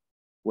pay.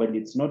 When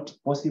it's not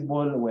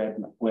possible,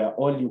 where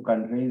all you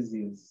can raise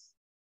is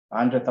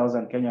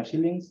 100,000 Kenya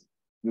shillings,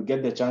 you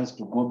get the chance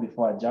to go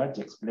before a judge,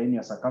 explain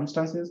your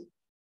circumstances.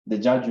 The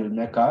judge will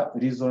make a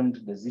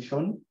reasoned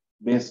decision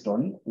based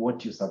on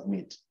what you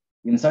submit.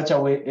 In such a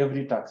way,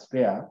 every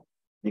taxpayer,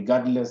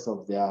 regardless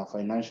of their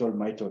financial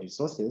might or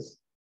resources,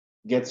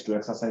 gets to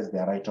exercise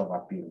their right of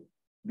appeal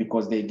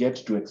because they get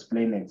to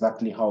explain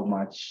exactly how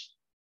much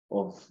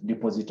of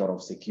deposit or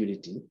of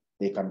security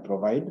they can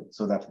provide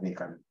so that they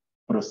can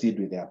proceed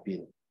with the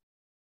appeal.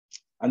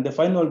 And the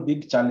final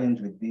big challenge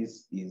with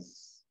this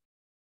is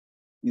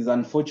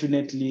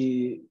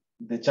unfortunately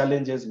the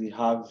challenges we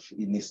have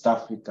in East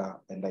Africa,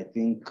 and I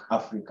think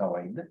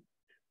Africa-wide,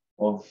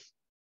 of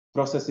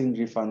processing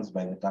refunds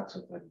by the tax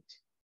authority.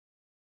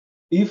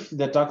 If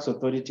the tax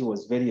authority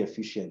was very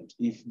efficient,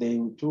 if they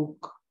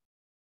took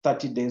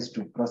 30 days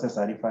to process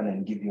a refund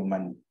and give you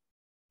money,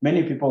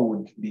 many people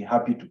would be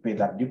happy to pay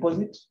that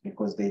deposit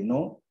because they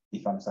know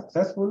if I'm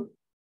successful,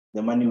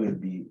 the money will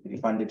be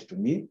refunded to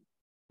me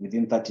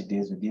within 30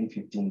 days, within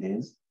 15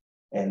 days.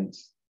 And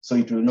so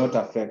it will not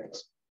affect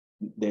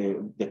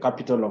the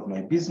capital of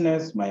my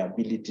business, my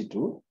ability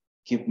to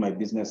keep my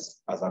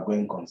business as a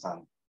going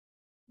concern.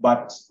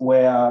 But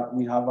where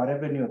we have a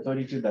revenue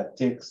authority that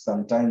takes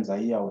sometimes a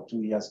year or 2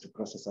 years to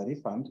process a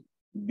refund,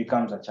 it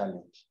becomes a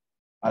challenge.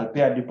 I'll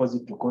pay a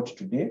deposit to court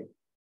today.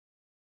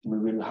 We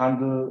will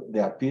handle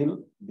the appeal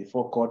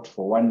before court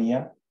for 1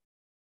 year.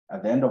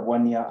 At the end of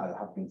 1 year, I'll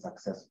have been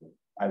successful.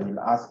 I will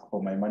ask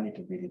for my money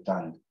to be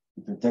returned.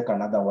 It will take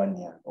another 1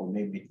 year or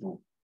maybe 2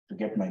 to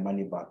get my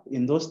money back.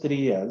 In those 3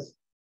 years,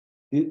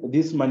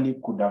 this money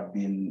could have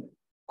been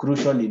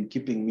crucial in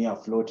keeping me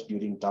afloat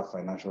during tough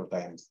financial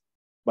times.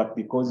 But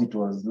because it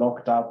was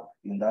locked up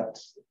in that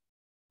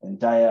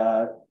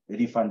entire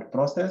refund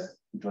process,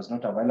 it was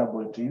not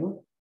available to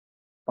you.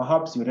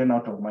 Perhaps you ran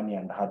out of money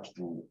and had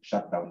to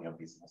shut down your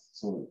business.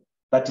 So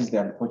that is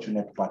the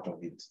unfortunate part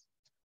of it.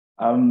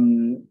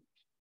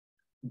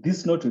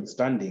 This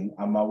notwithstanding,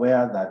 I'm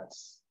aware that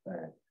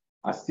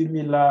a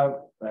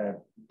similar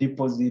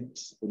deposit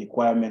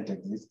requirement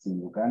exists in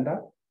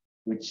Uganda,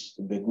 which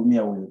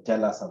Begumia will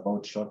tell us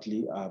about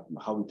shortly,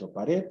 how it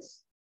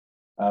operates.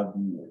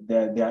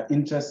 There are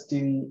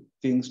interesting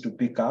things to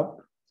pick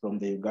up from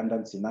the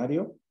Ugandan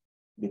scenario,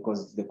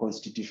 because the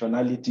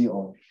constitutionality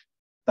of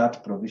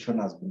that provision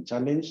has been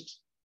challenged,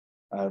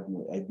 I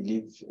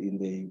believe, in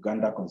the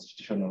Uganda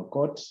Constitutional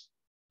Court,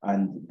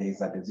 and there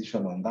is a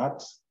decision on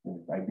that.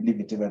 I believe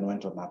it even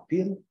went on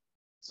appeal.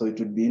 So it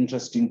would be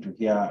interesting to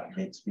hear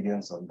the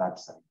experience on that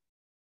side.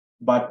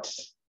 But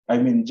I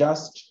mean,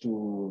 just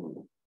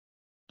to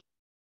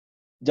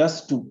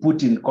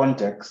put in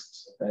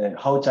context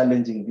how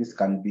challenging this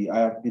can be, I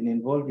have been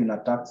involved in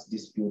a tax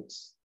dispute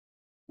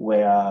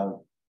where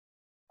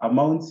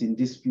amounts in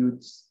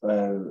disputes,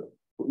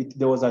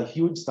 there was a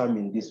huge sum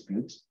in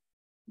dispute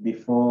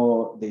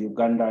before the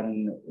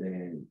Ugandan,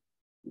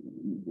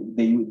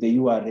 the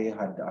URA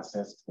had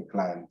assessed the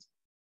client.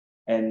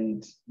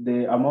 And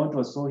the amount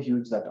was so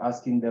huge that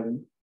asking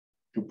them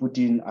to put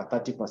in a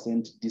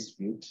 30%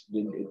 dispute,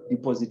 the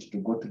deposit to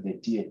go to the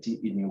TAT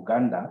in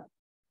Uganda,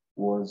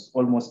 was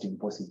almost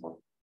impossible.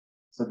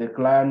 So the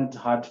client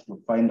had to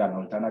find an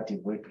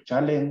alternative way to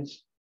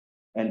challenge,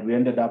 and we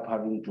ended up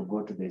having to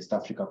go to the East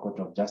Africa Court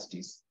of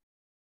Justice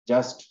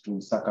just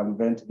to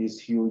circumvent this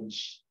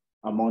huge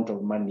amount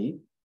of money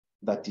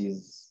that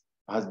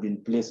has been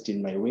placed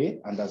in my way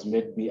and has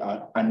made me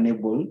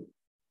unable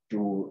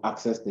to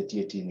access the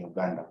TAT in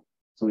Uganda.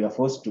 So we are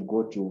forced to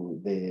go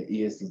to the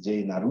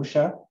ESCJ in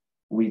Arusha,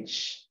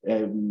 which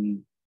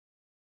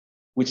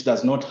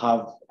does not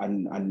have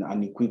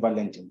an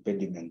equivalent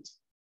impediment.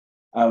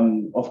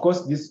 Of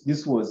course,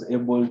 this was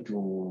able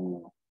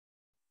to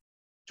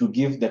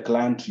give the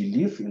client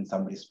relief in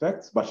some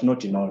respects, but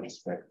not in all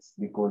respects,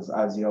 because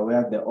as you're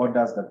aware, the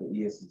orders that the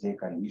ESCJ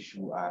can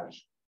issue are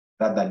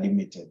rather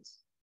limited.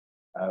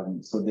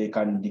 So they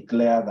can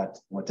declare that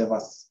whatever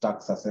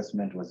tax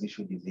assessment was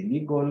issued is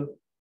illegal,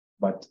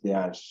 but there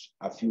are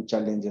a few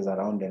challenges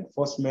around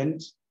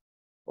enforcement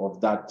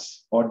of that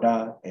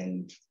order,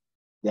 and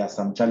there are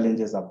some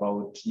challenges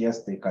about,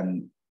 yes, they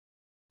can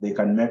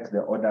make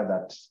the order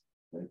that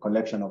the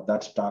collection of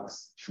that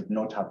tax should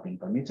not have been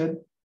permitted,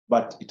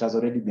 but it has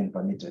already been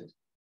permitted.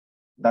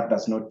 That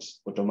does not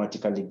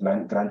automatically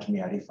grant me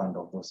a refund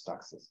of those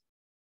taxes.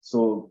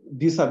 So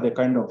these are the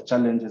kind of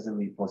challenges that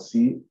we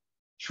foresee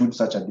should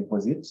such a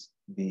deposit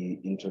be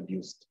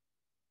introduced.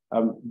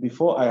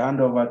 Before I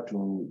hand over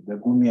to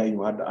Begumia,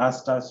 you had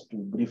asked us to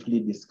briefly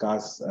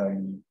discuss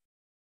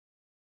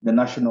the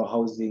national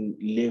housing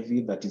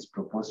levy that is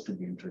proposed to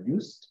be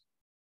introduced.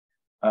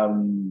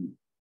 I'm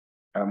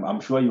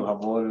sure you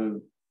have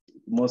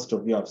most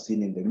of you have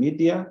seen in the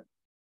media,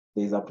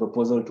 there is a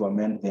proposal to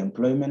amend the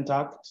Employment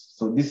Act.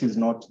 So this is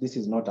not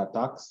a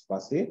tax per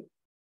se.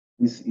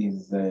 This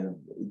is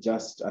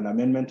just an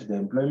amendment to the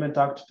Employment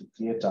Act to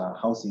create a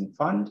housing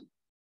fund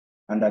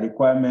and a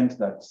requirement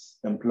that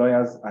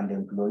employers and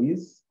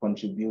employees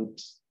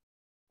contribute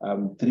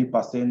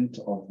 3%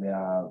 of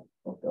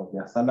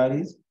their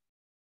salaries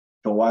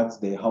towards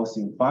the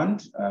housing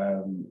fund.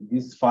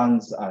 These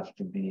funds are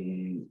to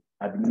be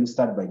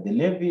administered by the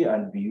levy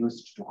and be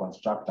used to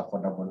construct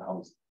affordable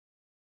housing.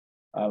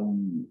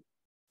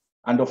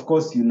 And of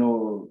course, you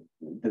know,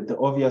 the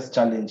obvious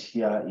challenge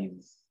here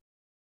is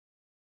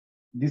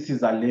this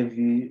is a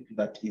levy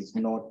that is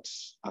not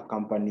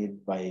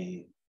accompanied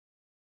by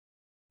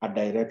a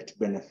direct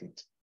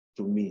benefit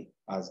to me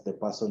as the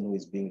person who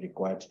is being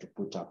required to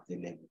put up the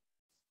levy.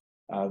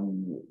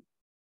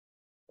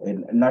 A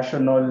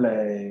national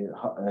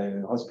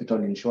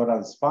hospital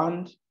insurance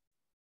fund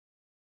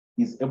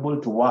is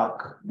able to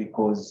work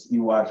because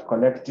you are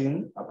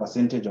collecting a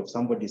percentage of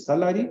somebody's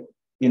salary.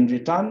 In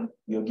return,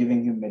 you're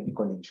giving him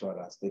medical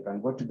insurance. They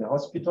can go to the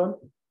hospital,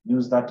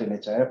 use that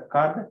NHIF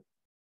card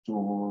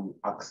to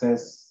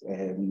access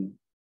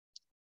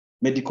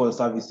medical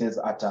services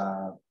at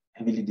a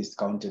heavily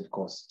discounted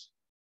cost.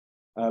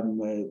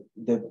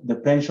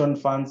 The pension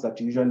funds that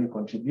you usually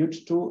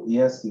contribute to,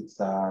 yes, it's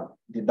a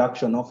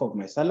deduction off of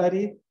my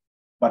salary,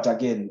 but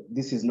again,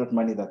 this is not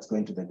money that's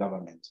going to the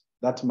government.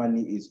 That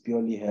money is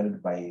purely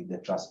held by the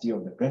trustee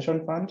of the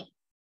pension fund.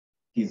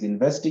 He's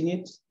investing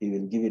it, he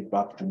will give it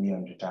back to me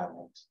on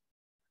retirement.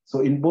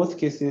 So in both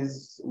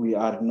cases, we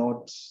are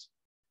not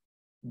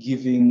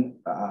giving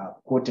a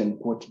quote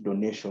unquote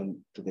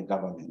donation to the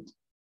government.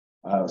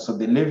 So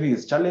the levy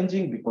is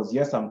challenging because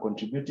yes, I'm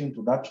contributing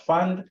to that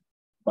fund,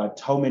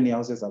 but how many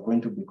houses are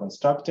going to be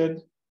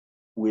constructed?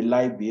 Will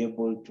I be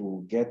able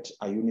to get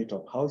a unit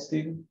of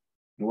housing?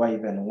 Do I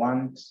even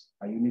want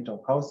a unit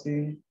of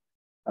housing?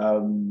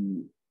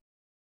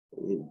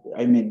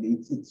 I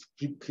mean, it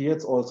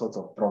creates all sorts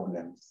of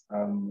problems.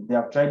 They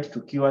have tried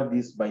to cure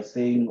this by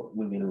saying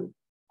we will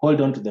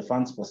hold on to the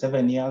funds for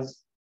 7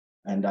 years,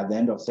 and at the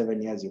end of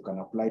 7 years, you can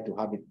apply to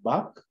have it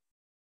back.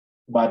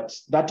 But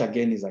that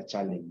again is a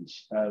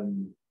challenge.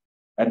 And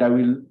I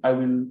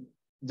will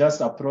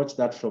just approach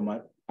that from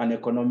an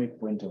economic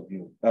point of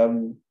view.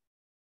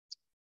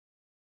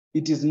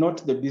 It is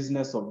not the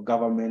business of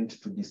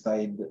government to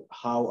decide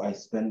how I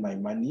spend my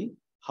money,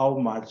 how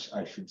much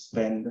I should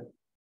spend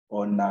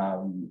on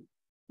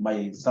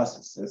my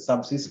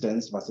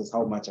subsistence versus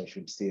how much I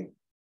should save.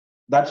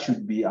 That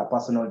should be a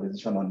personal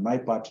decision on my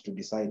part to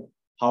decide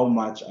how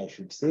much I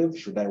should save,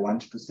 should I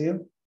want to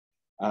save.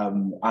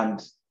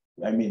 And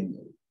I mean,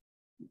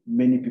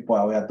 many people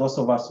are aware, those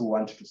of us who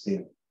want to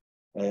save,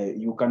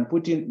 you can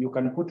put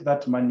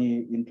that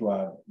money into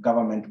a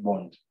government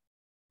bond,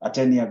 a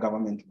 10-year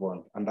government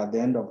bond. And at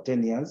the end of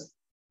 10 years,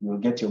 you'll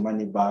get your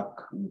money back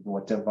with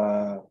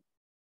whatever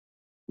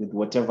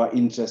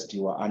interest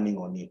you are earning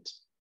on it.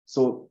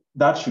 So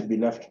that should be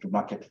left to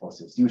market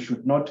forces. You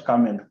should not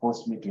come and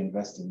force me to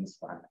invest in this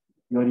fund.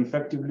 You're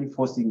effectively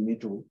forcing me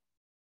to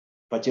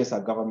purchase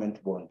a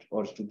government bond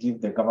or to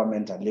give the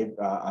government a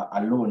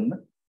loan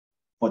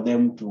for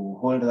them to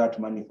hold that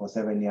money for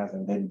 7 years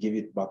and then give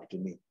it back to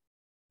me.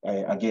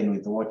 Again,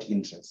 with what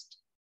interest?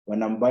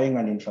 When I'm buying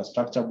an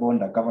infrastructure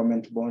bond, a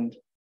government bond,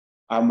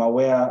 I'm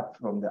aware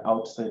from the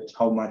outset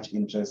how much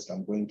interest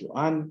I'm going to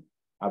earn.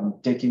 I'm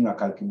taking a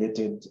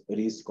calculated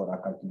risk or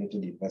a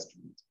calculated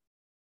investment.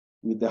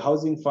 With the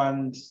housing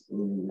fund,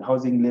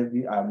 housing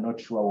levy, I'm not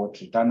sure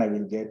what return I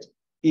will get,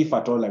 if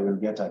at all I will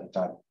get a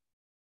return.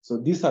 So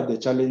these are the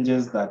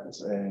challenges that,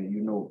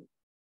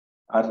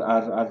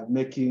 are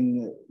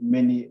making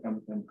many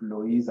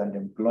employees and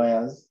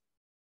employers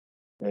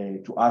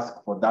to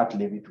ask for that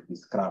levy to be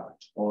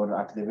scrapped, or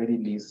at the very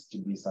least to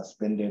be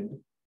suspended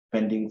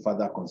pending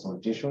further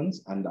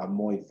consultations and a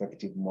more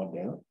effective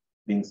model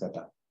being set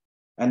up.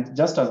 And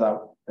just as a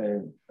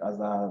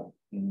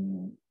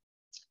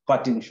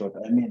parting shot,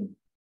 I mean,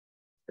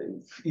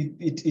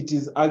 it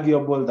is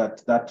arguable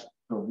that that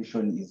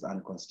provision is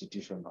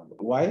unconstitutional.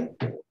 Why?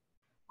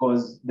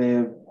 Because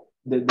the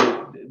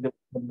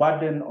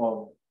burden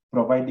of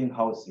providing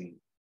housing,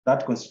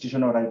 that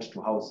constitutional right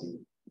to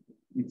housing,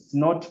 it's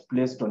not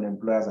placed on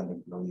employers and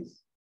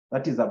employees.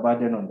 That is a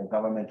burden on the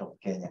government of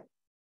Kenya.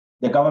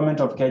 The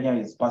government of Kenya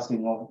is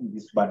passing off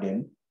this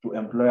burden to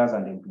employers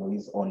and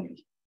employees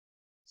only.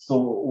 So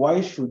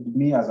why should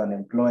me as an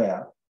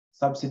employer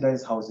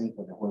subsidize housing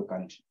for the whole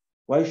country?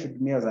 Why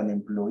should me as an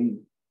employee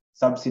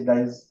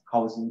subsidize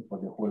housing for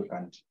the whole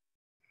country?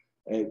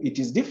 It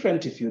is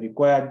different if you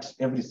required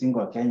every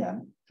single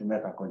Kenyan to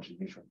make a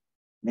contribution.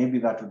 Maybe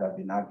that would have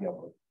been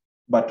arguable.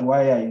 But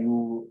why are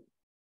you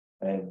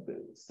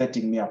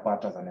setting me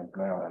apart as an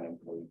employer or an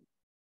employee?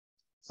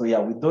 So yeah,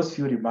 with those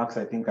few remarks,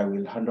 I think I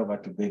will hand over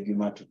to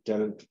Beguma to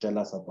tell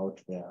us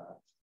about their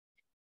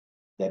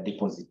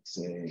deposits,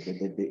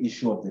 the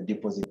issue of the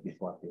deposit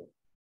before appeal.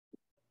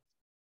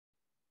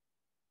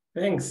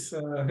 Thanks,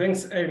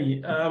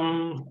 Eli.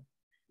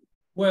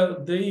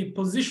 Well, the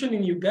position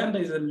in Uganda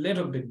is a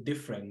little bit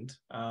different.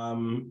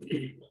 Under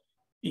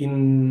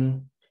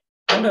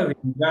the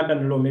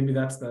Ugandan law, maybe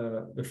that's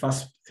the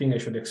first thing I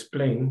should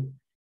explain,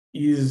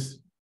 is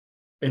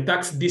a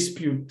tax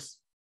dispute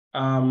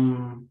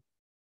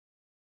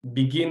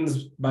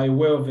begins by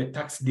way of a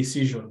tax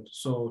decision.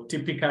 So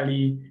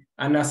typically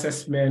an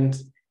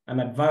assessment, an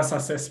advance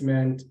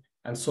assessment,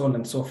 and so on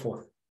and so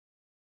forth.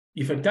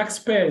 If a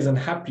taxpayer is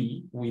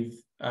unhappy with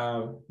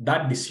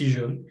that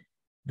decision,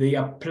 they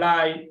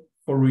apply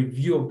for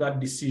review of that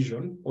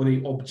decision, or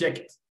they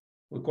object.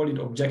 We call it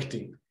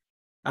objecting.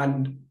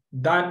 And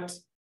that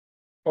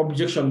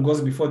objection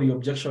goes before the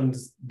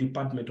objections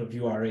department of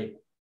URA.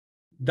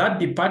 That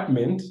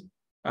department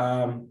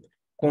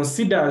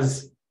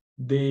considers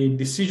the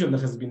decision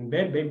that has been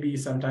made, maybe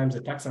sometimes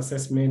a tax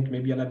assessment,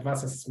 maybe an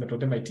advance assessment,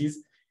 whatever it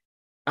is,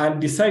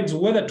 and decides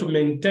whether to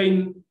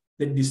maintain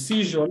the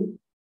decision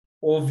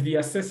of the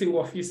assessing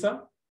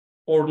officer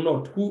or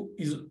not, who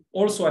is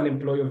also an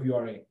employee of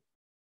URA.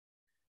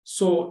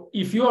 So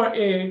if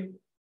URA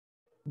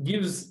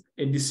gives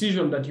a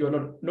decision that you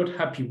are not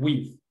happy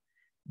with,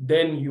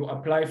 then you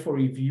apply for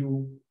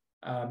review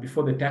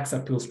before the Tax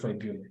Appeals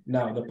Tribunal.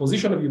 Now, the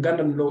position of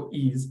Ugandan law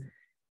is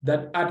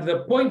that at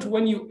the point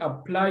when you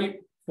apply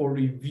for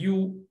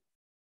review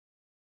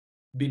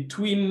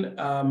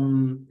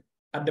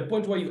at the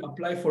point where you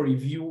apply for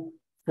review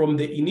from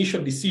the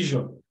initial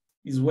decision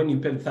is when you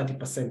pay the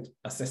 30%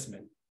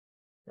 assessment,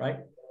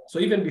 right? So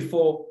even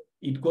before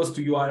it goes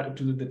to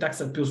the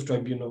Tax Appeals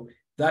Tribunal,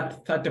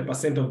 that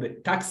 30% of the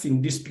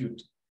taxing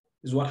dispute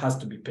is what has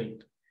to be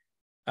paid.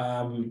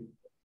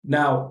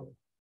 Now,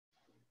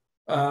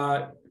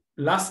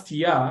 last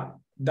year,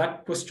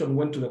 that question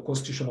went to the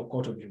Constitutional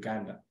Court of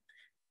Uganda.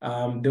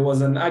 There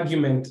was an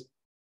argument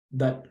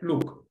that,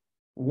 look,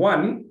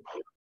 one,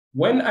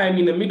 when I'm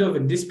in the middle of a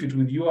dispute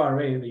with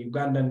URA, the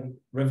Ugandan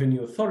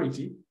Revenue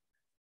Authority,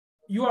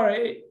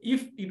 URA,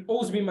 if it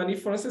owes me money,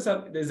 for instance,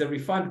 there's a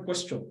refund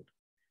question.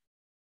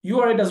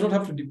 URA does not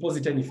have to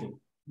deposit anything.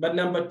 But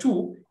number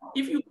two,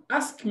 if you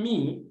ask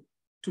me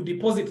to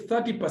deposit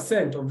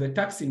 30% of the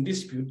tax in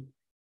dispute,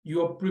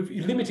 you are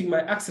limiting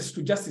my access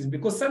to justice,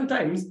 because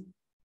sometimes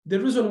the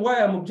reason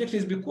why I'm objecting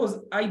is because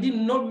I did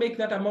not make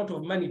that amount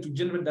of money to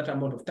generate that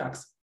amount of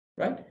tax,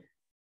 right?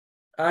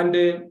 And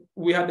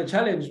we had a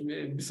challenge.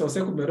 Mr.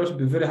 Oseko may not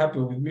be very happy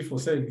with me for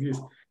saying this,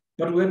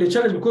 but we had a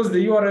challenge because the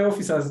URA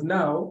officers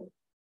now,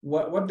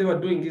 what they were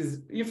doing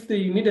is, if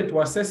they needed to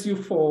assess you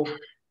for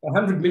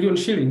 100 million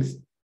shillings,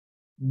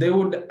 they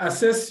would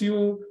assess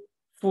you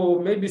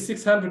for maybe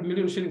 600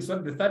 million shillings, so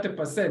the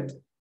 30%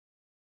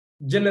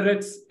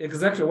 generates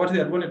exactly what they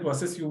had wanted to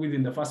assess you with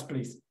in the first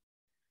place.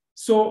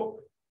 So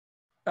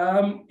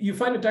you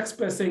find a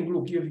taxpayer saying,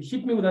 look, you've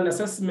hit me with an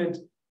assessment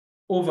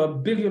of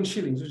 $1 billion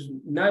shillings, which is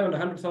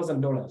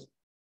 $900,000.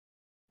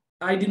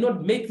 I did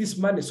not make this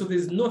money, so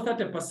there's no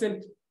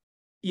 30%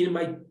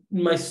 in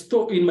my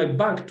store, in my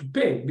bank to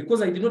pay,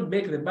 because I did not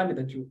make the money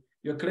that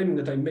you're claiming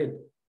that I made.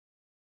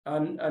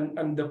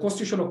 And the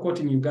Constitutional Court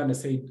in Uganda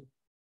said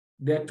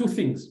there are two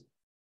things.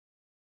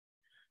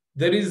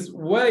 There is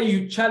where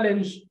you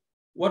challenge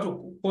what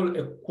we call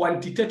a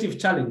quantitative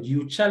challenge.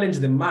 You challenge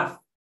the math.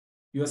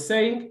 You're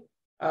saying,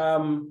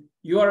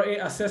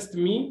 URA assessed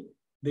me.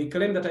 They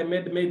claim that I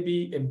made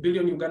maybe $1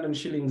 billion Ugandan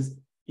shillings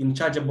in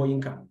chargeable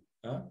income,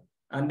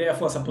 and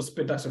therefore supposed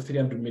to pay tax of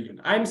 300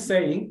 million. I'm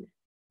saying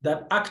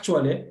that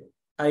actually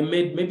I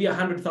made maybe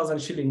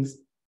 100,000 shillings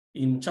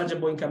in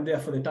chargeable income,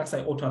 therefore the tax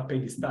I ought to have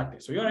paid is 30.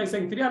 So you're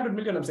saying 300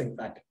 million, I'm saying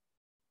 30.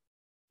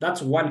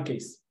 That's one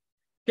case.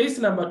 Case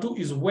number two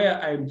is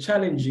where I'm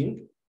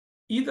challenging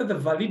either the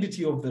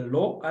validity of the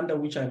law under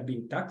which I'm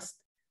being taxed,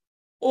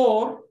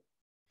 or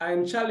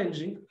I'm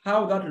challenging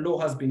how that law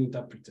has been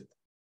interpreted,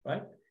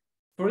 right?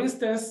 For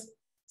instance,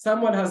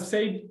 someone has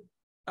said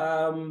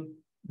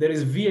there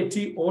is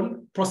VAT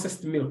on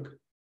processed milk.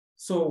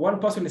 So one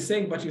person is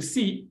saying, but you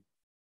see,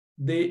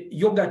 the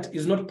yogurt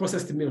is not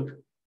processed milk.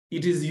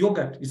 It is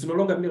yogurt, it's no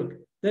longer milk.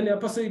 Then the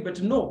person says,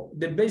 but no,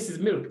 the base is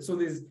milk. So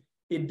there's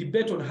a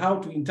debate on how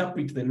to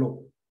interpret the law.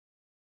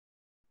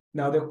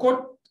 Now the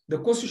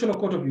Constitutional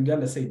Court of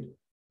Uganda said,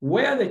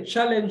 where the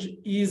challenge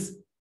is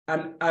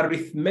an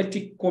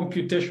arithmetic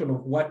computation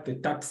of what the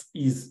tax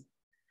is,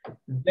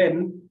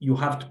 then you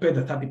have to pay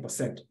the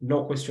 30%,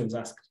 no questions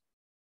asked.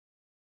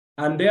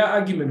 And their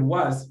argument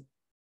was,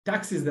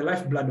 tax is the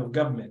lifeblood of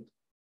government,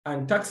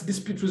 and tax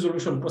dispute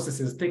resolution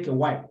processes take a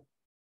while.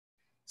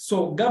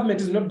 So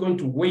government is not going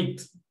to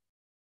wait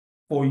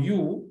for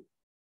you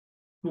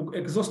to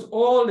exhaust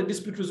all the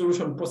dispute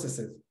resolution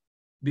processes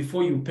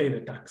before you pay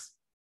the tax.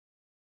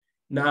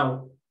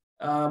 Now,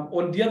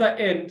 on the other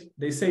end,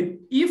 they said,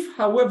 if,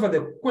 however,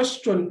 the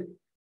question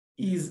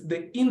is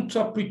the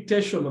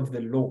interpretation of the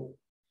law,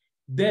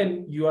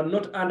 then you are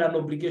not under an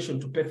obligation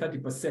to pay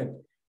 30%,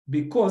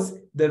 because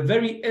the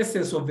very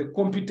essence of the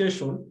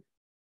computation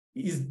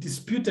is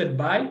disputed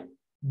by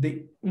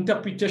the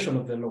interpretation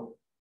of the law.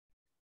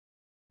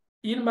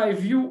 In my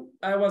view,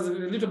 I was a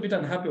little bit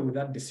unhappy with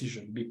that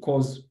decision,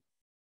 because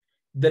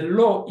the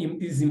law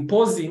is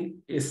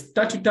imposing a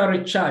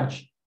statutory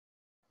charge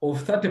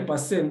of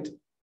 30%,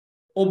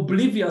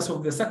 oblivious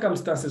of the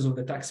circumstances of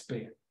the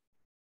taxpayer,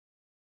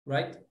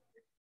 right?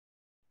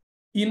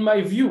 In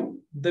my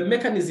view, the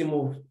mechanism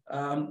of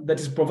that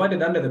is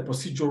provided under the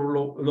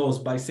procedural laws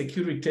by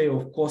security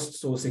of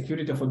costs or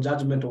security for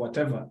judgment or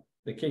whatever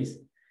the case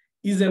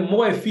is a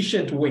more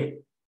efficient way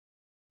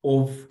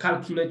of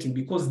calculating,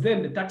 because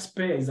then the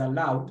taxpayer is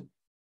allowed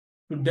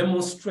to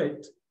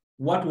demonstrate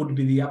what would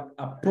be the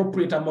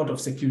appropriate amount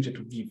of security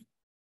to give.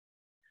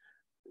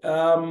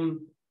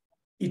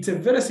 It's a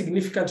very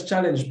significant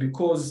challenge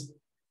because,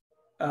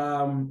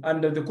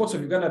 and the courts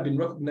of Uganda have been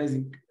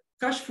recognizing,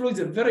 cash flow is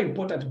a very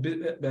important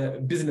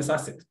business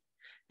asset,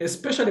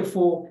 especially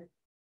for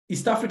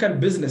East African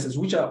businesses,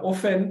 which are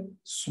often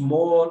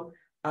small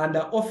and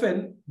are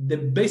often the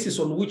basis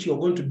on which you're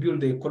going to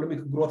build the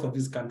economic growth of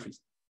these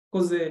countries.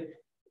 Because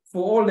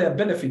for all their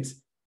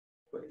benefits,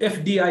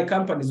 FDI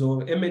companies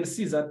or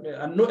MNCs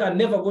are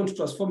never going to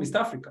transform East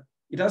Africa.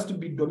 It has to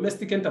be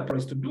domestic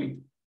enterprise to do it.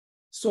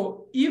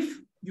 So if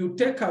you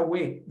take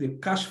away the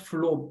cash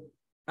flow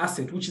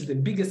asset, which is the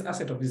biggest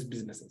asset of these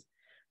businesses,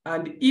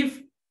 and if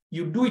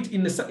you do it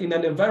in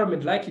an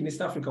environment like in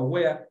East Africa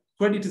where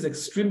credit is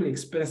extremely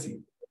expensive,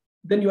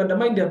 then you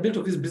undermine the ability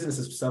of these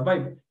businesses to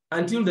survive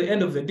until the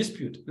end of the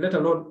dispute, let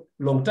alone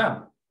long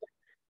term.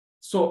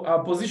 So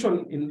our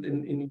position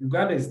in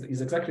Uganda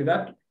is exactly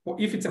that.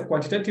 If it's a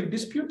quantitative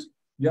dispute,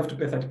 you have to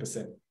pay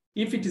 30%.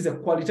 If it is a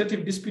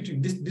qualitative dispute, you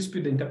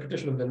dispute the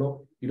interpretation of the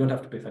law, you don't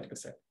have to pay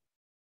 30%.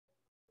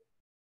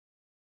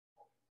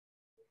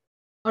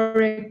 All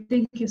right,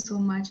 thank you so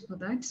much for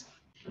that.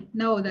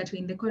 Now that we're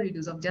in the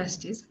corridors of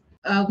justice,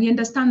 we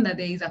understand that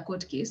there is a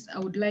court case. I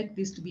would like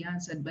this to be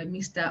answered by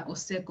Mr.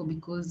 Oseko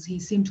because he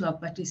seemed to have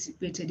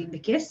participated in the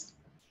case.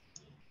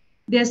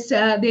 There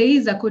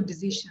is a court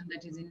decision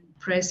that is in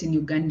press in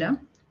Uganda,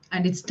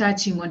 and it's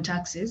touching on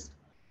taxes,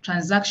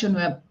 transaction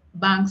where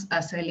banks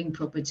are selling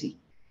property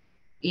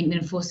in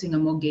enforcing a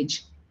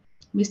mortgage.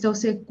 Mr.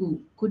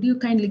 Oseku, could you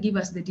kindly give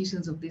us the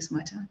details of this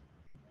matter?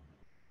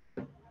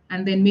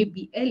 And then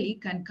maybe Ellie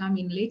can come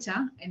in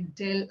later and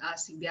tell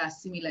us if there are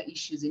similar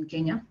issues in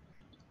Kenya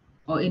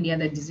or any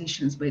other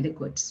decisions by the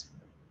courts.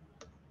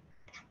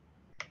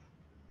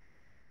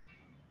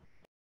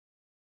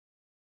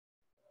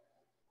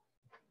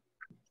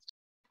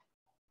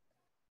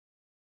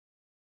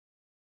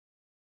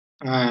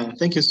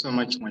 Thank you so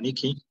much,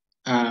 Mwaniki.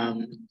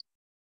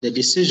 The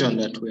decision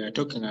that we are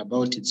talking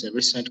about, it's a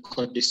recent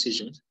court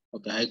decision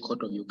of the High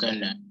Court of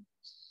Uganda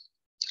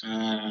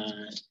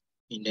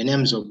in the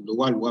names of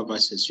Luwalwa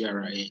versus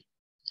URA.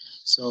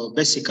 So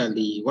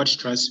basically what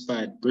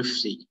transpired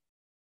briefly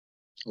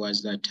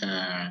was that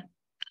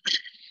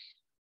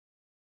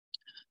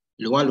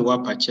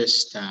Luwalwa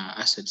purchased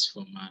assets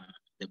from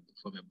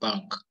a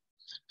bank.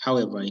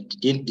 However, it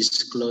didn't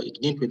disclose, it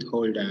didn't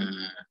withhold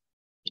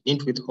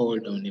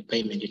on the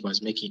payment it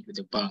was making to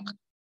the bank.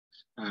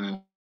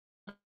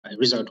 A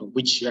result of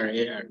which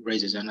URA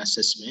raises an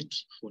assessment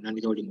for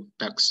non-withholding of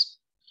tax.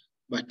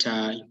 But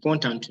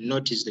important to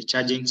note is the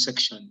charging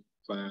section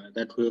for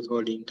that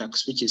withholding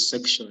tax, which is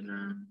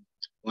section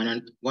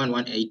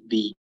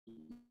 118B2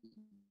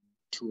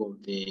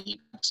 of the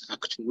Tax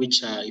Act,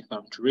 which, if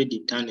I'm to read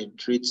it, and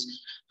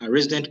treats a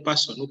resident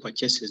person who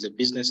purchases a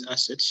business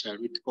asset shall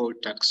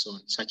withhold tax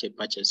on such a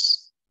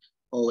purchase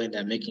or when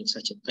they're making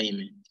such a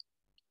payment.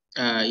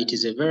 It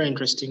is a very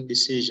interesting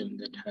decision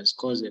that has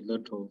caused a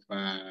lot of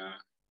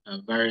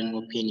varying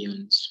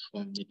opinions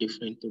from the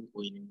different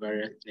people in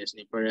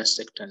various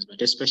sectors,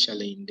 but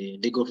especially in the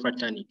legal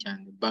fraternity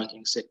and the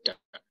banking sector.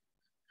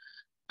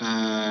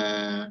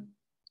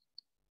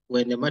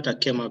 When the matter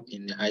came up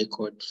in the High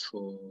Court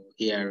for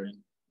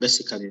hearing,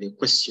 basically the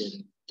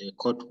question the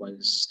court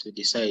was to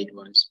decide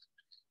was,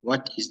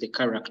 what is the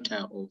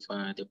character of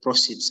the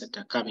proceeds that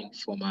are coming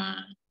from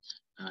a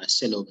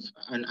sale of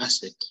an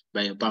asset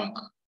by a bank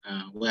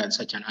where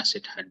such an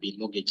asset had been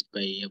mortgaged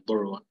by a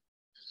borrower.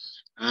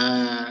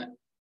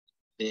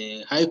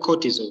 The High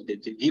Court is of the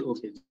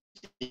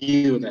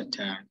view that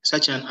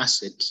such an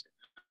asset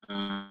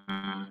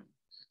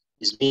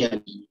is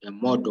merely a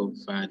mode of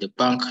the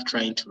bank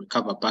trying to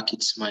recover back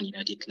its money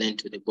that it lent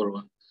to the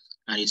borrower,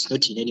 and it's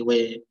not in any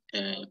way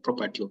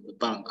property of the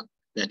bank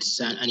that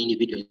an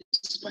individual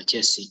is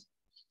purchasing.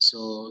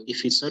 So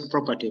if it's not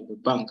property of the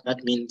bank,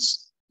 that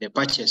means the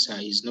purchaser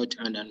is not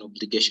under an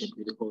obligation to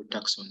withhold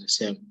tax on the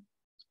same.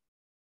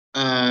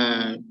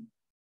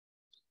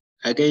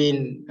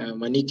 Again,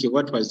 Maniki,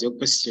 what was your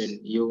question?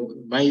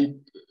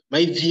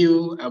 My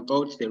view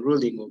about the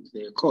ruling of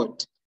the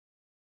court,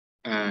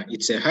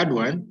 it's a hard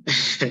one,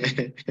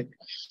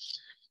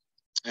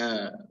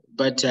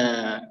 but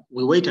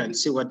we wait and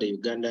see what the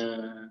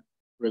Uganda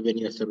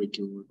Revenue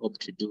Authority will opt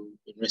to do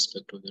in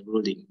respect of the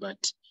ruling.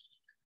 But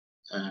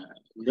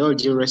with all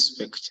due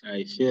respect,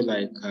 I feel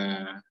like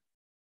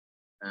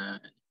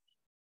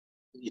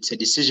it's a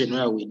decision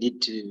where we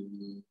need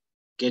to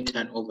get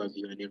an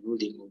overview and a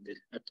ruling of the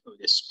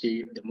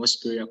most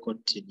superior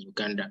court in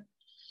Uganda.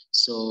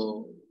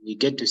 So we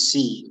get to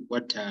see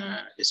what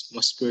the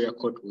most superior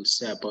court will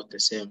say about the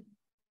same.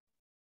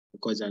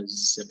 Because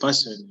as a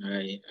person,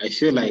 I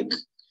feel like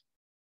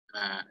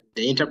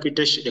the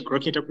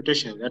correct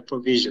interpretation of that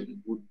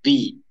provision would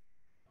be,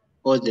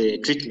 or the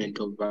treatment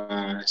of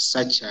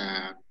such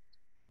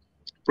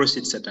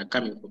proceeds that are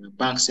coming from a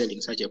bank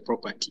selling such a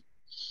property,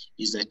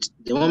 is that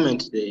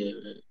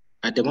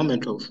at the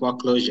moment of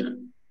foreclosure,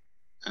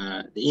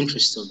 the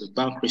interests of the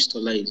bank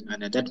crystallize,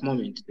 and at that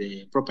moment,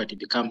 the property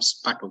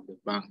becomes part of the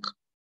bank.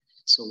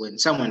 So when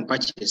someone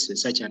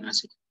purchases such an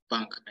asset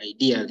bank,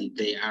 ideally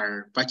they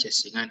are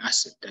purchasing an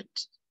asset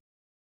that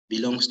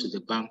belongs to the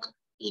bank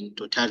in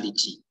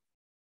totality.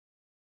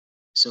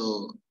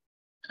 So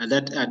to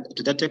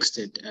that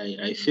extent,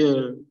 I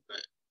feel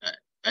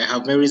I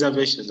have my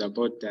reservations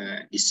about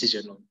the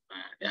decision of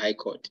the High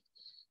Court.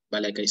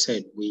 But like I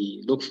said,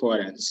 we look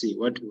forward and see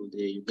what will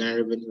the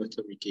Uganda Revenue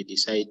Authority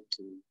decide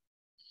to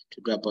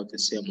do about the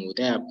same. Will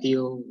they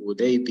appeal? Will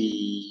they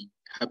be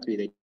happy with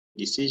the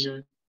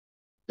decision?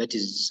 That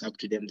is up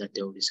to them, that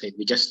they will decide.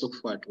 We just look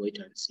forward to wait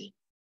and see.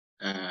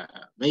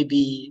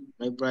 Maybe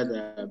my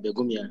brother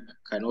Begumia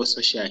can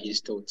also share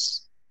his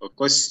thoughts. Of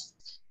course,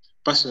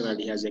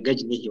 personally, he has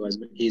engaged me.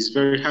 He's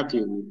very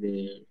happy with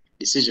the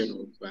decision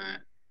of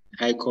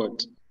High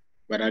Court.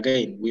 But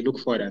again, we look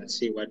forward and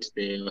see what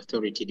the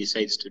authority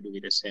decides to do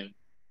with the same.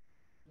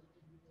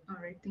 All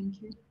right,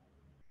 thank you.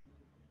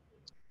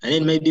 And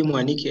then maybe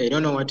Mwaniki, I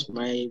don't know what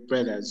my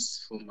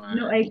brothers from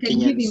no, I can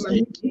Kenyan give him side.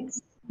 a minute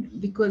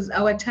because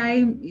our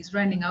time is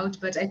running out,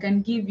 but I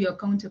can give your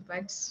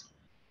counterparts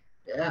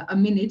a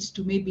minute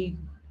to maybe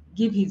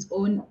give his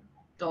own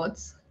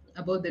thoughts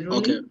about the ruling.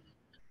 Okay,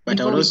 but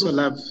I would also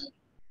love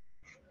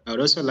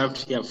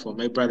to hear from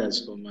my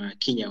brothers from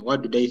Kenya.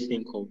 What do they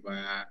think of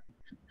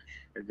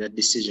the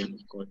decision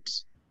of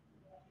court?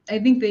 I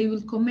think they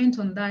will comment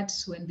on that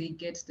when they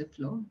get the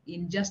floor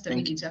in just a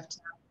minute after.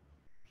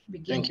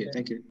 Thank you.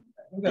 I think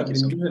I've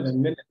been given a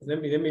minute.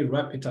 Let me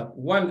wrap it up.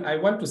 One, I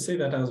want to say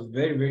that I was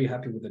very, very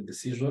happy with the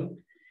decision.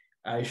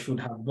 I should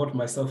have bought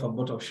myself a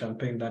bottle of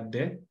champagne that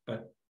day,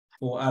 but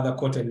for other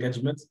court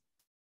engagements.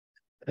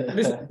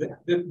 Listen,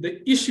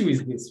 the issue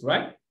is this,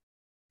 right?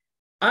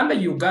 Under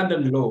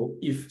Ugandan law,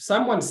 if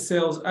someone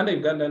sells, under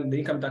Ugandan, the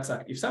Income Tax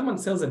Act, if someone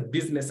sells a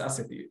business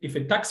asset, if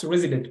a tax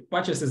resident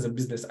purchases a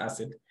business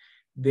asset,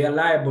 they are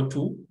liable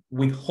to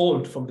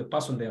withhold from the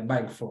person they are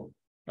buying from,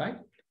 right?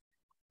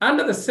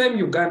 Under the same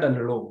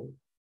Ugandan law,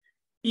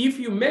 if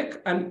you make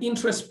an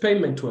interest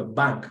payment to a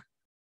bank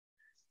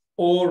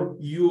or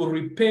you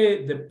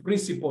repay the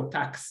principal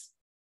tax,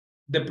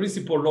 the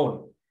principal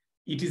loan,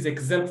 it is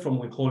exempt from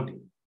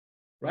withholding,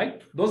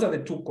 right? Those are the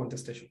two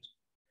contestations.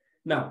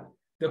 Now,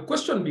 the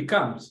question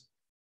becomes,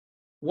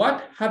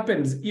 what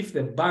happens if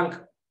the bank,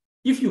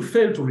 if you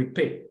fail to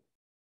repay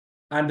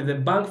and the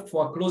bank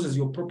forecloses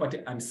your property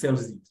and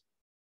sells it?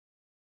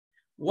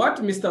 What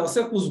Mr.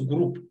 Oseku's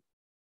group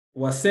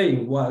was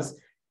saying was,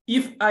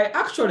 if I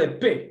actually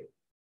pay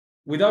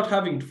without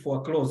having to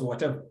foreclose or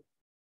whatever,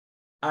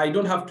 I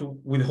don't have to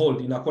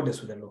withhold in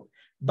accordance with the law.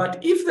 But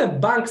if the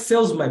bank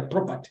sells my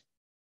property,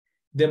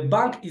 the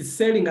bank is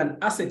selling an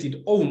asset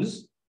it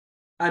owns,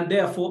 and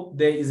therefore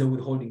there is a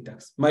withholding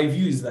tax. My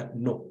view is that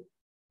no.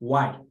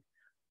 Why?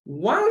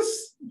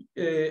 Once,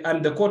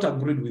 and the court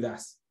agreed with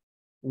us,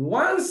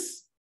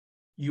 once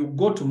you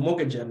go to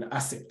mortgage an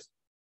asset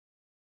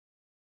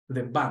to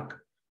the bank,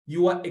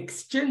 you are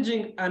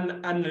exchanging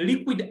an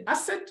unliquid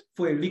asset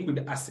for a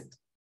liquid asset.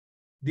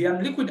 The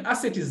unliquid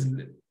asset is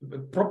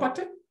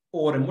property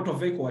or a motor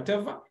vehicle,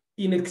 whatever,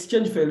 in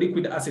exchange for a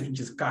liquid asset,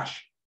 which is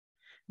cash.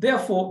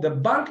 Therefore, the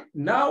bank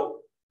now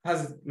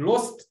has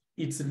lost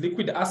its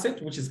liquid asset,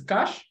 which is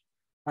cash,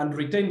 and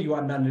retained your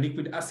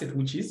non-liquid asset,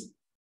 which is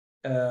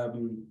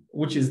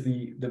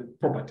the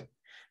property.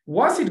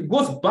 Once it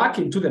goes back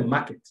into the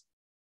market,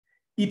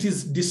 it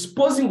is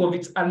disposing of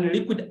its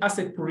unliquid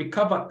asset to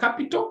recover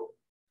capital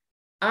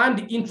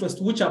and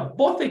interest, which are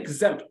both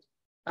exempt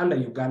under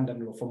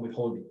Ugandan law from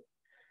withholding.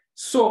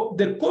 So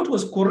the court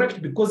was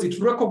correct because it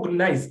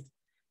recognized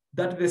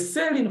that the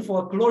sale in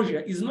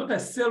foreclosure is not a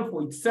sale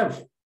for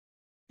itself.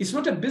 It's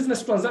not a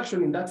business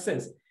transaction in that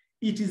sense.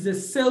 It is a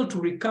sale to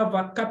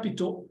recover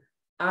capital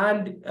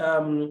and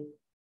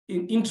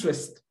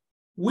interest,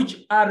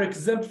 which are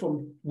exempt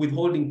from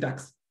withholding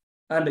tax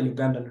under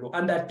Ugandan law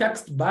and are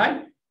taxed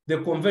by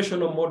the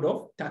conventional mode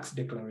of tax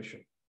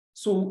declaration.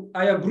 So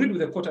I agreed with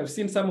the court. I've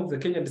seen some of the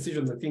Kenyan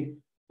decisions, I think,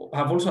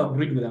 have also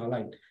agreed with our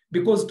line.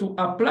 Because to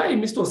apply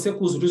Mr.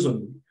 Oseku's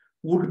reasoning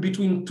would be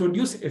to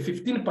introduce a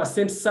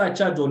 15%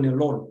 surcharge on a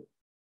loan.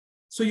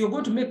 So you're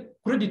going to make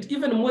credit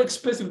even more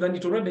expensive than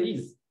it already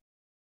is.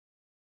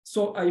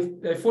 So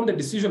I found the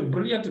decision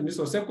brilliant.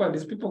 Mr. Oseku and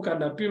his people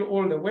can appeal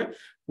all the way.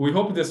 We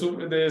hope the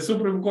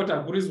Supreme Court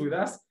agrees with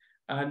us,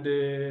 and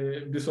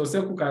Mr.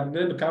 Oseku can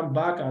then come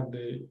back and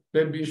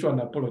maybe issue an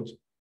apology.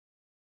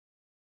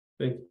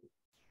 Thank you.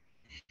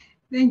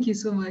 Thank you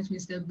so much,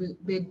 Mr.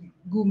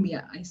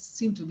 Begumia. I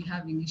seem to be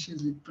having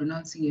issues with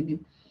pronouncing your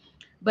name.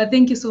 But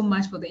thank you so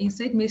much for the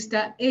insight.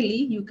 Mr.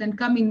 Eli, you can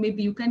come in,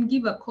 maybe you can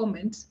give a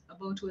comment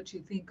about what you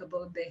think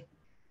about the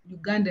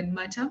Ugandan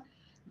matter.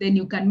 Then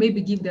you can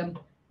maybe give them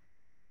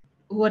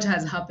what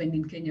has happened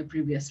in Kenya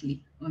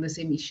previously on the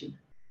same issue.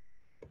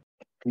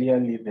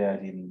 Clearly, they are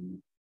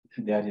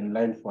in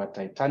line for a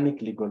titanic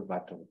legal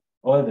battle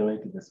all the way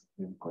to the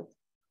Supreme Court.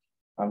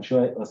 I'm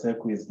sure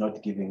Oseku is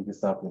not giving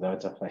this up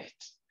without a fight.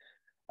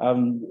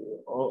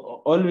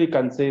 All we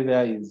can say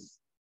there is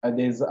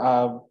there's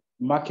a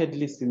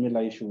markedly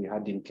similar issue we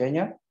had in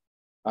Kenya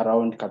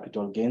around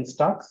capital gains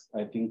tax.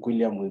 I think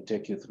William will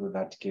take you through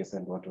that case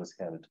and what was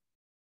held.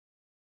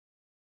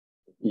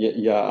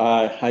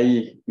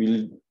 I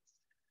will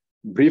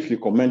briefly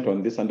comment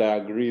on this, and I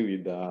agree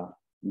with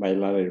my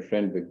learned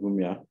friend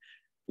Begumia.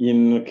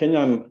 In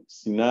Kenyan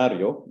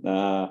scenario,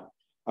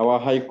 our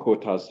High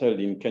Court has held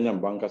in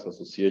Kenyan Bankers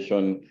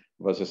Association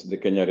versus the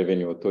Kenya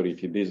Revenue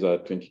Authority. This is a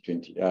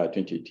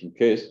 2018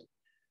 case.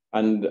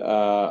 And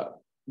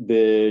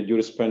the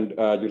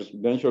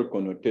jurisprudential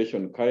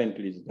connotation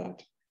currently is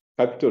that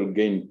capital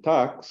gain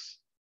tax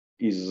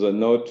is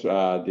not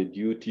the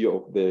duty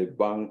of the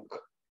bank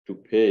to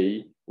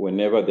pay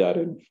whenever they are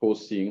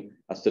enforcing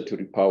a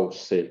statutory power of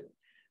sale.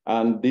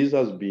 And this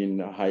has been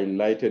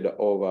highlighted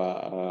over,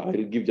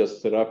 I'll give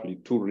just roughly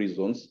 2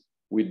 reasons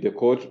with the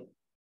court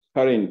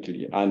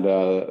currently, and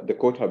the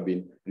court have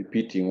been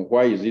repeating,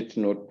 why is it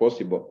not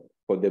possible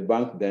for the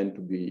bank then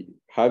to be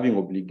having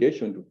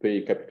obligation to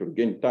pay capital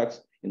gain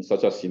tax in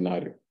such a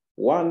scenario?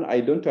 One,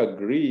 I don't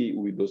agree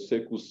with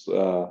Oseku's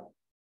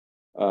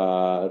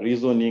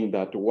reasoning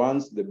that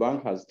once the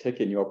bank has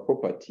taken your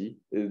property,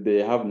 they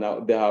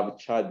have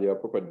charged your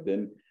property,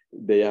 then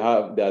they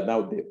are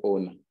now the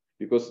owner.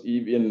 Because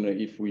even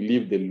if we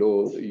leave the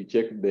law, you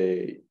check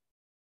the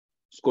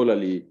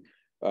scholarly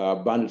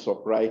bundles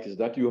of rights, is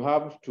that you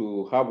have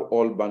to have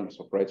all bundles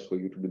of rights for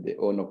you to be the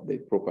owner of the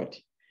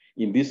property.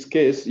 In this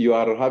case, you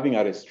are having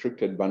a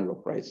restricted bundle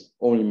of rights,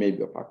 only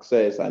maybe of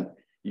access, and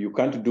you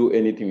can't do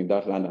anything in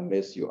that land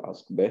unless you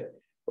ask the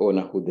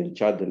owner who then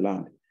charge the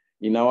land.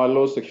 In our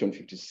law, section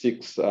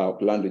 56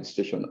 of Land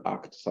Registration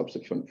Act,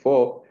 subsection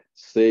 4,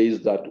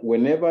 says that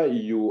whenever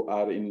you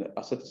are in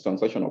a certain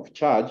transaction of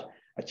charge,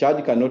 a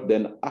charge cannot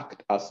then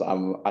act as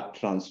a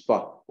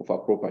transfer of a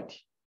property.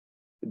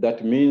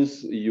 That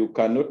means you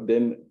cannot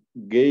then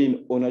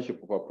gain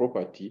ownership of a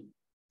property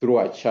through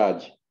a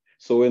charge.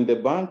 So when the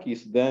bank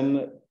is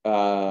then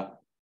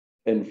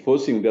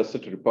enforcing the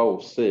asset repower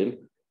of sale,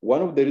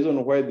 one of the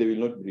reasons why they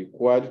will not be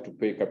required to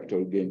pay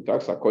capital gain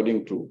tax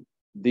according to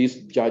this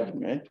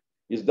judgment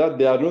is that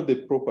they are not the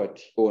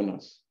property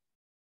owners.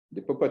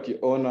 The property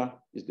owner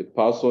is the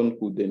person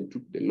who then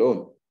took the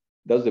loan.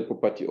 That's the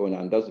property owner,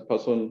 and that's the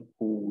person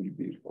who will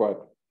be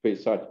required to pay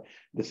such.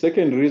 The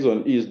second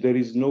reason is there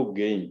is no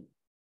gain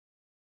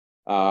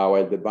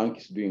while the bank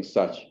is doing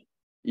such.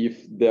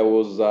 If there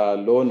was a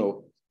loan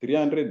of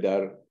 300,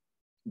 they're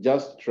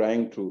just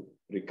trying to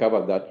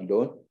recover that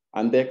loan,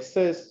 and the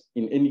excess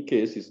in any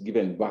case is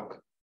given back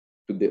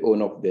to the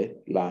owner of the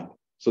land.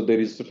 So there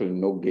is certainly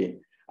no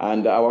gain.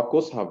 And our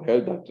courts have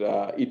held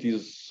that it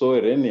is so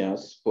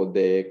erroneous for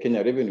the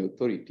Kenya Revenue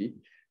Authority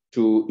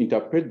to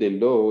interpret the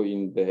law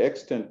in the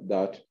extent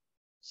that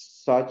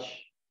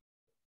such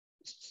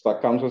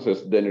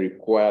circumstances then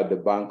require the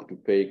bank to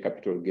pay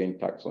capital gain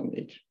tax on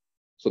it.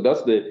 So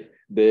that's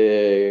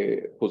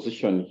the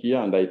position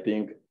here, and I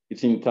think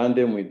it's in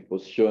tandem with the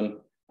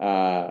position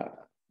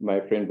my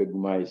friend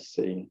Beguma is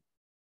saying.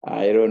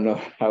 I don't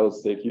know how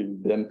you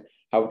then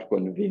have to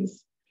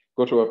convince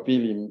Court of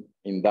Appeal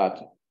in that.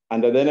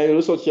 And then I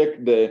also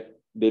check the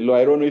law.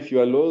 I don't know if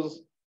your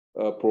laws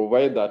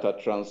provide that a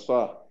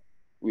transfer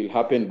will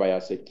happen by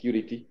a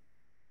security.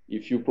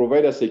 If you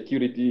provide a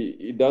security,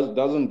 it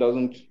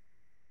doesn't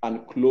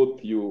unclothe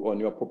you on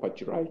your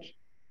property right.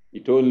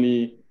 It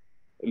only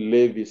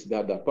levies the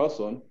other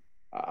person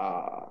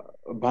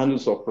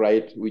bundles of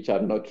right which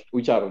are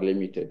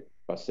limited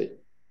per se.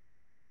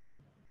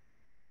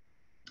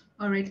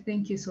 All right,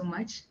 thank you so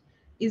much.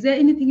 Is there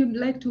anything you'd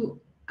like to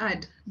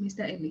add,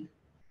 Mr. Eli?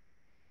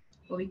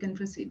 Or we can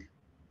proceed?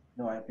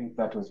 No, I think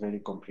that was very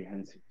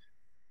comprehensive.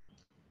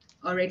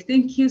 All right,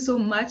 thank you so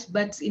much.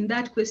 But in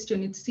that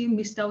question, it seems,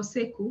 Mr.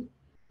 Oseku,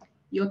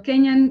 your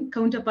Kenyan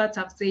counterparts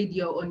have said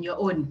you're on your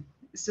own.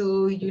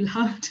 So you'll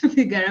have to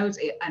figure out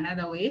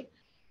another way.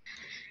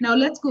 Now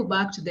let's go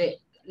back to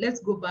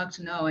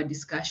now our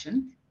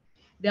discussion.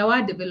 There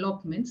were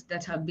developments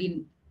that have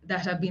been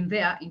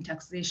there in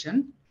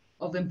taxation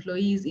of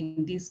employees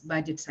in this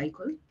budget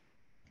cycle.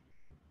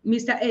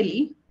 Mr.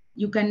 Eli,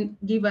 you can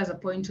give us a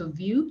point of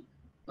view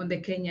on the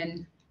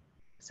Kenyan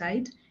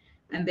side,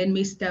 and then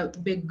Mr.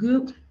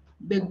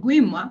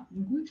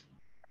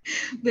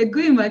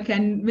 Beguima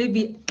can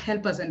maybe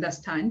help us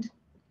understand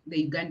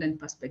the Ugandan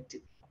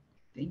perspective.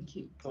 Thank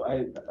you. So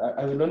I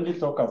will only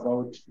talk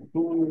about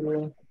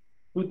two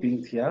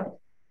things here.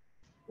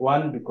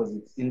 One, because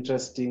it's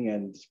interesting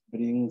and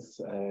brings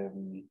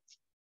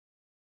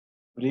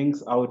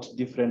out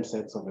different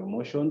sets of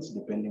emotions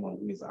depending on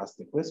who is asked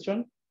the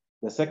question.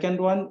 The second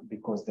one,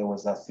 because there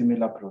was a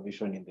similar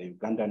provision in the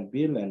Ugandan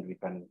bill, and we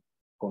can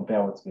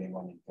compare what's going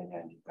on in Kenya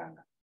and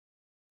Uganda.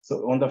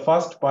 So on the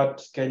first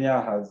part, Kenya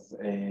has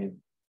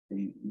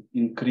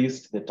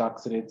increased the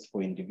tax rates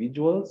for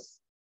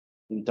individuals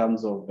in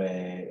terms of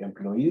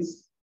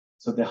employees.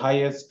 So the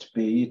highest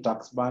payee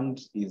tax band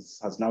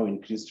has now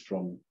increased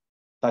from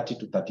 30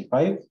 to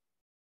 35.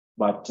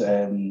 But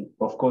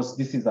of course,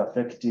 this is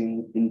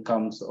affecting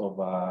incomes of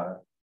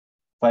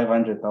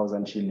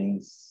 500,000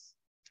 shillings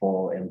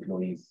for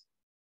employees.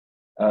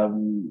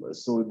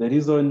 So the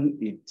reason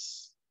it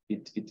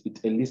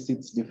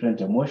elicits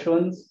different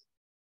emotions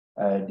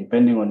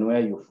depending on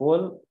where you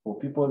fall. For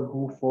people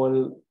who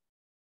fall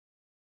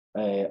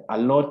a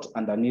lot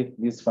underneath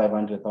this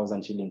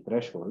 500,000 shilling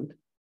threshold,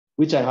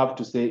 which I have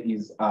to say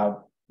is a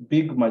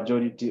big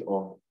majority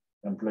of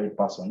employed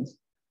persons.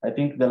 I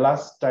think the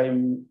last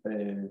time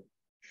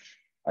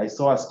I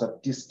saw a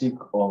statistic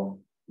of,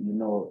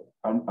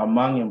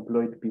 among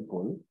employed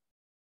people,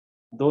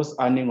 those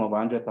earning of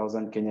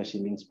 100,000 Kenya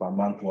shillings per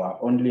month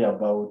were only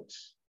about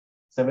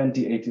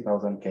 70,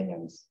 80,000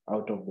 Kenyans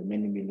out of the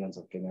many millions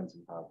of Kenyans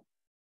we have.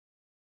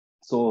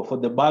 So for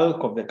the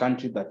bulk of the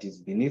country that is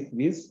beneath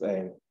this,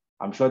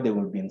 I'm sure they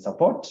will be in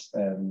support.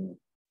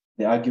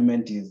 The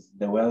argument is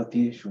the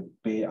wealthy should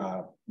pay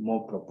a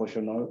more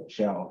proportional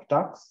share of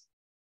tax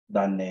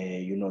than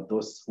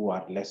those who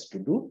are less to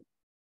do.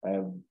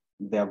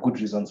 There are good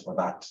reasons for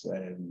that.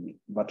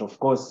 But of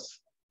course,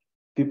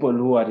 people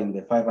who are in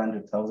the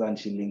 500,000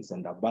 shillings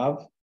and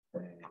above,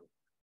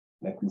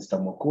 like Mr.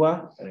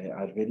 Mokua,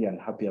 are very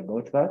unhappy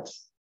about that.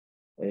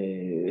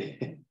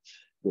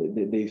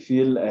 They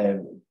feel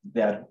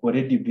they are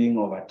already being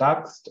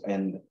overtaxed,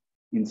 and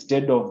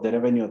instead of the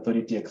Revenue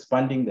Authority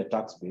expanding the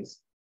tax base,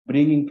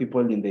 bringing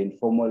people in the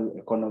informal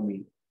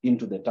economy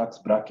into the tax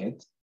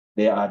bracket,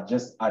 they are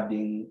just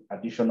adding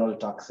additional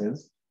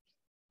taxes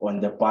on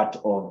the part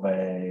of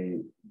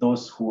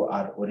those who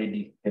are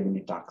already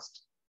heavily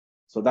taxed.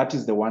 So that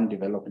is the one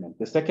development.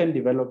 The second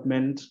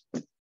development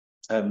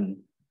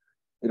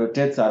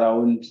rotates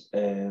around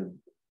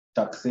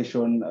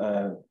taxation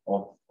of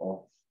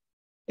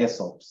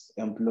ESOPs,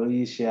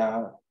 employee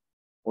share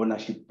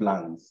ownership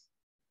plans.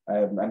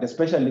 And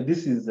especially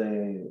this is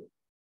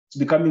it's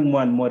becoming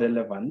more and more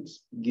relevant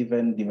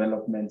given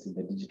developments in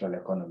the digital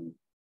economy.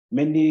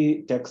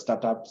 Many tech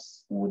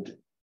startups would,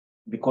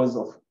 because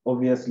of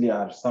obviously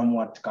are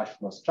somewhat cash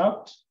flow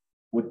strapped,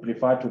 would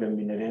prefer to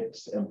remunerate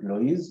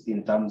employees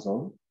in terms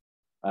of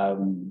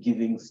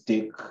giving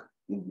stake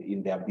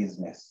in their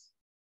business.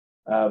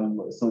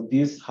 So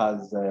this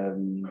has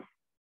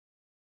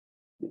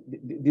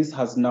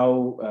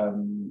now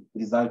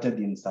resulted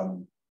in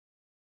some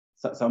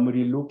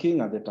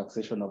relooking at the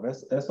taxation of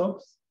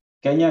ESOPs.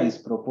 Kenya is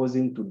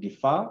proposing to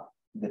defer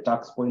the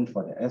tax point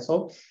for the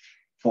ESOPs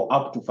for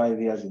up to 5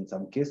 years in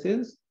some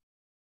cases.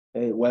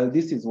 While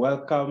this is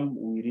welcome,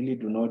 we really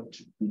do not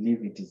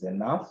believe it is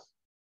enough.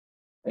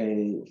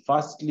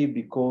 Firstly,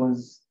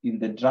 because in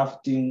the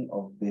drafting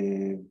of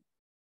the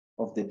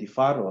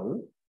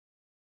deferral,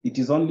 it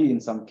is only in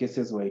some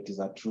cases where it is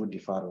a true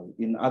deferral.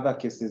 In other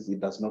cases, it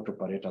does not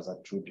operate as a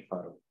true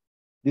deferral.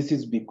 This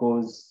is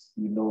because,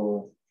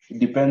 it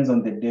depends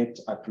on the date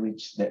at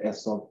which the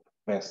ESOP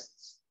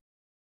vests.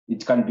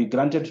 It can be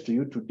granted to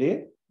you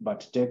today,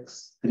 but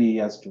takes 3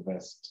 years to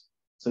vest.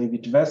 So if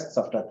it vests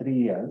after 3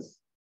 years,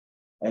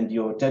 and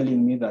you're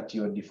telling me that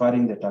you're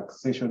deferring the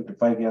taxation to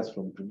 5 years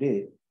from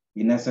today,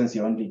 in essence,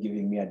 you're only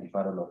giving me a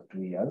deferral of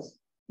 2 years,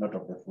 not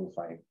of the full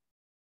 5.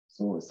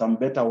 So some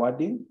better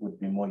wording would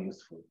be more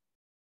useful.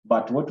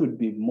 But what would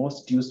be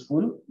most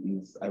useful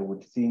is, I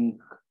would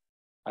think,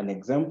 an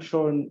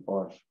exemption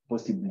or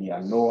possibly a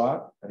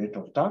lower rate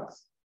of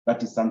tax.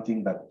 That is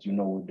something that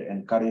would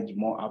encourage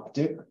more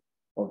uptake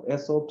of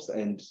ESOPs,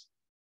 and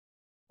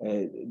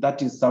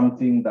that is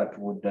something that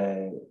would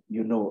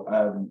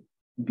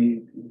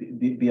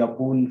be a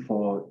boon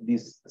for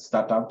these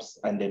startups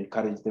and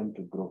encourage them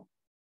to grow.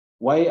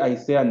 Why I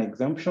say an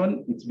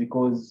exemption, it's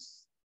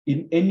because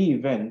in any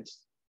event,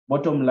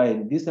 bottom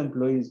line, this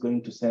employee is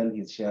going to sell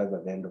his shares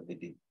at the end of the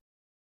day.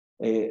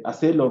 A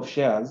sale of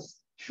shares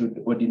should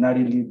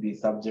ordinarily be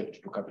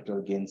subject to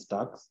capital gains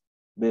tax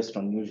based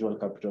on usual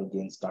capital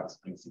gains tax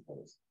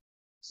principles.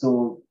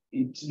 So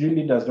it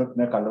really does not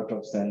make a lot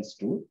of sense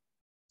to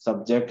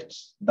subject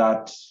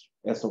that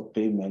ESOP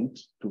payment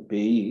to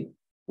payee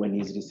when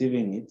he's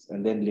receiving it,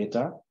 and then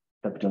later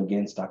capital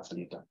gains tax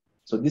later.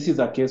 So this is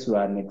a case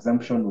where an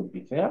exemption would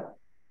be fair,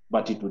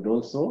 but it would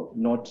also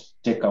not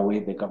take away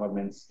the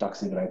government's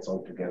taxing rights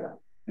altogether,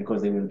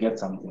 because they will get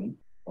something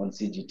on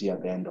CGT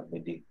at the end of the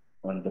day,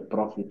 on the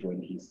profit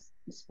when he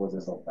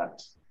disposes of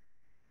that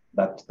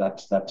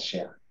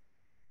share.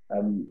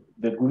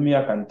 The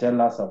Gumia can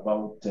tell us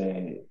about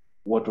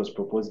what was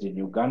proposed in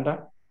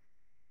Uganda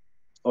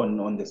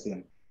on the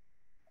same.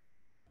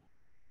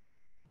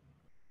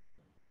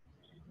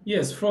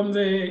 Yes, from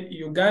the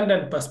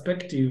Ugandan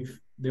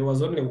perspective, there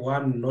was only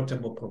one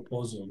notable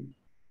proposal,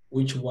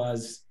 which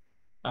was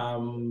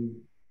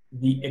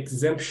the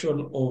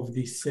exemption of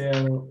the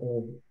sale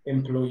of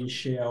employee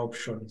share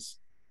options.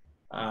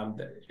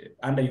 Under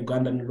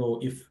Ugandan law,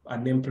 if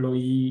an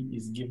employee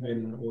is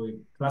given, or a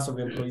class of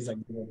employees are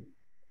given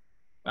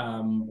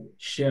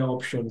share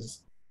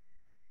options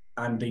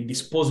and they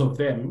dispose of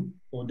them,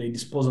 or they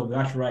dispose of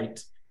that right,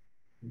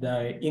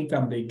 the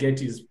income they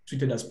get is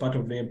treated as part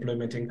of their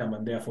employment income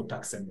and therefore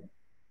taxable.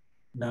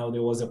 Now,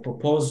 there was a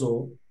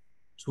proposal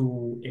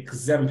to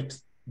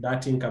exempt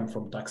that income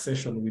from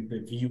taxation with the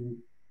view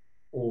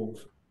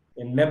of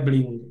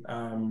enabling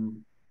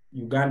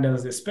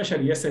Ugandans,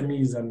 especially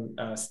SMEs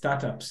and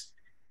startups,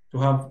 to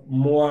have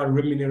more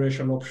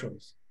remuneration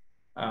options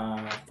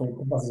for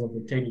purposes of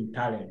retaining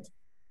talent.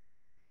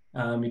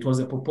 It was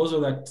a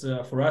proposal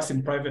that for us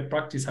in private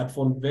practice had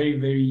found very,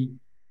 very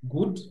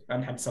good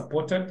and had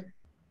supported.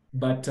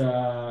 But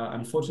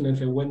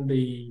unfortunately, when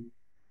the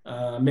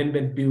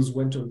amendment bills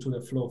went onto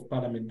the floor of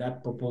Parliament,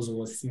 that proposal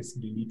was since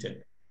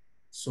deleted.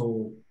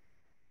 So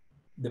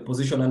the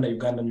position under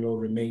Ugandan law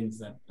remains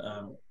that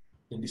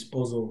the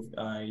disposal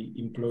of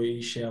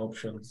employee share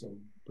options or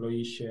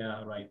employee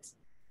share rights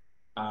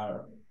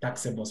are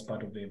taxable as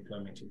part of the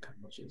employment income,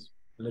 which is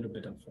a little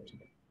bit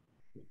unfortunate.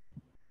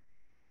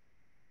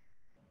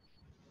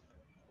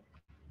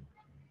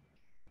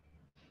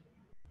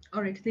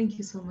 All right, thank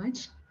you so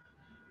much.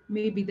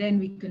 Maybe then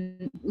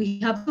we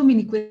have so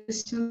many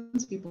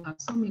questions, people have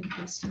so many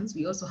questions.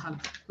 We also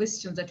have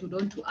questions that we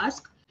want to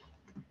ask,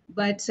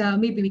 but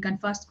maybe we can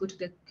first go to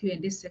the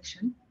Q&A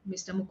section.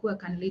 Mr. Mukua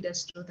can lead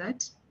us through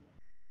that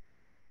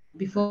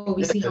before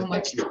we see how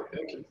much.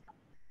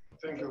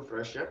 Thank you,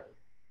 Frecia.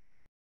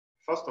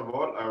 First of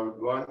all, I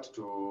would want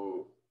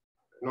to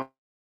know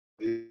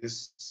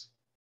this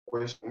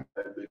question.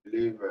 I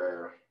believe,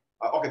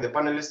 okay, the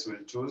panelists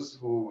will choose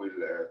who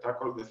will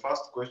tackle the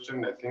first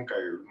question. I think I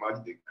will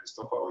merge the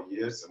Christopher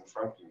Oyers and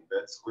Franklin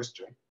Betts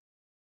question.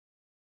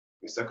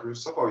 Mr.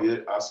 Christopher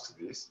Oyers asks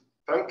this: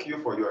 thank you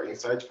for your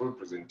insightful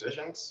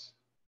presentations.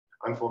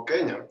 And for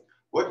Kenya,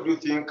 what do you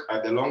think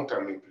are the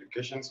long-term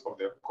implications of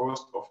the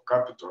cost of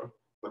capital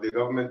for the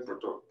government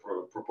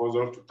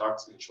proposal to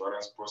tax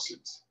insurance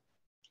proceeds?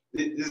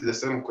 This is the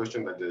same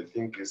question that I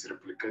think is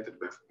replicated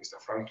by Mr.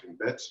 Franklin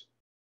Betts.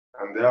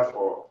 And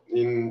therefore,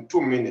 in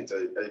 2 minutes,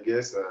 I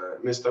guess,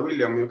 Mr.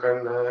 William, you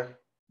can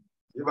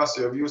give us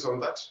your views on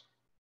that.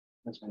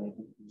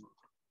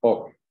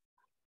 Oh,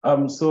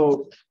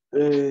 so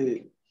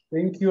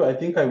thank you. I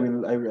think I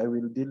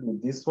will deal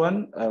with this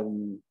one.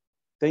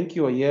 Thank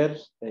you, Oyer,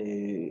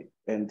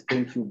 and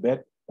thank you,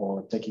 Beth,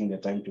 for taking the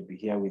time to be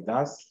here with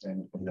us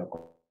and for your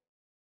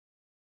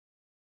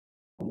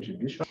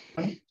contribution.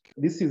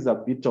 This is a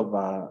bit of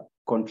a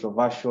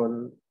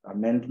controversial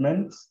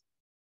amendment.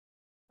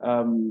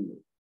 Applying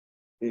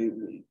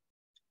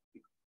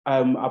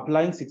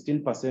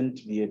 16%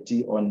 VAT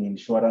on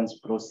insurance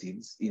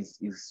proceeds is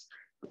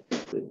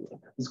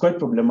quite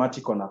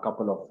problematic on a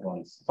couple of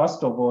fronts.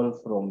 First of all,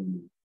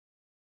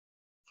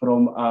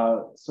 from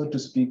a, so to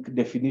speak,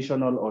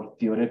 definitional or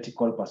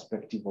theoretical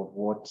perspective of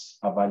what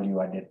a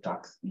value-added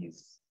tax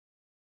is.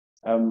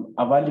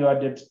 A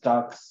value-added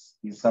tax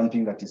is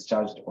something that is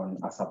charged on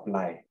a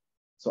supply.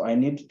 So I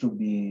need to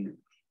be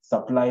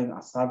supplying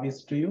a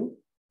service to you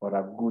or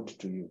a good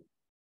to you.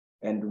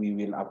 And we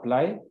will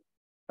apply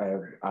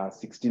a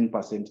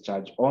 16%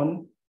 charge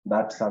on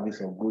that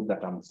service or good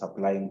that I'm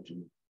supplying to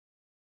you.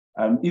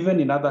 Even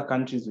in other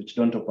countries which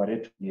don't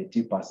operate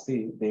VAT per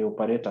se, they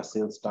operate a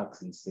sales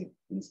tax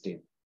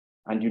instead.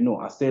 And you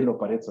know, a sale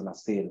operates on a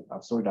sale.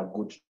 I've sold a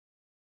good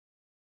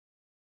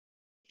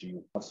to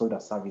you, I've sold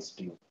a service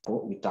to you,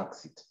 so we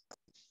tax it.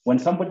 When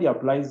somebody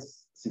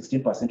applies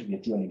 16%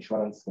 VAT on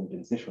insurance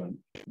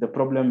compensation, the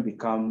problem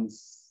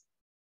becomes,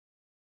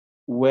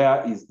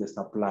 where is the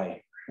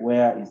supply?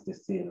 Where is the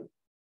sale?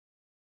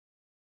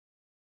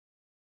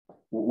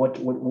 What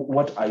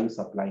are you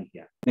supplying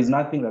here? There's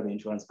nothing that the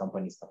insurance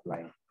company is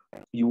supplying.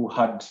 You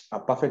had a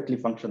perfectly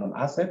functional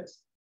asset,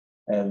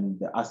 and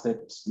the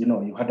asset, you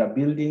know, you had a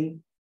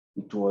building,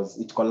 it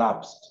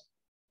collapsed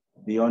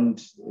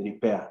beyond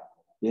repair.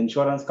 The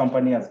insurance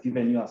company has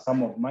given you a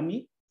sum of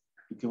money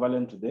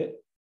equivalent to the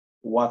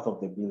worth of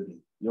the building.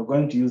 You're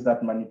going to use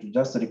that money to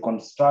just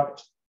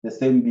reconstruct the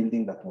same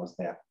building that was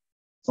there.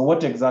 So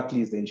what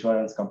exactly is the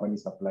insurance company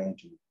supplying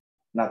to you?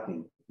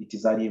 Nothing. It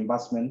is a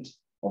reimbursement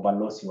of a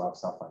loss you have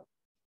suffered.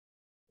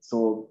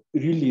 So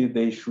really,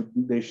 the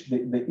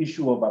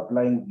issue of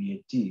applying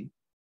VAT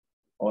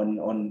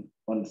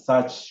on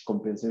such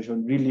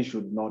compensation really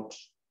should not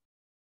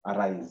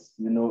arise.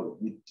 You know,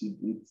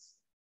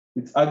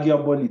 it's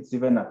arguable. It's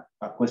even a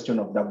question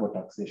of double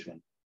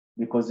taxation,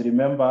 because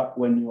remember,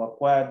 when you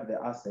acquired the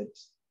asset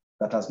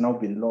that has now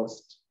been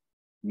lost,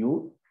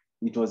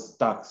 it was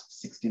taxed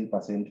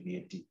 16%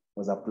 VAT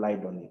was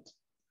applied on it.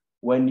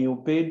 When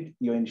you paid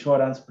your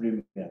insurance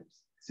premiums,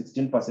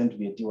 16%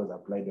 VAT was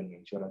applied on your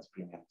insurance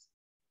premiums.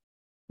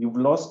 You've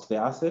lost the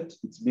asset,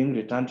 it's being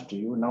returned to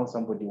you. Now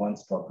somebody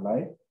wants to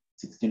apply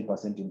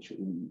 16% in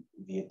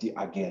VAT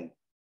again.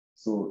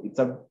 So it's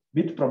a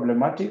bit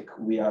problematic.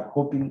 We are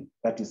hoping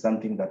that is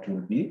something that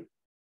will be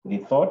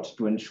rethought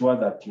to ensure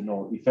that, you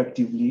know,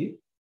 effectively,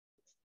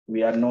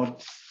 we are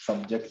not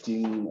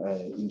subjecting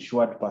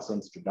insured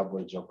persons to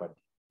double jeopardy,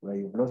 where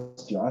you've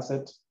lost your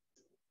asset,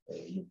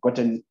 you've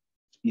gotten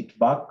it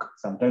back,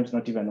 sometimes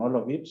not even all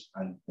of it,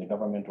 and the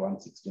government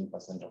wants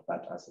 16% of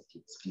that asset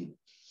still.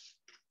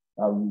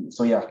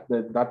 So yeah,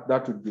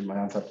 that would be my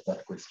answer to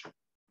that question.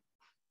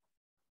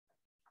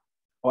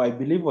 Oh, I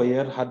believe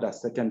Oyer had a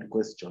second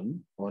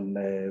question on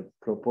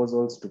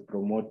proposals to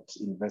promote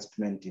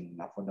investment in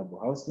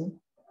affordable housing.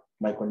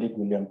 My colleague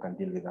William can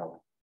deal with that one.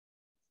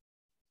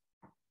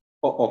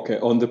 Oh, okay,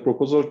 on the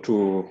proposal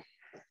to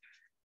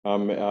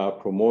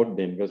promote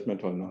the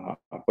investment on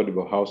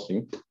affordable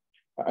housing,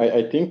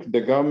 I think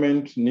the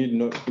government need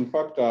not, in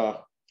fact,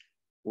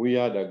 we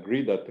had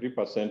agreed that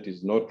 3%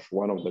 is not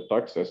one of the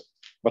taxes,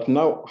 but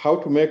now how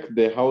to make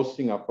the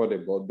housing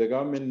affordable, the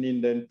government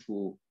need then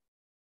to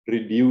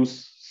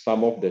reduce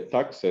some of the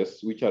taxes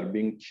which are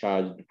being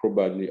charged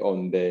probably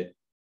on the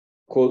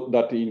cost,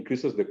 that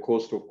increases the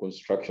cost of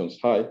constructions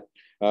high.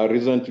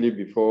 Recently,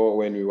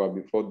 when we were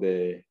before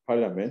the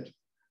parliament,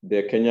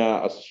 the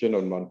Kenya Association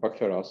of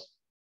Manufacturers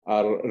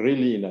are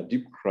really in a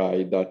deep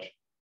cry that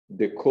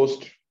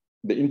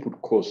the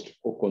input cost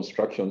of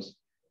constructions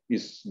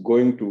is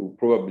going to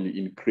probably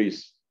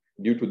increase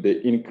due to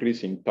the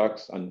increase in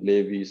tax and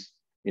levies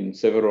in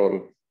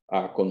several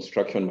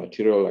construction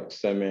material like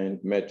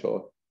cement,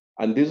 metal.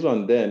 And this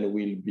one then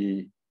will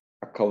be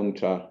a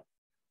counterreactive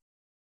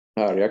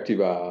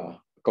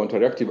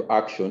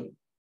action,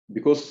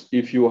 because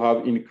if you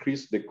have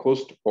increased the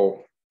cost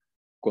of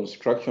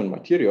construction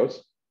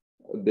materials,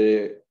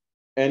 the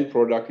end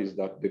product is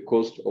that the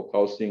cost of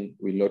housing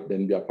will not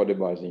then be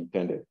affordable as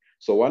intended.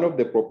 So one of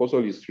the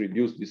proposals is to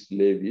reduce these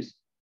levies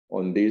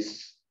on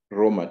these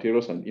raw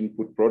materials and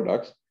input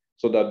products,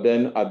 so that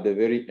then at the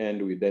very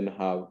end, we then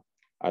have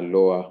a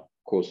lower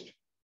cost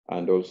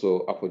and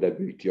also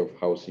affordability of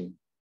housing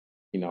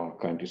in our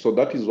country. So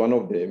that is one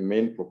of the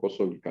main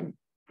proposals we can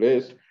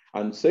place.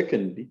 And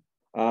secondly,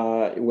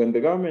 when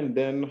the government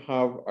then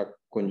have a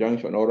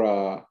conjunction or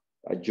a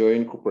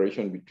joint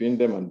cooperation between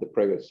them and the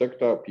private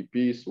sector,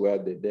 PPs, where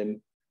they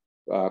then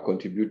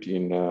contribute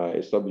in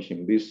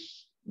establishing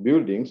these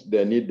buildings,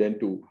 they need then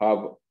to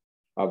have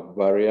a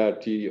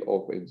variety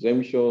of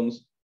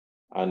exemptions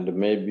and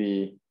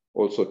maybe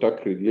also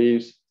tax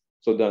reliefs.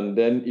 So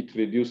then it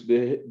reduced,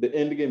 the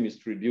end game is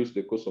to reduce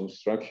the cost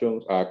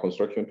of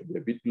construction to be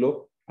a bit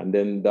low. And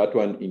then that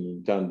one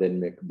in turn then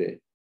make the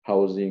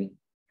housing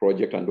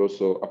project and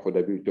also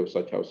affordability of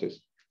such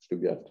houses to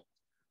be at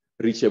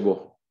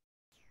reachable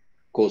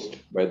cost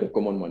by the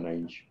common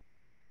manage.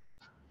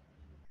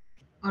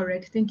 All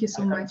right, thank you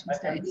so much,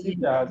 Mr. I can see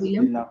there has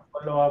been a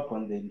follow-up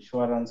on the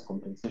insurance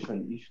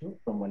compensation issue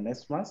from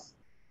Onesmus,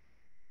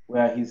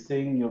 where he's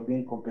saying you're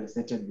being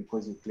compensated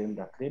because you claimed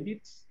a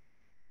credit.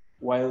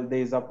 While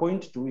there is a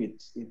point to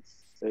it,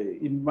 it's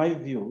in my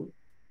view,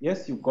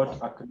 yes, you got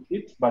a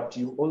credit, but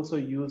you also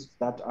used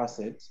that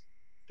asset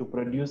to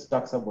produce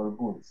taxable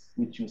goods,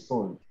 which you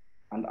sold,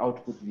 and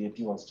output VAT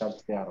was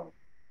charged thereon.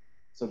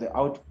 So the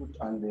output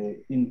and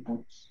the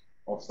input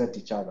offset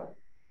each other.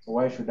 So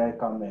why should I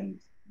come and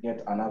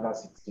get another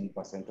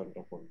 16% on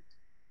top of it?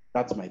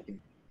 That's my thing.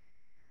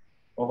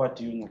 Over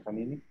to you,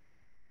 Nakanini.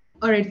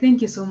 All right,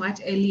 thank you so much,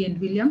 Ellie and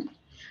William.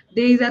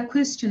 There is a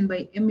question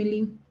by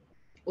Emily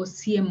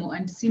Osiemo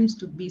and seems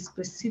to be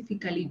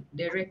specifically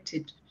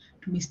directed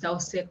to Mr.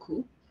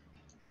 Oseku.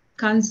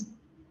 Kans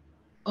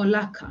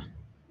Olaka,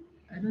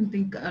 I don't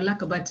think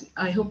Olaka, but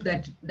I hope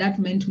that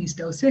meant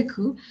Mr.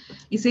 Oseku.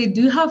 He said,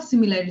 do you have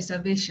similar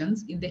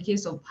reservations in the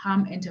case of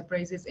Ham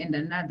Enterprises and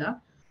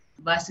another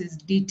versus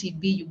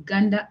DTB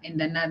Uganda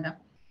and another?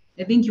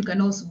 I think you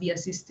can also be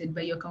assisted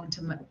by your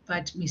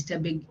counterpart, Mr.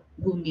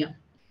 Begumia.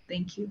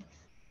 Thank you.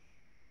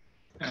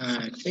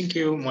 Thank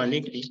you,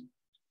 Mwaniki.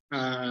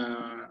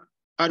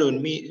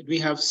 Pardon me, we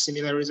have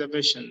similar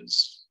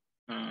reservations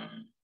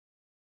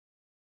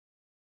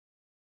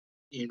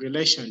in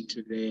relation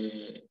to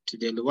the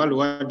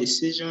Lualua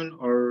decision,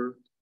 or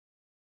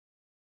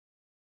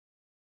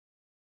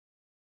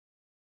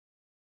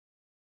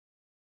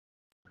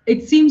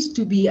it seems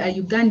to be a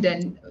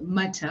Ugandan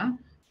matter.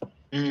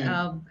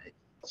 Mm.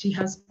 She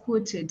has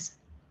quoted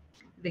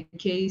the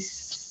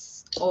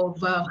case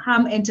of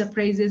Ham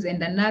Enterprises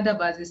and another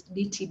versus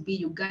DTB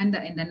Uganda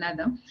and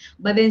another.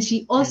 But then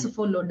she also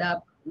followed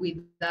up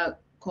with the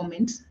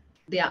comments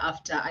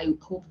thereafter. I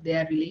hope they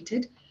are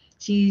related.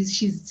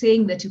 She's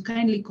saying that you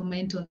kindly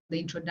comment on the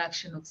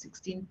introduction of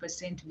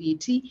 16%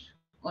 VAT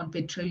on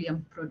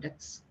petroleum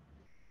products.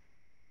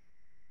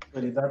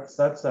 Well, that's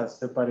a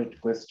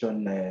separate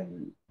question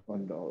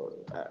on the,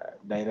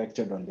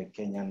 directed on the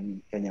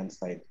Kenyan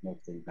side,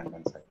 not the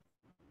Ugandan side.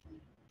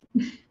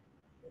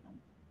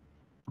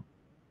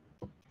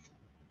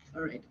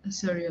 All right,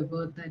 sorry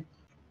about that.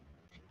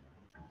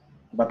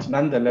 But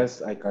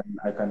nonetheless, I can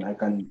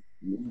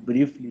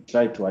briefly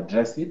try to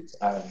address it.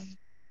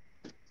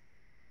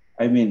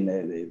 I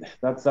mean,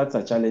 that's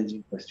a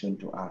challenging question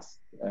to ask.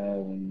 I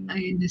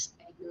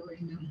understand you, I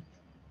know.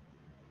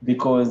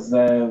 Because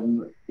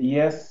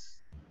yes,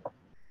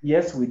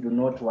 we do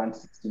not want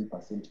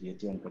 16%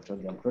 VAT on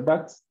petroleum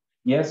products.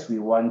 Yes, we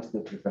want the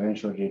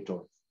preferential rate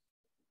of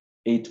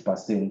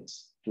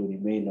 8% to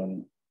remain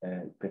on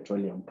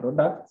petroleum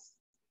products.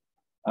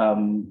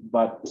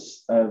 But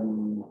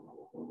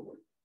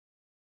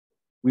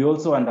we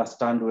also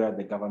understand where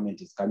the government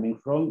is coming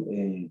from.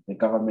 The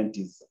government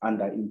is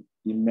under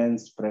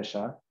immense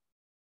pressure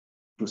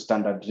to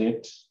standard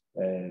rate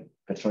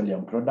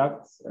petroleum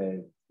products,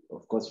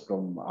 of course,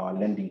 from our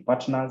lending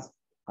partners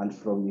and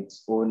from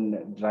its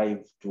own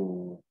drive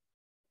to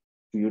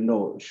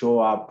show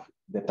up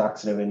the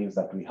tax revenues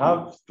that we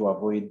have to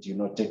avoid,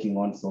 taking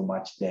on so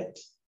much debt.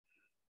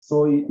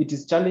 So it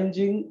is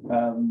challenging.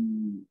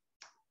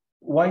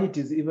 Why it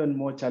is even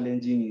more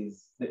challenging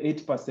is the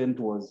 8%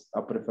 was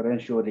a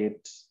preferential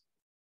rate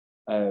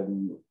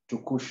to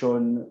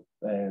cushion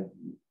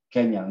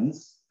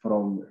Kenyans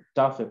from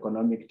tough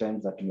economic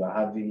times that we are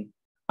having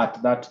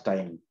at that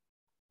time.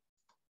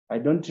 I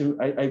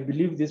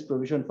believe this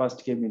provision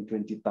first came in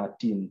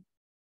 2013.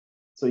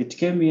 So it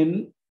came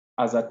in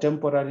as a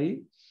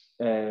temporary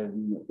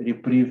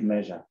reprieve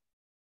measure,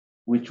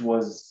 which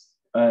was,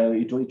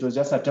 it was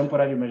just a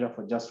temporary measure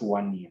for just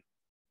 1 year.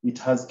 It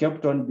has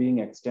kept on being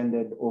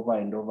extended over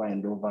and over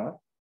and over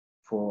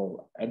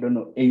for,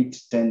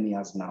 8-10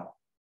 years now.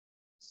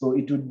 So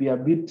it would be a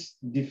bit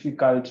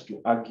difficult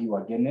to argue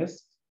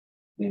against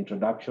the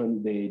introduction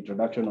of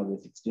the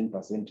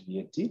 16%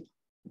 VAT.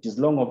 It is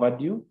long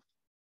overdue,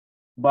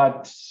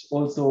 but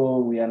also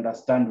we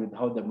understand with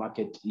how the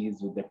market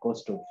is, with the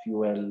cost of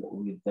fuel,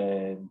 with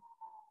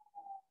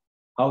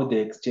how the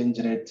exchange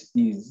rate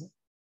is,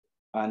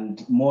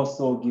 and more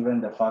so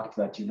given the fact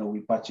that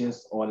we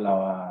purchase all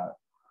our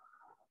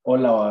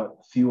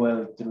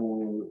fuel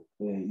through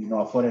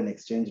our foreign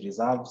exchange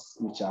reserves,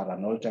 which are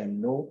an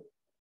all-time low.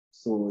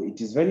 So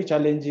it is very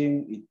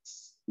challenging. It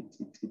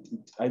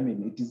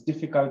is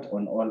difficult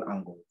on all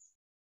angles.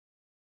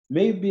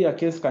 Maybe a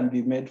case can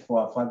be made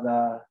for a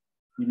further,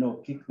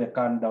 kick the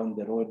can down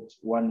the road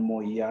 1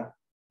 more year.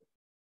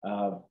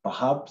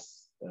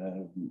 Perhaps,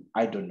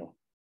 I don't know.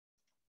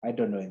 I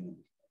don't know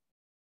anything.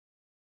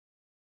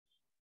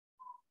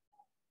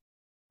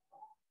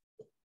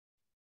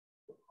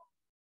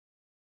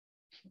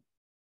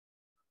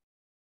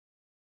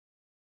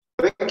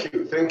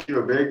 Thank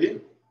you,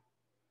 Beggy.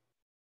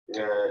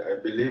 I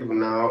believe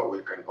now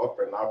we can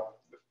open up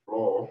the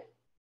floor.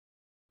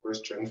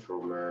 Questions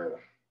from the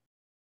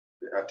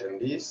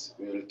attendees.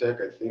 We will take,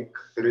 I think,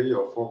 3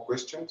 or 4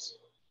 questions.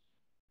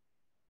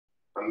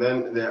 And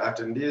then the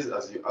attendees,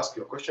 as you ask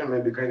your question,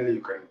 maybe kindly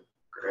you can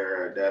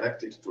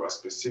direct it to a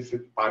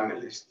specific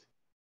panelist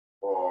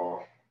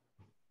for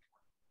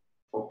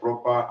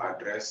proper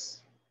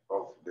address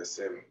of the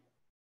same.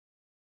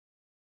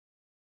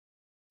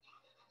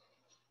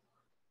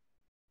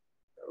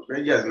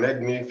 Beggy has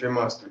made me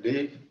famous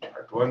today.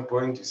 At one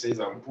point, he says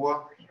I'm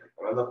poor. At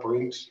another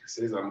point, he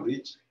says I'm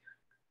rich.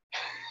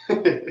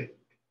 It's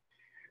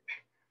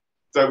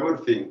a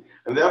good thing.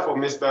 And therefore,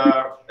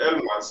 Mr.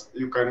 Elmas,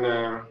 you can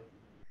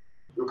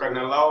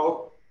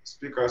allow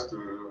speakers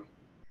to,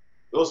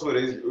 those who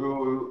raise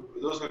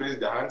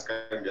their hands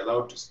can be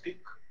allowed to speak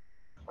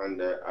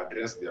and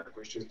address their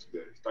questions to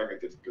the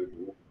targeted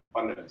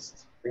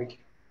panelists. Thank you.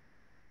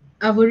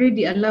 I've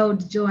already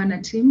allowed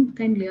Joanna Tim.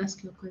 Kindly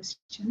ask your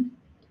question.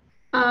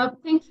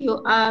 Thank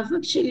you. I've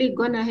actually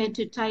gone ahead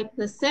to type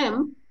the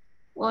same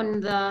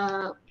on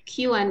the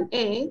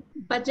Q&A,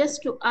 but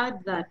just to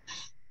add that,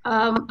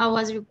 I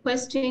was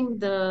requesting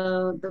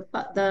the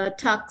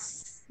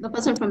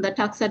person from the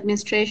tax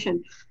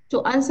administration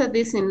to answer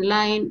this in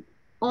line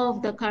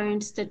of the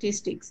current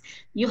statistics.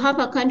 You have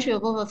a country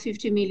of over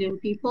 50 million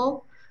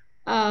people.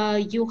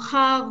 You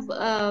have,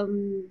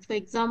 for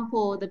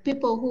example, the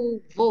people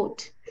who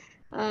vote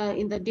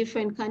in the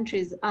different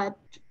countries at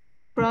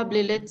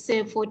probably, let's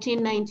say,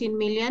 14, 19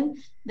 million.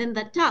 Then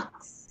the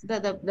tax,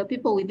 the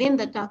people within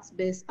the tax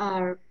base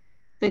are,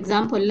 for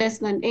example, less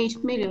than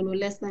 8 million or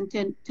less than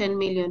 10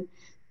 million.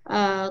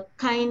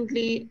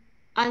 Kindly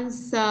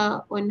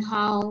answer on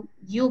how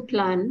you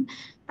plan.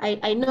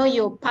 I know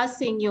you're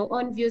passing your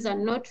own views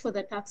and not for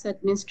the tax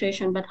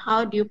administration, but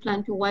how do you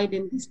plan to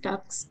widen this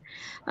tax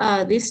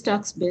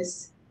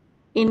base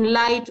in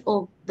light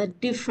of the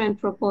different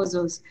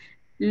proposals,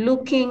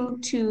 looking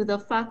to the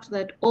fact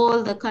that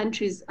all the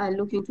countries are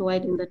looking to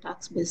widen the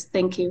tax base?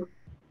 Thank you.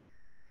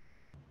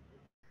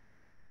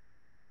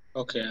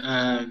 Okay,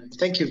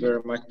 thank you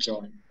very much,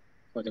 John,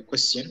 for the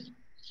question.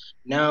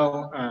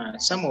 Now,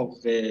 some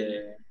of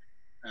the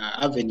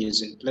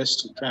avenues in place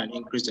to try and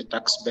increase the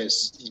tax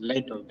base in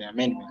light of the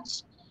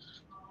amendments.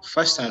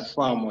 First and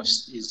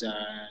foremost is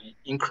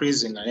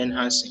increasing and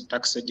enhancing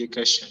tax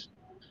education.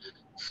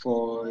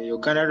 For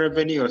Uganda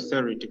Revenue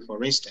Authority,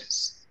 for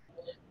instance,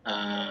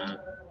 I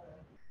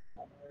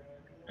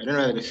don't know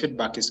whether the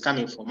feedback is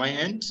coming from my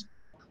end.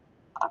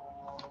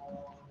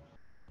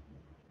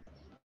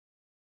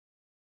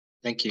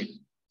 Thank you.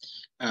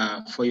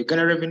 For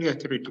Uganda Revenue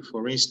Authority,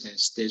 for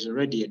instance, there's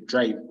already a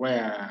drive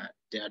where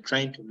they are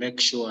trying to make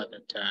sure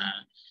that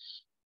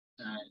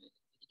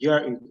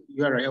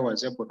URA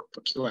was able to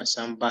procure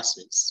some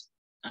buses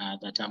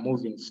that are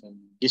moving from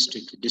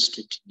district to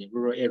district in the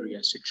rural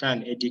areas to try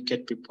and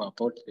educate people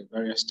about the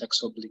various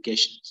tax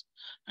obligations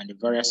and the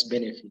various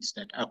benefits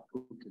that are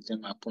put to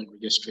them upon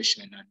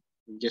registration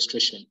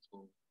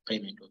for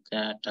payment of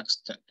their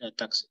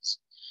taxes.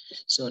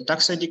 So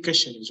tax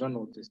education is one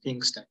of the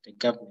things that the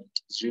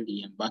government is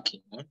really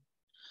embarking on.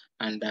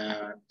 And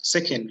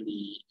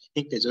secondly, I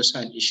think there's also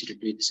an issue to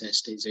do with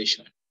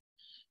sensitization.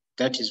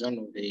 That is one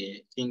of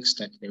the things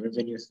that the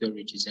Revenue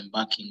Authority is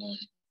embarking on,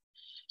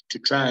 to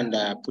try and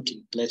put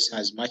in place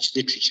as much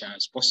literature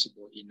as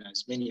possible in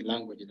as many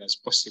languages as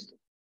possible,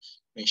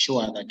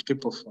 ensure that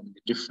people from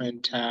the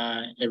different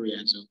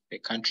areas of the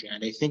country,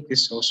 and I think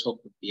this also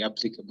could be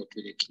applicable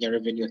to the Kenya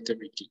Revenue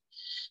Authority,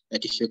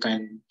 that if you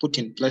can put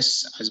in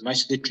place as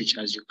much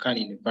literature as you can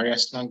in the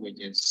various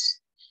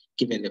languages,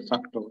 given the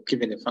fact of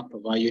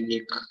our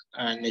unique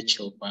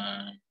nature of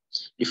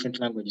different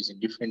languages in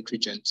different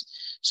regions,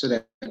 so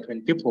that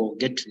when people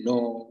get to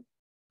know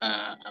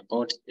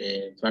about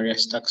the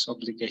various tax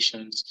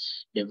obligations,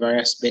 the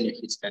various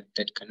benefits that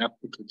can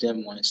accrue to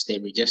them once they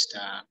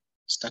register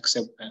as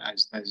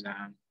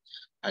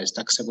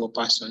taxable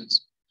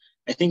persons.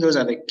 I think those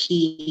are the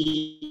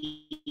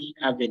key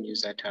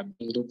avenues that are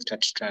being looked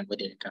at to try and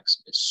widen the tax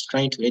base,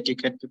 trying to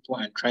educate people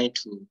and trying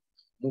to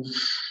move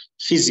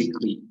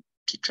physically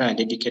to try and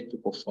educate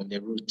people from the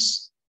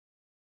roots,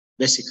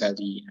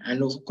 basically.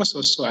 And of course,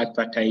 also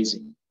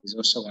advertising is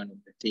also one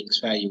of the things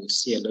where you will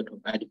see a lot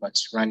of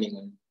adverts running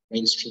on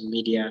mainstream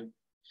media,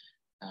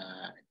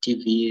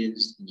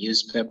 TVs,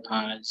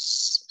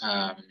 newspapers.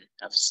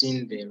 I've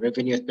seen the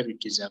revenue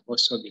authorities have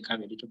also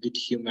become a little bit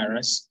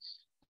humorous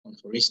on,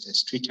 for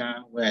instance,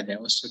 Twitter, where they're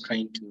also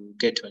trying to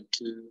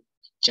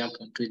jump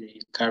onto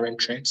the current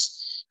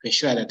trends to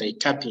ensure that they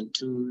tap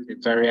into the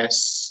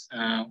various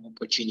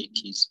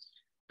opportunities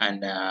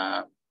and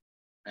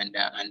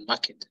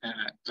market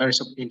various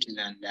opportunities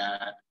and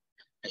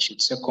I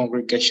should say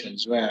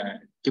congregations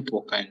where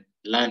people can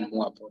learn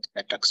more about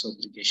their tax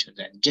obligations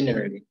and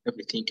generally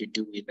everything to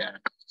do with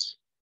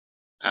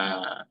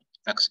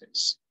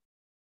taxes.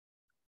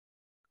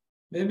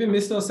 Maybe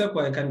Mr.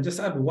 Oseku, I can just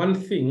add one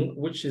thing,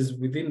 which is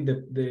within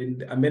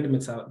the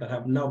amendments that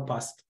have now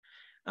passed.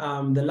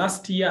 The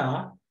last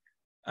year,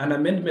 an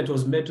amendment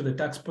was made to the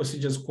Tax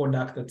Procedures Code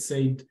Act that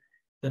said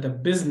that a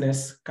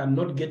business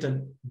cannot get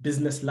a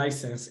business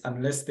license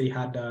unless they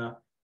had a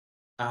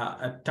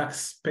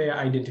taxpayer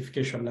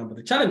identification number.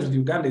 The challenge with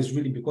Uganda is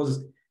really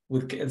because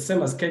with the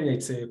same as Kenya,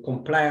 it's a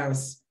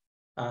compliance,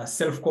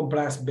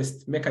 self-compliance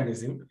based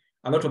mechanism.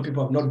 A lot of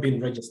people have not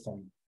been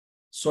registered.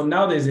 So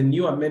now there's a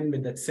new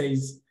amendment that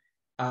says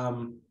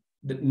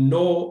that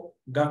no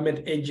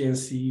government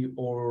agency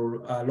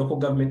or local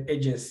government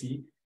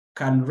agency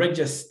can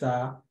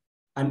register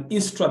an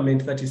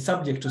instrument that is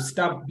subject to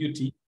stamp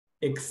duty,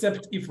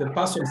 except if the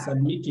person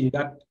submitting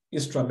that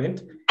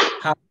instrument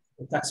has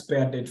a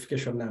taxpayer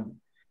identification number.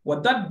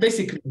 What that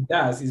basically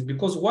does is,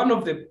 because one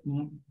of the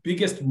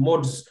biggest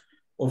modes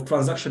of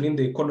transaction in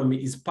the economy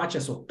is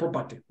purchase of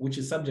property, which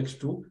is subject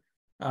to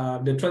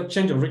the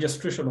change of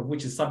registration of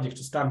which is subject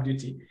to stamp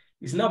duty,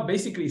 is now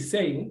basically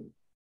saying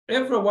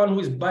everyone who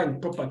is buying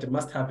property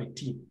must have a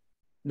TIN.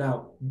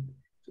 Now,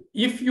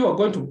 if you are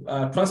going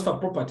to transfer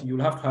property,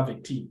 you'll have to have a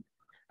TIN.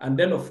 And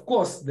then, of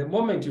course, the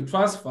moment you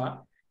transfer,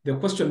 the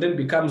question then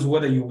becomes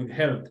whether you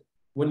withheld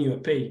when you are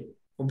paying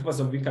for purpose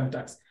of income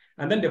tax.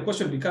 And then the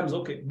question becomes,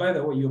 okay, by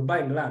the way, you're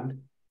buying land.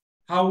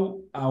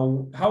 How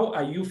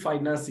are you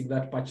financing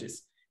that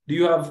purchase?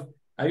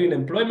 Are you in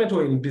employment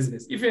or in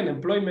business? If you're in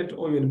employment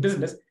or you're in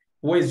business,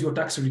 where is your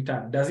tax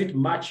return? Does it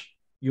match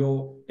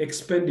your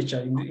expenditure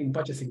in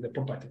purchasing the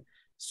property?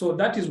 So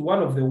that is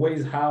one of the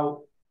ways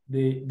how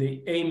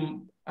they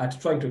aim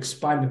at trying to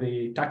expand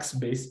the tax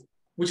base,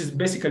 which is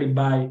basically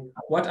by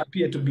what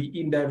appear to be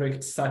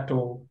indirect,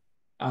 subtle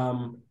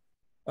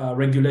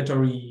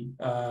regulatory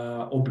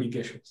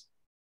obligations.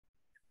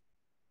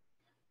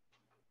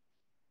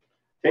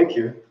 Thank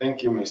you,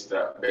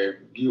 Mr.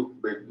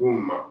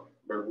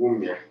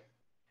 Begumia.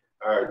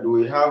 Do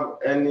we have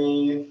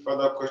any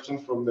further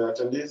questions from the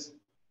attendees?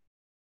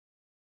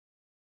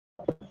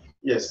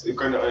 Yes, you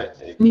can.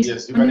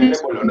 Yes, you can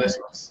enable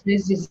Onesimus.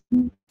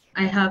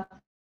 I have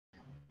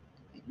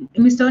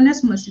Mr.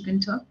 Onesimus. You can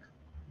talk.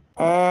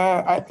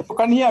 You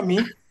can hear me?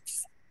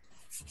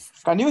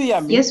 Can you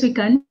hear me? Yes, we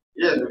can.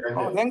 Yes, we can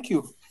hear. Oh, thank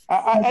you.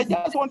 I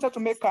just wanted to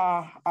make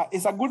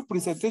it's a good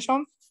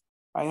presentation.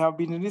 I have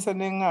been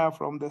listening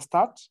from the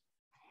start.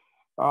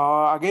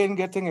 Again,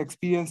 getting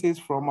experiences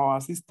from our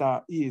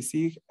sister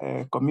EAC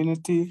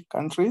community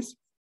countries.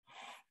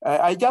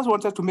 I just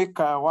wanted to make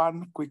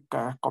one quick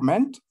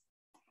comment.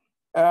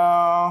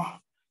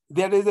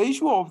 There is the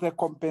issue of the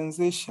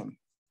compensation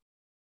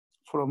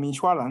from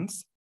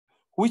insurance,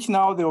 which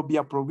now there will be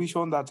a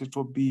provision that it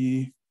will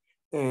be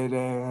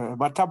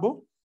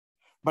vatable.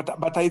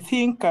 But I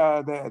think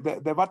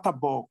the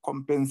vatable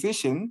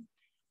compensation,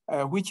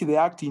 which the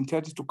Act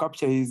intended to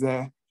capture, is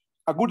a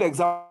good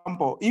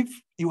example. If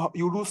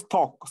you lose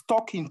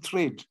stock in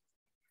trade,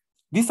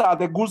 these are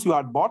the goods you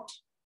had bought,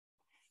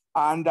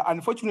 and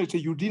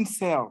unfortunately you didn't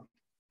sell,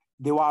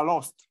 they were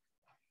lost.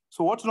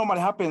 So what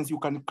normally happens, you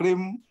can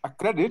claim a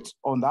credit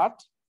on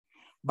that,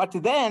 but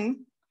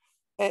then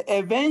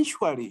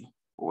eventually,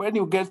 when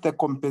you get the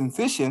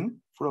compensation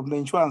from the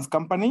insurance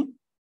company,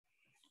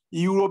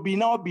 you will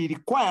now be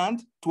required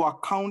to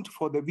account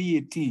for the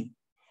VAT.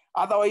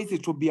 Otherwise,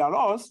 it will be a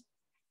loss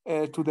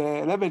to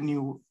the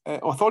revenue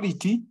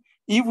authority.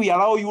 If we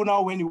allow you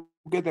now, when you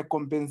get the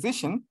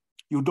compensation,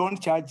 you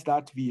don't charge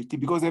that VAT,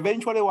 because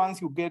eventually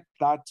once you get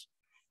that,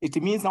 it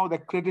means now the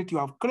credit you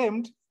have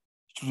claimed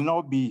should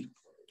now be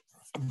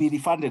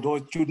refunded, or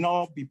it should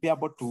now be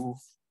payable to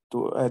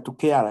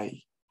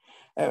KRA.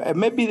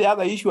 Maybe the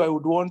other issue I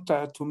would want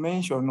to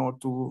mention or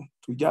to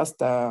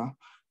just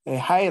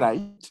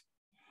highlight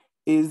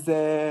is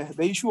the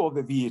issue of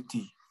the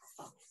VAT.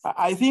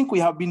 I think we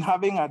have been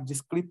having a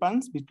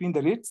discrepancy between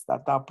the rates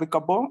that are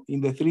applicable in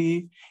the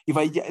three,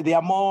 there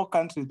are more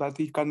countries, but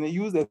you can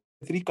use the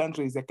three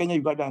countries, Kenya,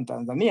 Uganda, and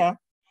Tanzania.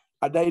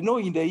 And I know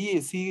in the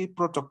EAC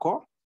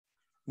protocol,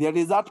 there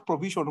is that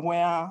provision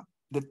where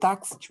the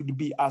tax should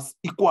be as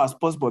equal as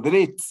possible, the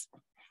rates.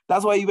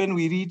 That's why when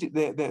we read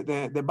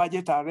the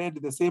budget are read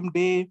the same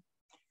day,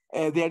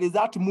 there is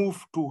that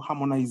move to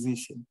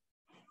harmonization.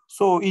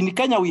 So in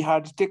Kenya, we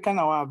had taken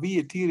our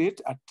VAT rate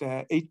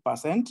at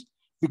 8%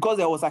 because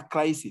there was a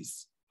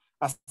crisis,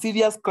 a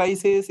serious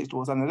crisis. It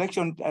was an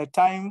election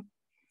time,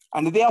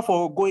 and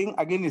therefore going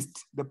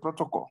against the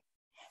protocol.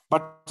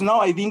 But now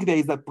I think there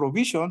is a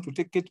provision to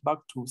take it back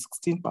to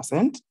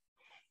 16%.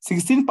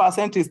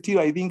 16% is still,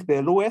 I think,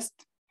 the lowest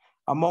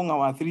among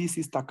our three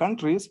sister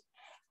countries.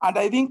 And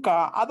I think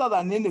other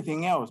than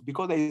anything else,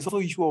 because there is also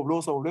issue of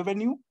loss of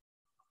revenue,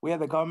 where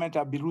the government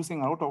have been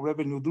losing a lot of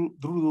revenue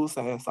through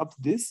those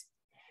subsidies.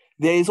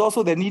 There is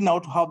also the need now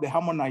to have the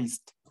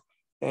harmonized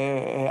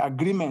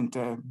agreement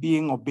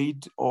being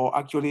obeyed or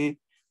actually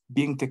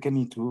being taken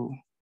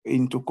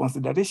into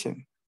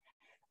consideration.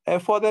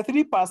 For the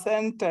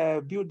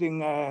 3% building,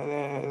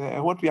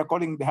 what we are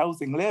calling the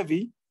housing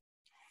levy,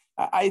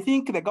 I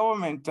think the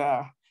government,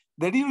 the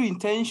real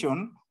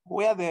intention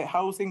where the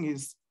housing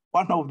is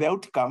one of the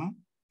outcome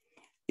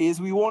is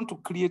we want to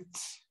create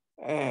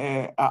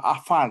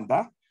a fund.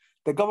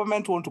 The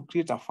government want to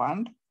create a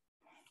fund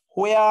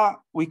where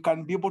we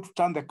can be able to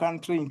turn the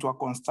country into a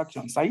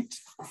construction site.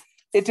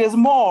 It is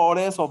more or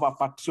less of a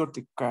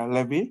patriotic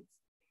level.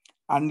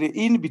 And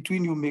in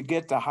between, you may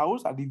get a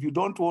house. And if you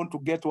don't want to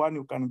get one,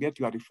 you can get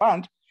your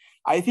refund.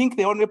 I think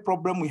the only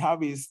problem we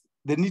have is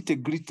the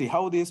nitty-gritty,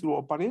 how this will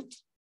operate.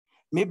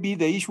 Maybe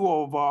the issue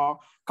of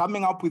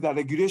coming up with a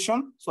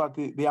regulation so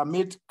that they are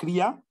made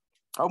clear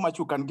how much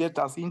you can get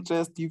as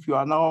interest if you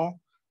are now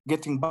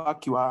getting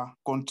back your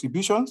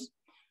contributions,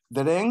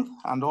 the length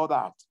and all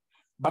that.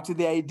 But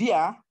the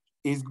idea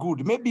is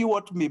good. Maybe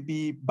what may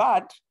be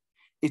bad,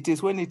 it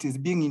is when it is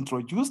being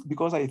introduced,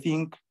 because I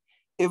think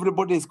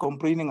everybody is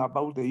complaining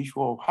about the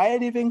issue of high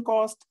living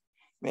cost.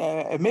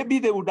 Maybe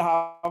they would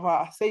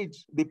have said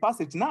they pass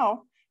it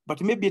now,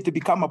 but maybe it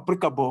become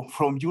applicable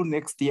from June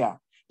next year.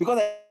 Because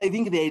I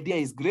think the idea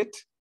is great,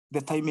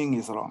 the timing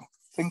is wrong.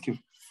 Thank you.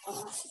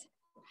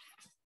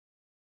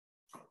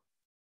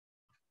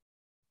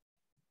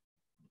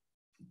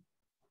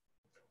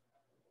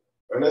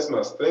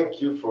 Onesimus,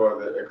 thank you for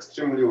the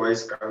extremely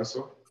wise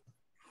counsel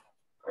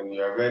and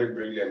your very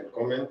brilliant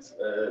comments.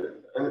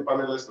 Any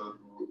panelists that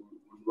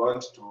would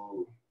want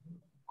to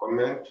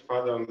comment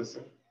further on this?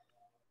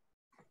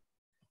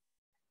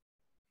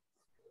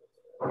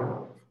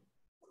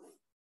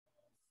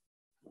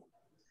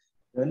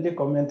 The only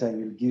comment I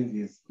will give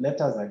is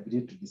let us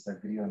agree to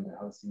disagree on the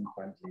housing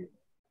fund levy.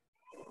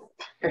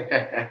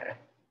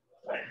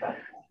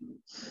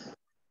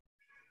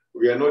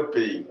 We are not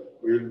paying.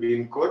 We will be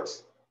in court.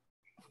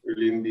 We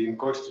will be in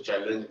court to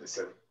challenge the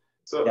same.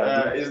 So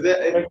is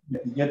there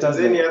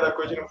any other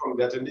question from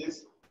the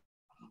attendees?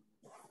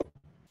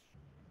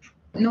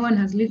 No one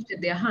has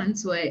lifted their hand,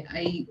 so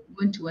I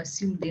want to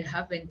assume they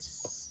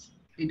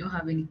don't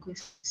have any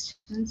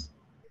questions.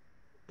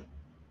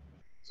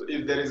 So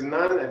if there is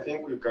none, I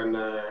think we can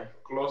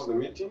close the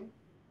meeting.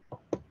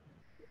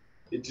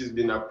 It has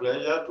been a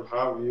pleasure to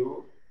have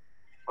you,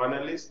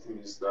 panelists,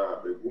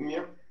 Mr.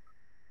 Begumia,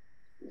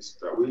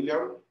 Mr.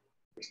 William,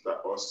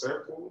 Mr.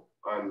 Oseku,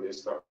 and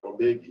Mr.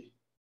 Obegi.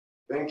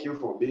 Thank you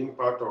for being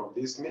part of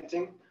this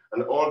meeting,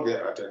 and all the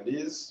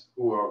attendees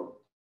who have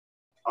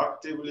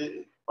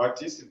actively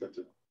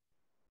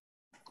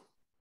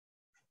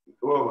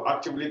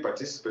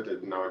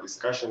participated in our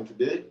discussion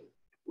today.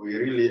 We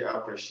really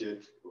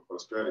appreciate you for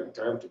sparing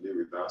time to be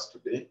with us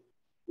today.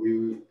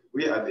 We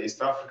at the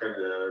East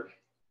African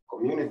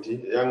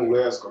Community, Young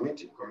Lawyers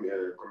Committee,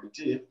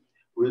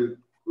 we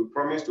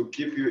promise to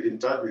keep you in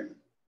touch with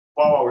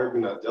power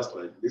webinars just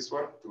like this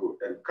one to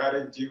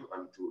encourage you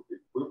and to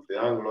equip the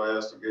young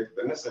lawyers to get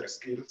the necessary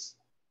skills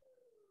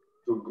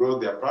to grow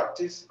their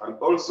practice and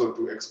also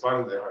to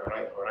expand their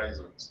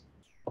horizons.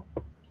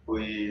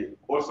 We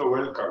also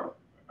welcome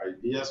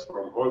ideas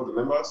from all the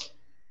members.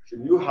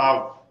 Should you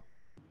have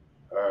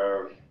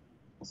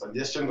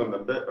suggestions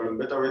on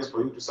better ways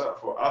for you to serve,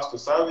 for us to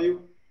serve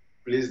you,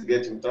 please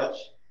get in touch,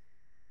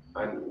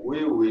 and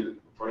we will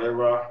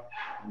forever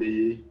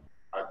be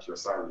at your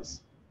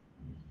service.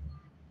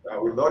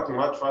 Without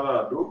much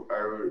further ado,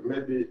 I will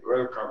maybe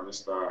welcome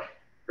Mr.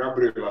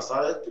 Gabriel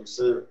Lasai to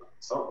say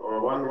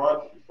one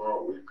word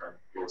before we can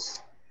close.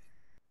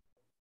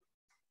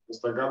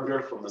 Mr.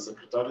 Gabriel from the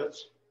Secretariat.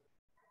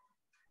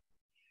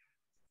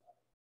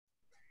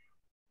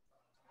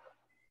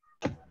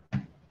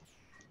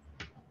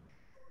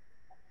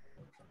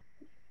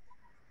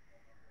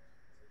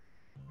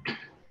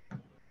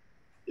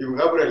 If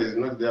Gabriel is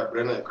not there,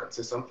 Brenna, you can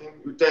say something.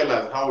 You tell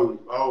us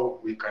how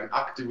we can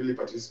actively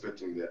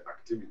participate in the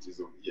activities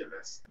of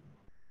ELS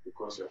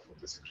because you're from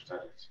the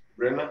Secretariat.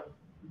 Brenna?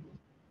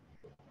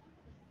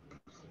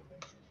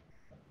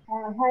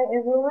 Hi,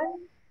 everyone.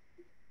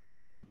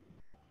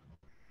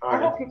 Hi.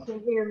 I hope you can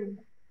hear me.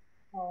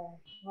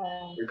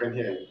 We can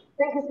hear you.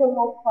 Thank you so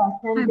much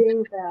for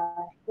attending the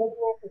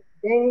webinar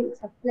today.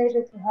 It's a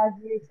pleasure to have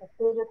you. It's a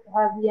pleasure to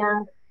have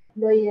young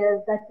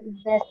lawyers that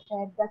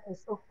invested, that are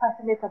so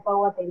passionate about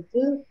what they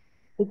do.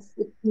 It's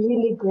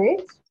really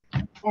great.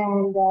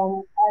 And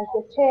as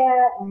the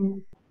chair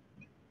and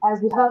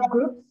as we have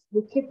groups,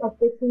 we keep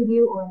updating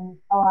you on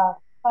our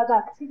further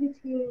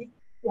activities.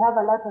 We have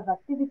a lot of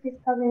activities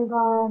coming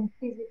on,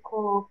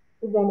 physical,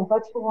 even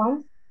virtual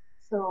ones.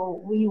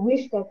 So we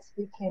wish that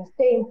we can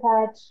stay in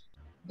touch,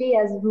 be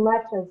as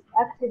much as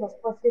active as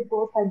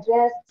possible,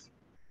 suggest.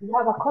 We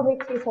have a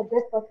committee,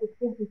 suggest what we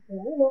think we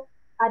can,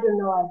 add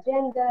on our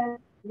agenda.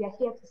 We are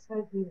here to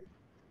serve you.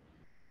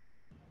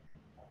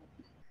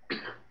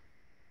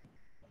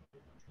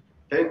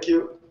 Thank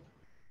you.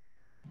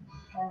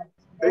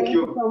 Thank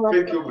you so much.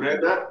 Thank you,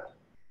 Brenda.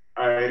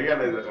 I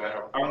realize that I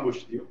have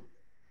ambushed you.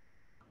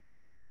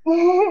 But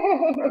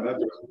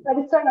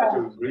it's all right.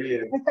 That was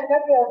brilliant. Mr.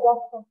 Gabriel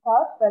just from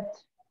top, but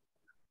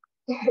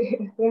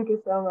thank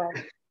you so much.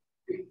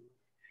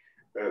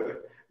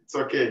 It's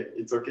okay.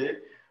 It's okay.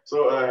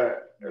 So,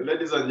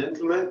 ladies and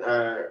gentlemen,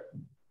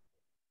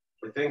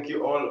 thank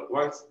you all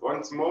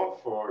once more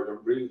for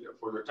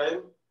your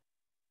time.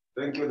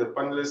 Thank you, the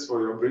panelists, for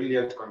your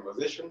brilliant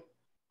conversation,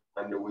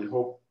 and we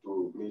hope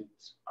to meet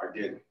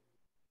again.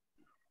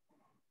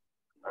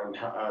 And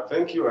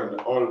thank you, and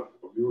all of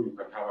you. You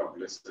can have a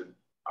blessed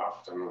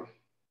afternoon.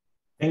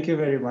 Thank you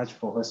very much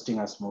for hosting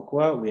us,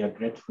 Mokua. We are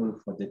grateful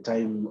for the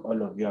time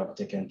all of you have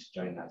taken to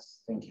join us.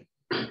 Thank you.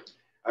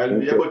 I'll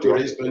be able to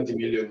raise 20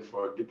 million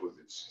for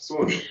deposits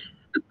soon.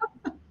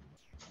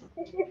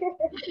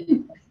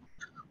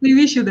 We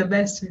wish you the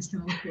best, Mr.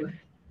 Mokua.